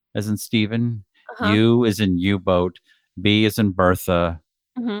 S as in Stephen. Uh-huh. U as in U-boat. B as in Bertha.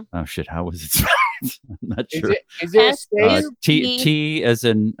 Mhm. Oh shit! How was it spelled? I'm not sure. Is there a S- space? T as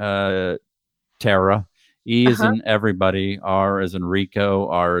in Terra. E as Uh-huh. in everybody. R as in Rico.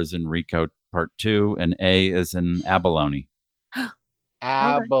 R as in Rico Part 2, and A as in abalone.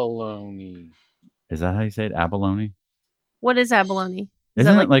 Abalone. Is that how you say it? Abalone? What is abalone? Is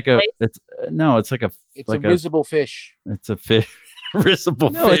Isn't that it like a? place? It's no. It's like a. It's like a risible fish. It's a fish.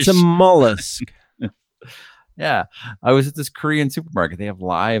 Risible No, fish. it's a mollusk. Yeah, I was at this Korean supermarket. They have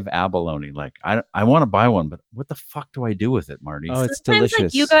live abalone. Like, I want to buy one, but what the fuck do I do with it, Marty? Oh, it's Sometimes, delicious.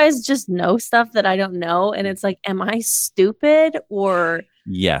 like, you guys just know stuff that I don't know, and it's like, am I stupid or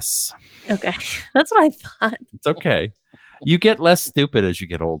Yes, okay? That's what I thought. it's okay. You get less stupid as you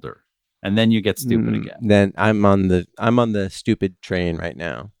get older, and then you get stupid again. Then I'm on the stupid train right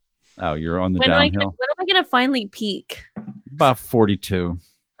now. Oh, you're on the When am downhill. I gonna finally peak? About 42.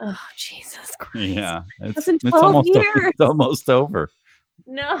 Oh Jesus Christ! Yeah, That's in 12 years. It's almost over.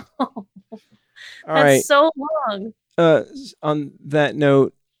 No, All that's right. so long. On that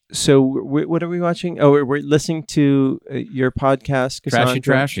note, so what are we watching? Oh, we're listening to your podcast, Cassandra.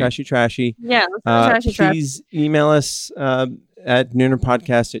 Trashy. Yeah, let's go trashy. Please email us at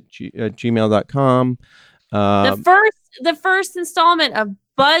noonerpodcast@gmail.com. The first installment of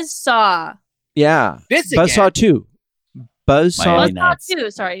Buzzsaw. Yeah, This again. Buzzsaw 2. Buzzsaw Miami Buzzsaw Nights. 2.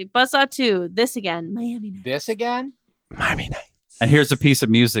 Sorry, Buzzsaw 2. This again. Miami Nights. This again? Miami Nights. And here's a piece of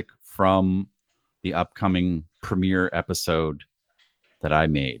music from the upcoming premiere episode that I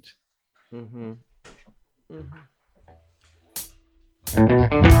made. Mm-hmm.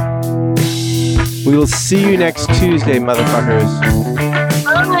 We will see you next Tuesday, motherfuckers.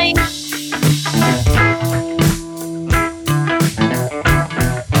 Bye.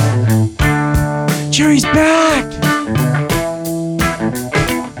 Jerry's back!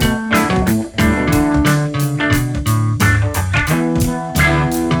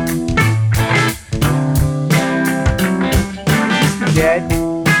 Dead?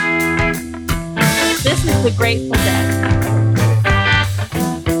 This is the Grateful Dead.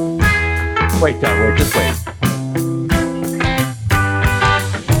 Wait, just wait.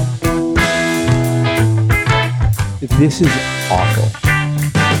 This is awful.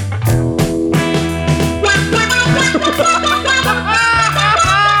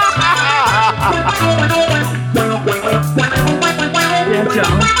 Yeah,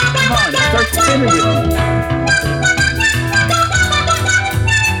 John. Come on, start spinning with me.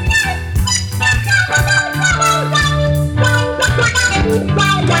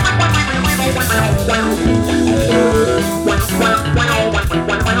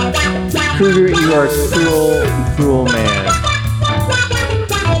 Kruger, you are a cruel, cruel man.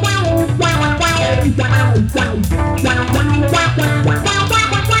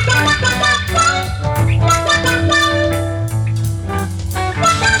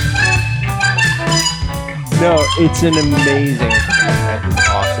 No, it's an amazing. That is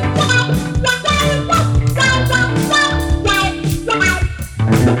awesome.